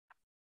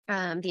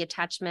the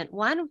attachment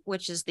 1,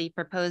 which is the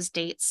proposed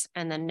dates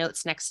and then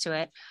notes next to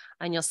it.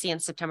 And you'll see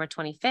in September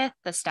 25th,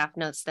 the staff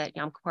notes that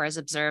Yom Kippur is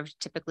observed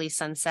typically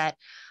sunset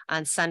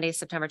on Sunday,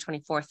 September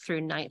 24th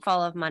through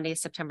nightfall of Monday,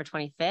 September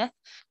 25th.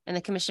 And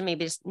the commission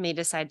may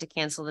decide to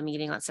cancel the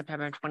meeting on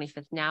September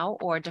 25th now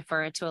or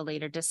defer it to a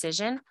later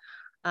decision.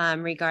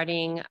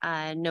 Regarding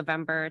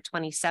November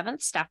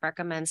 27th, staff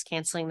recommends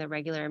canceling the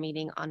regular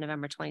meeting on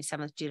November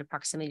 27th due to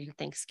proximity to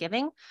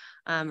Thanksgiving.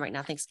 Right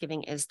now,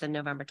 Thanksgiving is the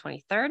November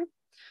 23rd.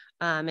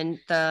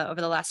 Over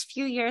the last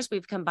few years,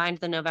 we've combined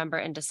the November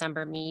and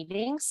December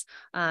meetings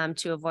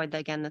to avoid,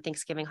 the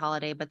Thanksgiving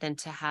holiday, but then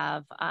to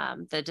have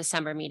the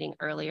December meeting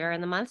earlier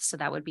in the month. So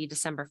that would be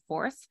December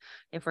 4th,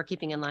 if we're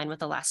keeping in line with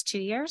the last 2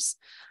 years.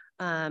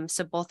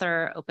 So both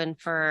are open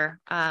for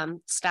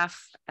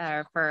staff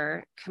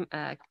for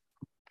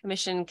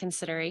commission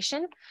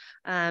consideration.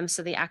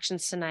 So the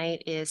actions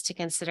tonight is to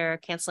consider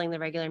canceling the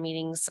regular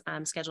meetings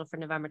scheduled for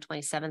November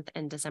 27th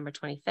and December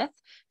 25th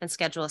and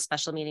schedule a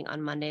special meeting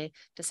on Monday,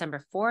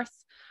 December 4th,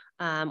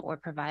 or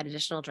provide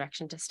additional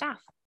direction to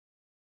staff.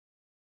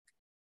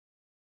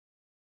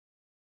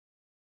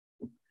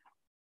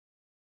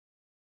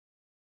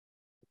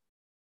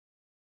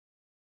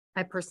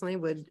 I personally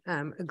would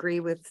agree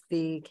with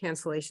the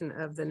cancellation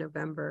of the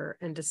November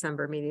and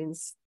December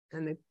meetings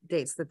and the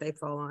dates that they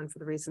fall on for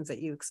the reasons that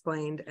you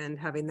explained, and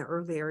having the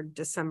earlier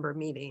December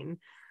meeting.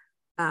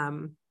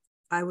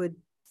 I would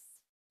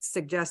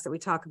suggest that we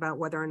talk about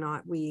whether or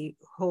not we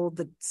hold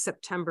the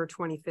September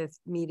 25th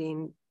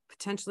meeting,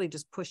 potentially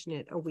just pushing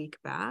it a week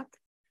back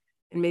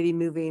and maybe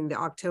moving the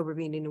October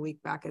meeting a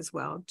week back as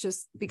well,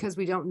 just because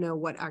we don't know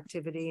what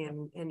activity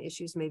and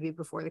issues may be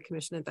before the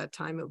commission at that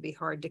time. It would be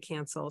hard to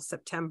cancel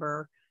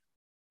September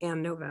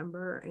and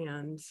November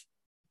and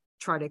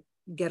try to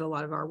get a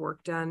lot of our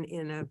work done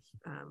in a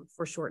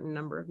foreshortened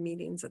number of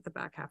meetings at the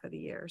back half of the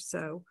year.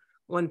 So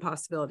one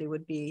possibility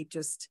would be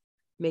just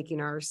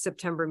making our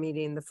September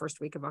meeting the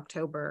first week of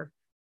October,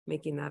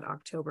 making that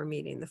October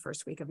meeting the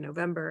first week of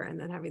November, and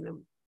then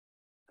having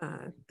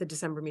the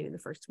December meeting the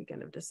first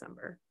weekend of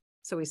December.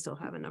 So we still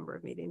have a number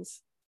of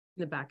meetings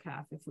in the back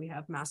half if we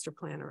have master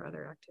plan or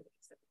other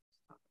activities that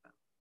we talk about.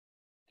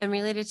 And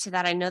related to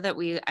that, I know that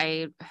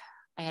I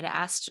had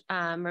asked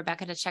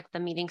Rebecca to check the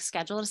meeting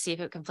schedule to see if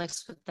it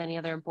conflicts with any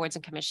other boards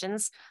and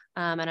commissions.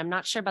 And I'm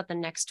not sure about the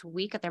next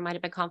week, that there might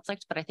have been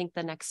conflict, but I think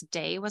the next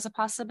day was a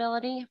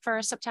possibility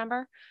for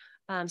September.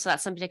 So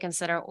that's something to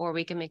consider, or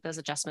we can make those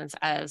adjustments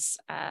as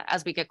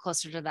we get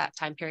closer to that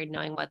time period,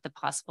 knowing what the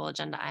possible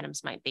agenda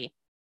items might be.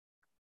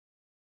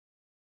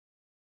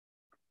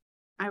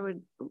 I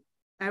would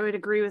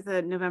agree with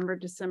the November,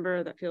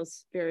 December. That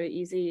feels very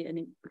easy.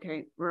 And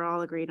okay, we're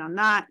all agreed on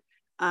that.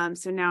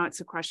 So now it's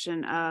a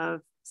question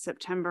of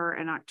September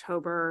and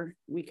October.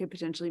 We could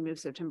potentially move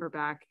September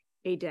back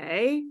a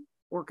day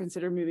or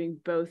consider moving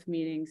both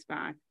meetings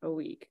back a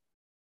week.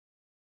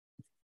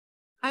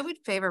 I would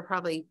favor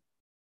probably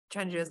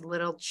trying to do as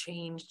little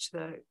change to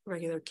the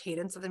regular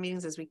cadence of the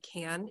meetings as we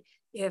can,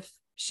 if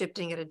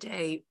shifting it a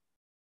day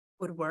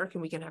would work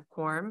and we can have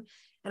quorum.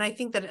 And I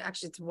think that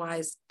actually it's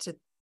wise to,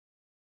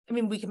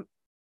 we can,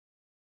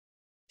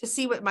 to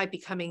see what might be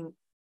coming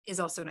is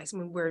also nice.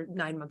 We're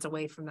 9 months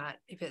away from that.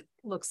 If it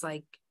looks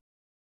like,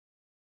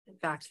 in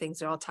fact,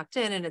 things are all tucked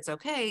in and it's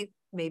okay,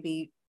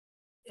 maybe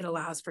it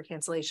allows for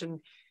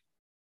cancellation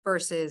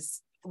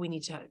versus we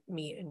need to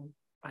meet and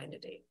find a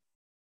date.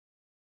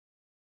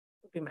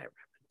 Would be my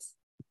preference.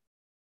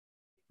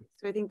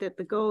 So I think that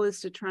the goal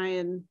is to try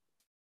and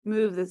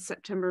move the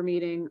September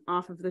meeting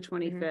off of the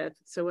 25th.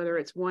 So whether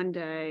it's one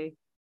day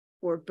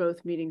or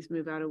both meetings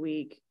move out a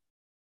week,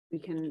 we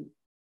can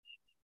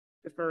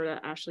defer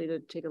to Ashley to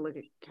take a look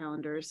at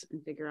calendars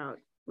and figure out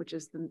which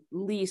is the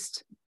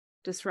least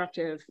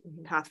disruptive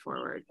path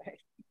forward.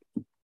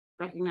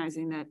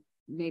 Recognizing that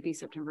maybe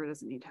September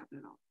doesn't need to happen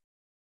at all,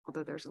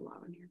 although there's a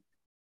lot in here.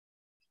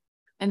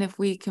 And if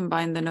we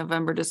combine the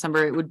November,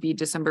 December, it would be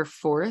December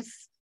 4th.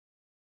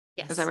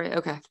 Yes. Is that right?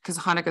 Okay. Because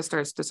Hanukkah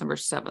starts December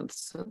 7th.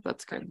 So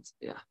that's good.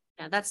 Yeah.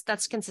 Yeah,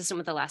 that's consistent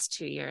with the last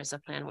 2 years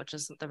of plan, which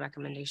is the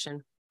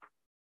recommendation.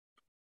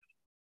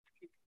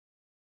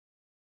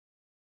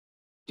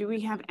 Do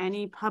we have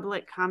any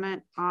public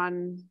comment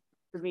on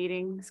the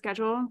meeting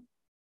schedule?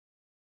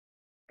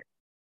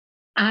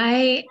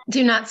 I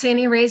do not see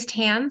any raised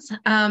hands,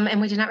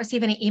 and we did not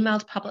receive any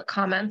emailed public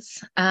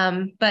comments.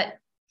 But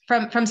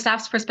from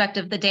staff's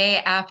perspective, the day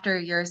after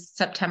your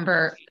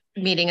September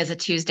meeting is a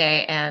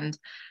Tuesday, and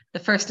the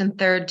first and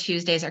third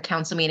Tuesdays are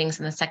council meetings,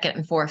 and the second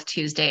and fourth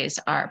Tuesdays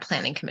are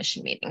planning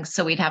commission meetings.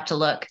 So we'd have to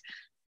look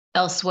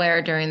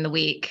elsewhere during the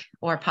week,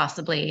 or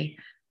possibly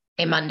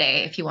a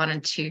Monday if you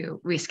wanted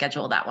to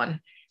reschedule that one.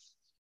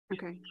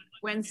 Okay,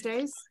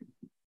 Wednesdays?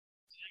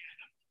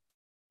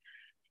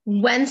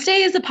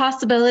 Wednesday is a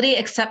possibility,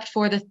 except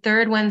for the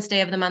third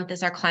Wednesday of the month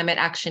is our Climate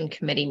Action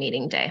Committee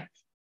meeting day.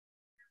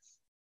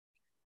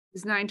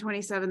 Is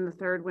 9/27 the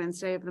third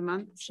Wednesday of the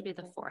month? Should be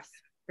the 4th.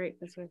 Great,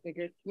 that's what I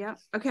figured. Yeah,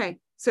 okay.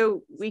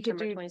 So we could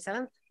do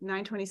 27th.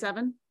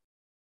 9/27.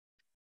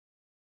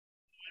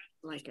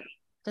 Like it.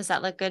 Does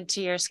that look good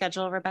to your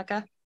schedule,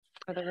 Rebecca,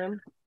 for the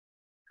room?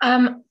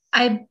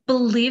 I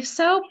believe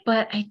so,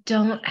 but I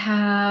don't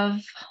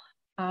have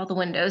all the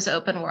windows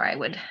open where I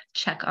would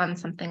check on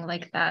something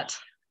like that.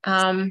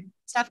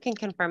 Staff can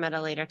confirm at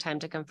a later time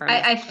to confirm.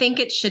 I think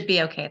it should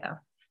be okay though.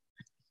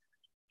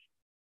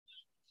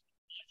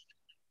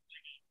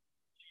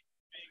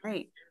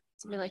 Great.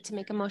 Would you like to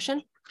make a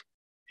motion?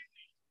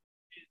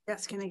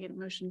 Yes, can I get a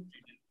motion?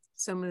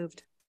 So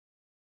moved.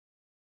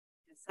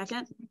 A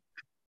second?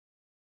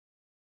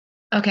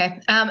 Okay,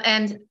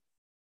 and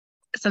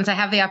since I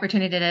have the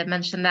opportunity to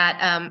mention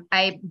that,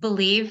 I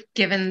believe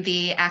given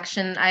the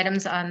action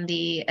items on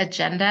the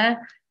agenda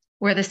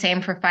were the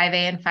same for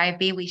 5A and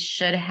 5B, we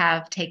should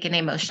have taken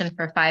a motion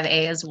for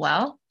 5A as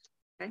well.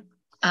 Okay.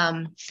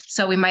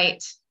 So we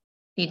might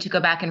need to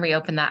go back and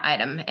reopen that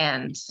item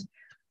and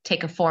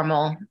take a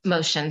formal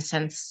motion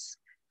since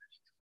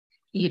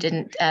you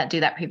didn't do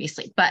that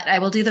previously, but I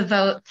will do the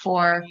vote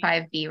for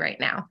 5B right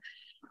now.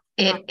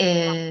 It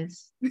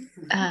is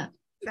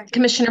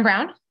Commissioner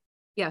Brown?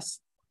 Yes.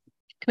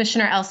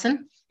 Commissioner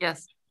Elson?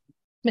 Yes.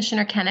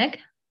 Commissioner Koenig?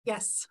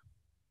 Yes.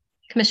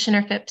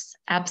 Commissioner Phipps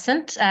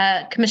absent.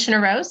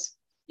 Commissioner Rose?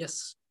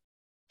 Yes.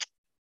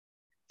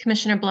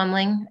 Commissioner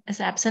Blumling is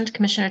absent.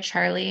 Commissioner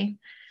Charlie.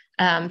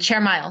 Chair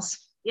Miles?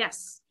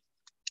 Yes.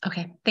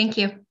 Okay, thank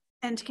you.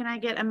 And can I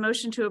get a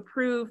motion to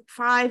approve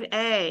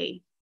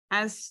 5A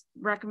as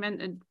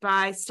recommended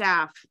by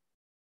staff?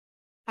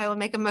 I will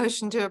make a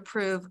motion to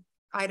approve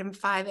item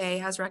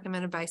 5A as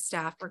recommended by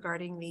staff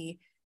regarding the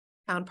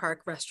Town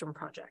Park restroom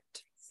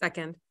project.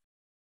 Second.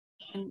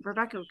 And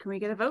Rebecca, can we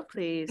get a vote,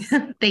 please?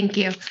 Thank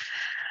you.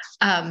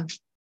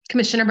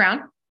 Commissioner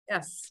Brown?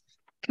 Yes.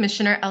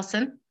 Commissioner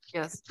Elson?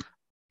 Yes.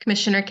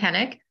 Commissioner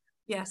Koenig?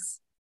 Yes.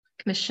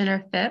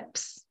 Commissioner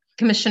Phipps?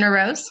 Commissioner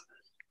Rose?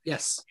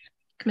 Yes.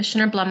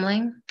 Commissioner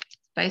Blumling?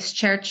 Vice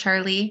Chair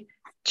Charlie?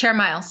 Chair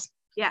Miles?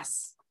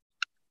 Yes.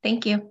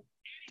 Thank you.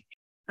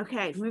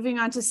 Okay, moving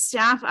on to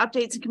staff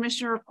updates and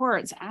commissioner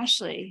reports.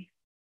 Ashley.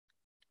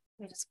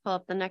 Let me just pull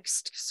up the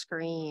next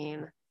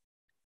screen.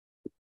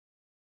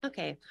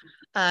 Okay,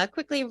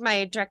 quickly,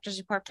 my director's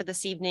report for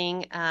this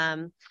evening.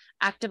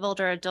 Active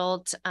older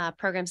adult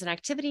programs and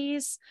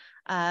activities.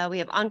 We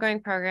have ongoing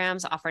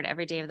programs offered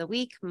every day of the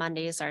week.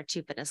 Mondays are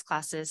 2 fitness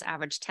classes,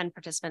 average 10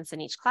 participants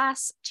in each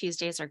class.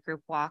 Tuesdays are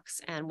group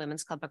walks and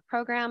women's club book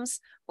programs.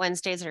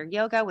 Wednesdays are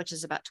yoga, which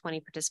is about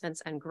 20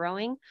 participants and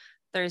growing.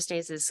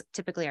 Thursdays is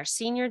typically our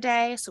senior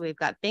day. So we've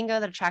got bingo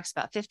that attracts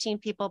about 15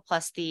 people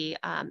plus the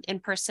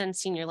in-person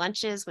senior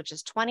lunches, which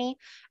is 20.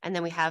 And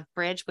then we have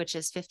bridge, which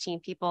is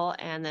 15 people.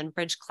 And then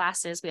bridge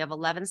classes, we have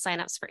 11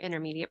 signups for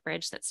intermediate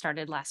bridge that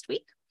started last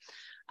week.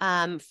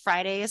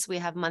 Fridays, we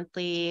have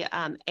monthly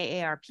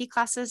AARP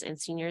classes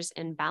and seniors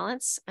in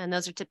balance. And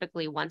those are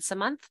typically once a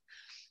month.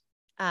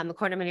 The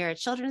Corte Madera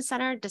Children's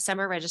Center,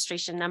 December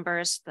registration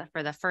numbers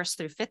for the 1st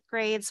through 5th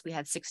grades, we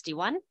had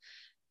 61.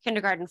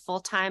 Kindergarten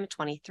full-time,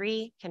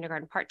 23,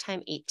 kindergarten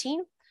part-time,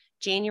 18.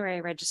 January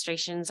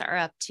registrations are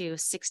up to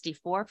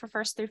 64 for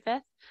 1st through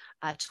 5th,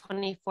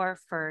 24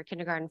 for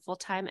kindergarten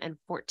full-time and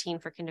 14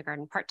 for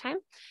kindergarten part-time.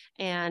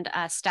 And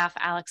staff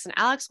Alex and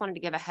Alex wanted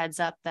to give a heads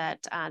up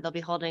that they'll be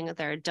holding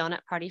their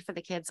donut party for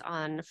the kids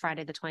on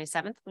Friday the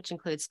 27th, which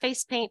includes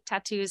face paint,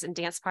 tattoos, and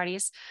dance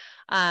parties.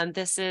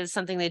 This is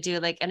something they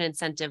do like an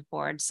incentive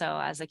board. So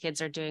as the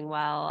kids are doing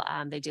well,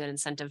 they do an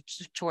incentive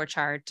tour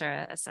chart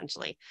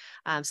essentially.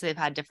 So they've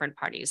had different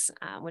parties,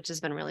 which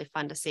has been really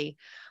fun to see.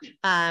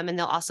 And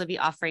they'll also be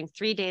offering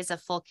 3 days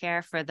of full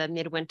care for the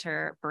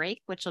midwinter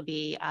break, which will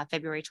be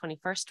February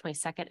 21st,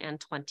 22nd, and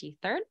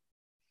 23rd.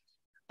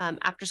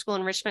 After school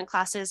enrichment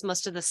classes,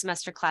 most of the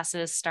semester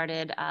classes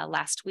started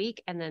last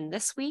week and then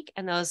this week,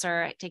 and those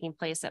are taking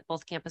place at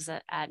both campuses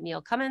at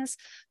Neil Cummins,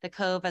 the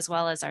Cove, as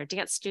well as our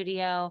dance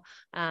studio,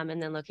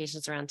 and then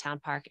locations around Town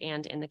Park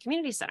and in the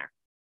community center.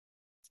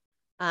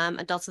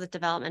 Adults with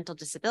developmental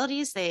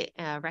disabilities,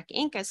 Rec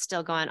Inc. is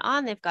still going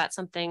on. They've got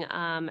something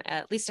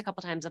at least a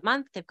couple times a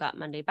month. They've got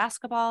Monday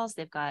basketballs,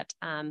 they've got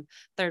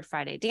third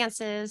Friday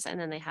dances, and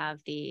then they have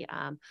the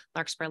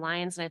Larkspur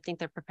Lions, and I think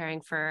they're preparing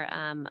for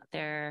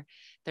their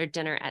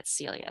dinner at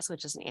Celia's,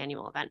 which is an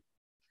annual event.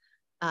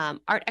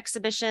 Art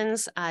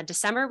exhibitions,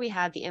 December, we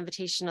had the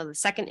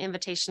second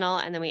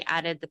invitational, and then we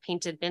added the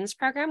Painted Bins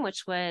program,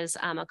 which was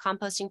a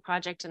composting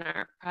project and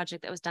art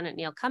project that was done at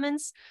Neil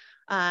Cummins.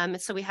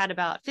 So we had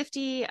about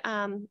 50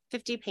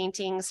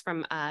 paintings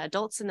from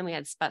adults, and then we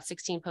had about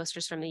 16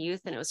 posters from the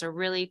youth. And it was a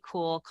really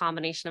cool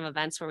combination of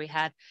events where we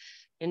had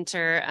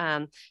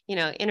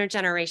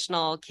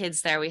intergenerational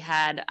kids there. We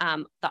had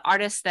the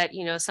artists that,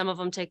 some of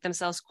them take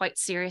themselves quite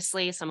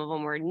seriously. Some of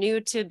them were new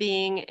to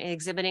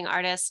exhibiting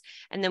artists.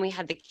 And then we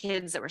had the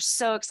kids that were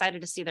so excited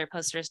to see their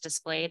posters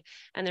displayed,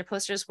 and their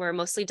posters were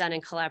mostly done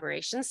in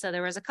collaboration. So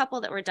there was a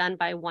couple that were done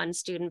by one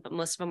student, but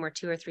most of them were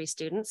 2 or 3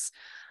 students.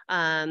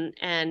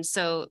 And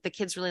so the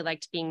kids really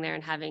liked being there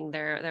and having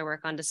their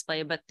work on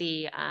display, but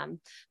the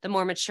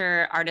more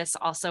mature artists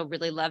also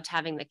really loved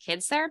having the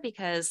kids there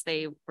because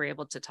they were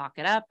able to talk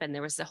it up, and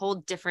there was a whole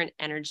different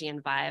energy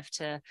and vibe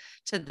to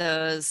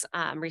those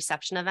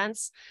reception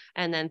events.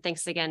 And then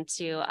thanks again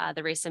to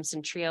the Ray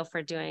Simpson Trio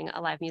for doing a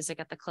live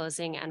music at the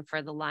closing, and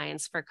for the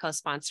Lions for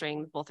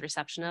co-sponsoring both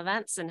reception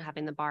events and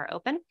having the bar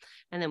open.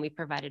 And then we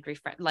provided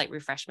light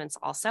refreshments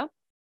also.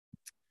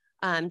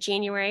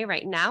 January,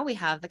 right now, we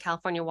have the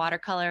California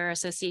Watercolor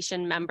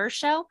Association member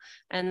show,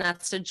 and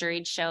that's a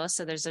juried show.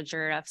 So there's a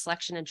jury of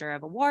selection, a jury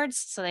of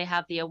awards. So they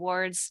have the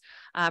awards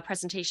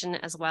presentation,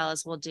 as well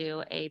as we'll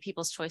do a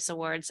People's Choice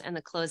Awards, and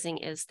the closing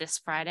is this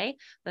Friday,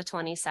 the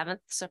 27th,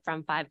 so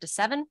from 5 to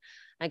 7.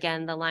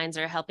 Again, the Lions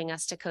are helping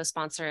us to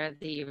co-sponsor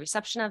the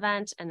reception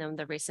event, and then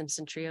the Ray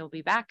Simpson Trio will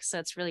be back. So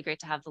it's really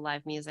great to have the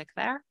live music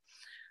there.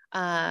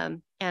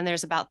 And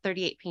there's about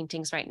 38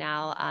 paintings right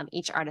now.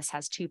 Each artist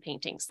has 2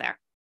 paintings there.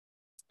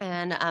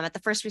 And at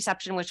the first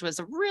reception, which was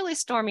a really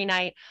stormy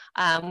night,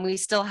 we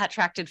still had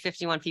attracted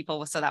 51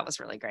 people, so that was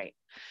really great.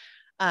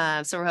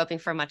 So we're hoping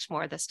for much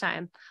more this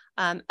time.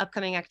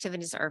 Upcoming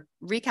activities or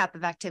recap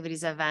of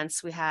activities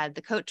events. We had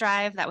the coat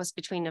drive that was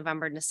between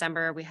November and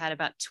December. We had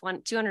about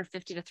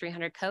 250 to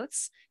 300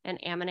 coats, and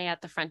Amine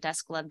at the front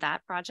desk led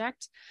that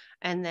project.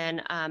 And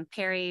then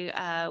Perry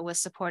was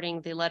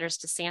supporting the letters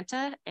to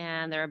Santa,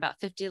 and there were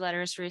about 50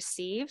 letters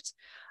received.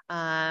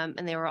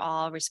 And they were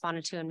all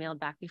responded to and mailed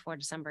back before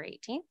December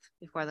 18th,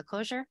 before the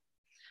closure.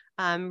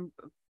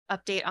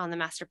 Update on the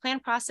master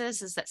plan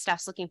process is that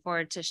staff's looking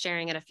forward to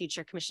sharing at a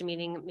future commission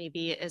meeting,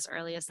 maybe as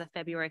early as the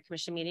February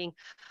commission meeting,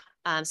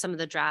 some of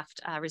the draft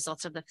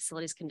results of the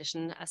facilities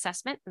condition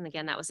assessment. And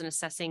again, that was in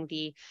assessing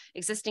the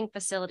existing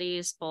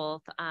facilities,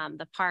 both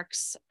the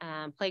parks,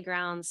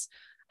 playgrounds,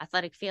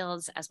 athletic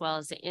fields, as well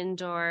as the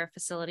indoor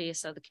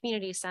facilities, so the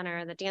community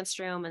center, the dance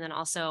room, and then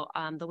also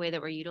the way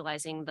that we're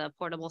utilizing the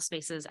portable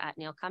spaces at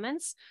Neil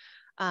Cummins.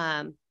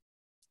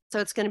 So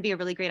it's going to be a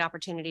really great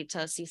opportunity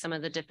to see some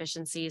of the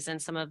deficiencies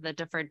and some of the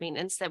deferred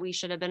maintenance that we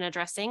should have been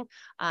addressing.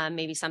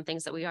 Maybe some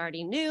things that we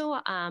already knew,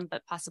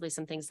 but possibly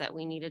some things that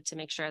we needed to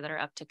make sure that are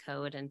up to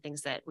code, and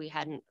things that we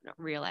hadn't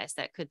realized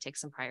that could take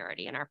some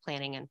priority in our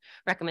planning and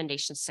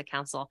recommendations to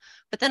council.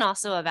 But then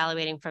also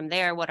evaluating from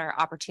there what our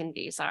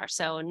opportunities are.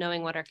 So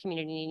knowing what our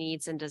community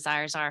needs and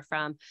desires are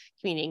from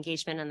community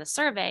engagement and the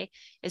survey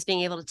is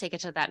being able to take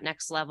it to that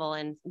next level,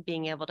 and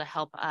being able to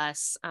help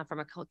us from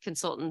a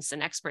consultants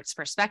and experts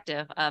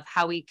perspective of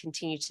how we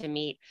continue to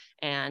meet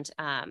and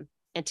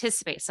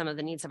anticipate some of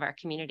the needs of our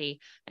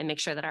community, and make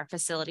sure that our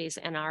facilities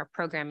and our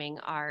programming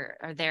are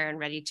there and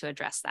ready to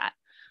address that.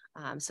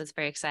 So it's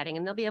very exciting,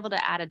 and they'll be able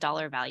to add a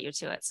dollar value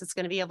to it. So it's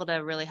going to be able to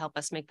really help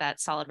us make that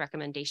solid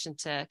recommendation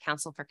to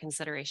council for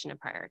consideration and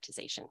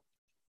prioritization.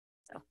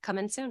 So come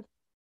in soon.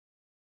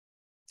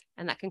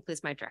 And that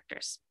concludes my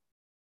directors.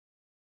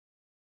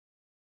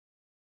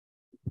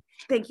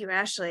 Thank you,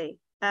 Ashley.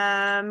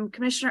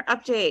 Commissioner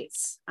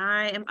updates.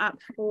 I am up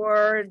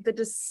for the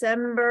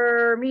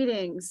December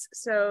meetings.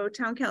 So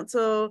town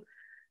council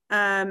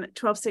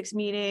 12-6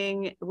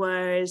 meeting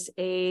was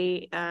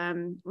a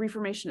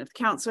reformation of the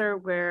council,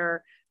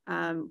 where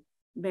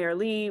Mayor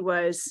Lee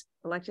was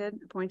elected,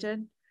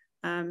 appointed,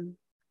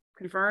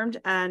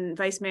 confirmed, and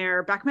Vice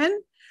Mayor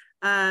Beckman,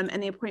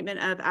 and the appointment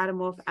of Adam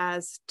Wolf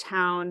as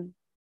town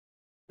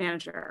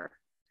manager.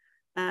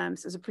 So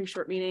it was a pretty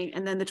short meeting.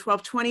 And then the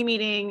 12-20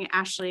 meeting,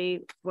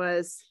 Ashley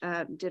was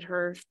did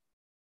her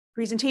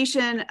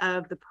presentation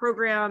of the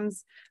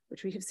programs,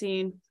 which we have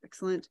seen.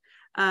 Excellent.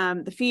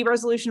 The fee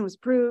resolution was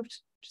approved,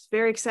 which is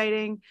very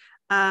exciting.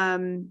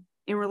 In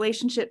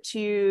relationship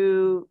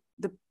to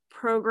the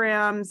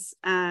programs,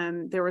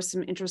 there was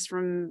some interest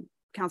from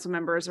council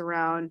members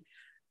around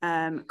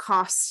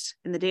cost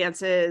in the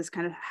dances,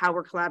 kind of how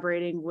we're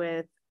collaborating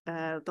with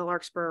the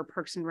Larkspur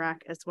Parks and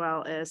Rec, as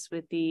well as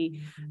with the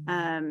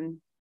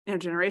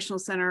intergenerational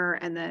center,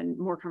 and then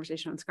more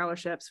conversation on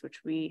scholarships,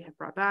 which we have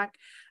brought back.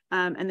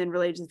 And then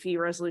related to the fee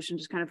resolution,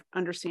 just kind of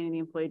understanding the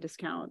employee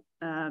discount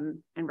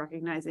and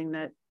recognizing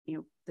that, you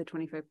know, the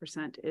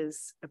 25%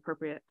 is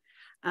appropriate.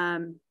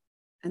 And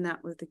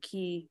that was the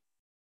key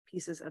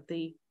pieces of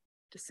the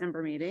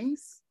December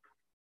meetings.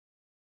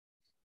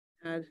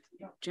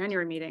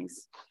 January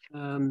meetings.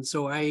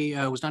 So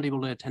I was not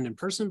able to attend in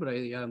person, but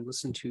I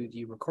listened to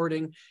the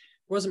recording.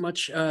 There wasn't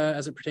much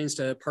as it pertains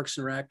to Parks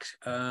and Rec,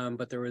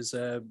 but there was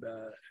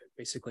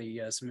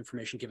basically some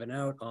information given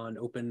out on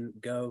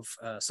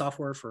OpenGov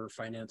software for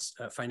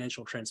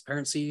financial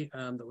transparency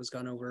that was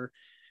gone over.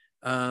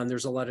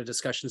 There's a lot of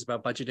discussions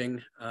about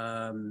budgeting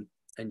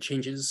and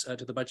changes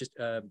to the budget,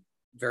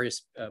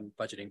 various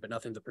budgeting, but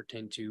nothing that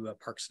pertained to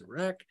Parks and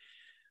Rec.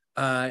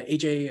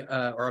 RJ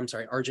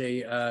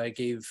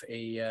gave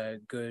a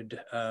good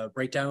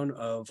breakdown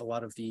of a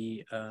lot of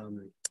the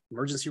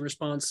emergency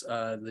response,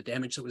 the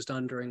damage that was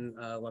done during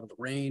a lot of the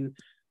rain.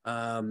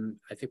 I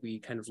think we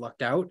kind of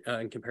lucked out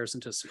in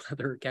comparison to some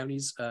other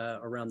counties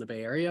around the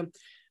Bay Area.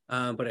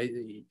 But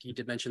he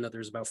did mention that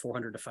there's about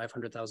 $400,000 to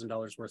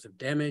 $500,000 worth of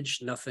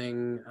damage.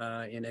 Nothing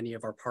in any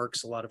of our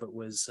parks. A lot of it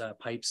was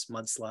pipes,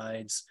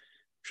 mudslides.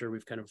 I'm sure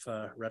we've kind of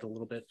read a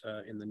little bit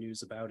in the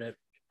news about it.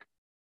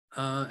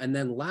 And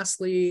then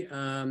lastly,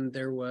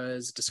 there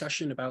was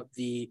discussion about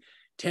the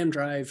Tam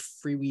Drive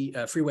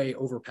freeway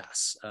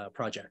overpass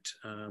project.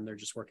 They're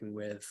just working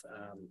with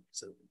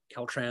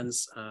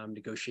Caltrans,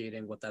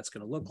 negotiating what that's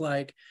going to look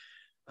like,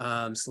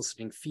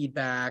 soliciting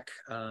feedback.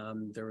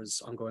 There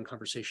was ongoing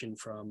conversation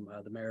from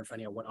the mayor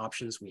finding out what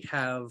options we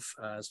have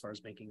as far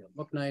as making it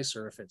look nice,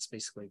 or if it's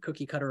basically a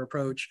cookie cutter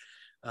approach.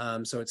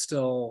 So it's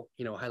still,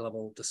 you know, high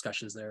level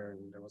discussions there,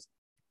 and there wasn't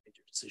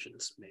major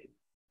decisions made.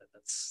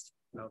 That's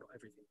about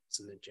everything that's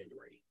in the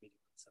January meeting.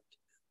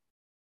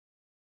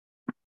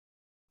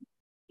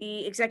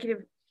 The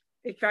Executive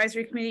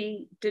Advisory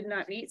Committee did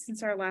not meet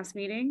since our last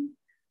meeting.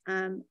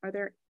 Are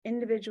there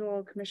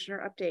individual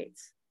commissioner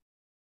updates?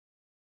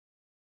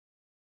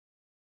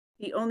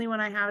 The only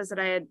one I have is that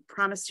I had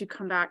promised to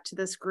come back to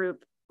this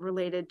group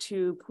related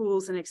to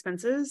pools and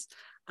expenses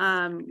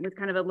with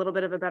kind of a little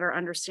bit of a better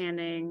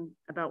understanding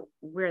about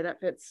where that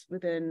fits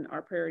within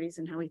our priorities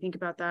and how we think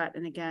about that.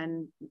 And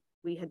again,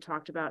 we had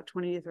talked about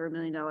 $20 to $30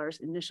 million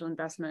initial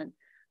investment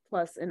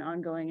plus an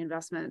ongoing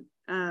investment,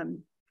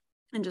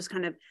 and just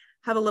kind of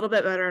have a little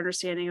bit better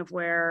understanding of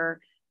where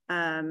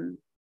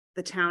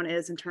the town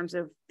is in terms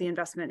of the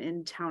investment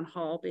in town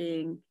hall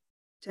being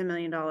 $10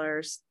 million,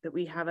 that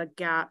we have a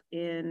gap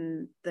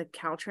in the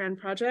Caltrans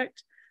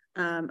project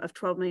of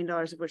 $12 million,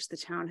 of which the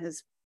town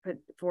has put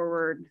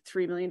forward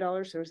 $3 million.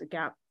 There's a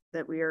gap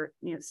that we are,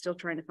 you know, still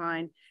trying to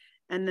find.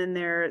 And then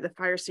the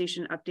fire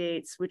station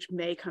updates, which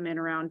may come in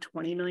around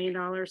 $20 million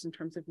in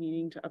terms of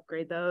needing to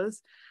upgrade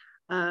those.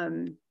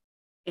 And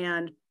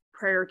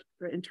prior,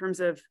 in terms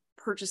of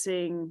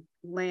purchasing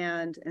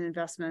land and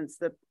investments,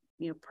 the,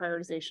 you know,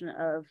 prioritization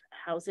of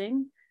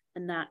housing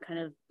and that kind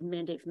of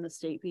mandate from the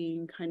state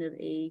being kind of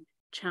a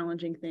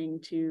challenging thing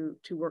to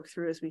work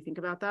through as we think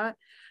about that.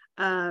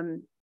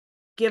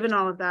 Given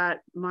all of that,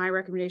 my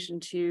recommendation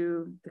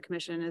to the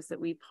commission is that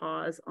we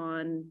pause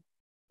on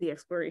the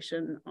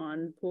exploration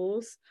on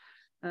pools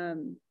for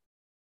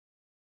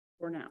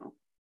now.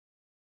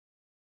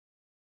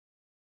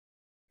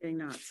 Getting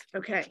nuts.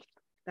 Okay,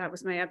 that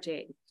was my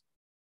update.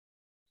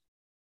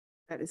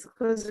 That is a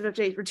closed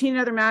update. Routine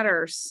and other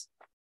matters.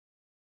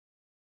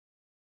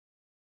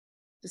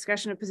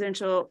 Discussion of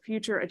potential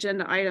future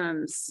agenda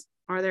items.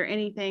 Are there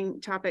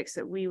topics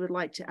that we would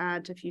like to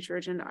add to future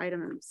agenda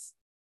items?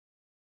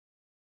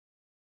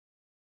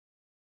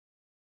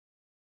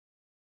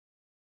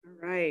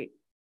 All right.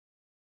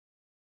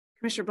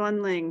 Commissioner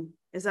Blundling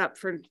is up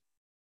for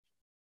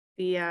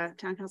the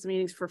town council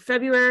meetings for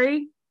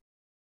February.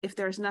 If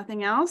there's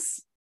nothing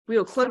else, we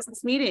will close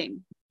this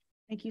meeting.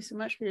 Thank you so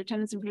much for your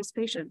attendance and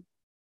participation.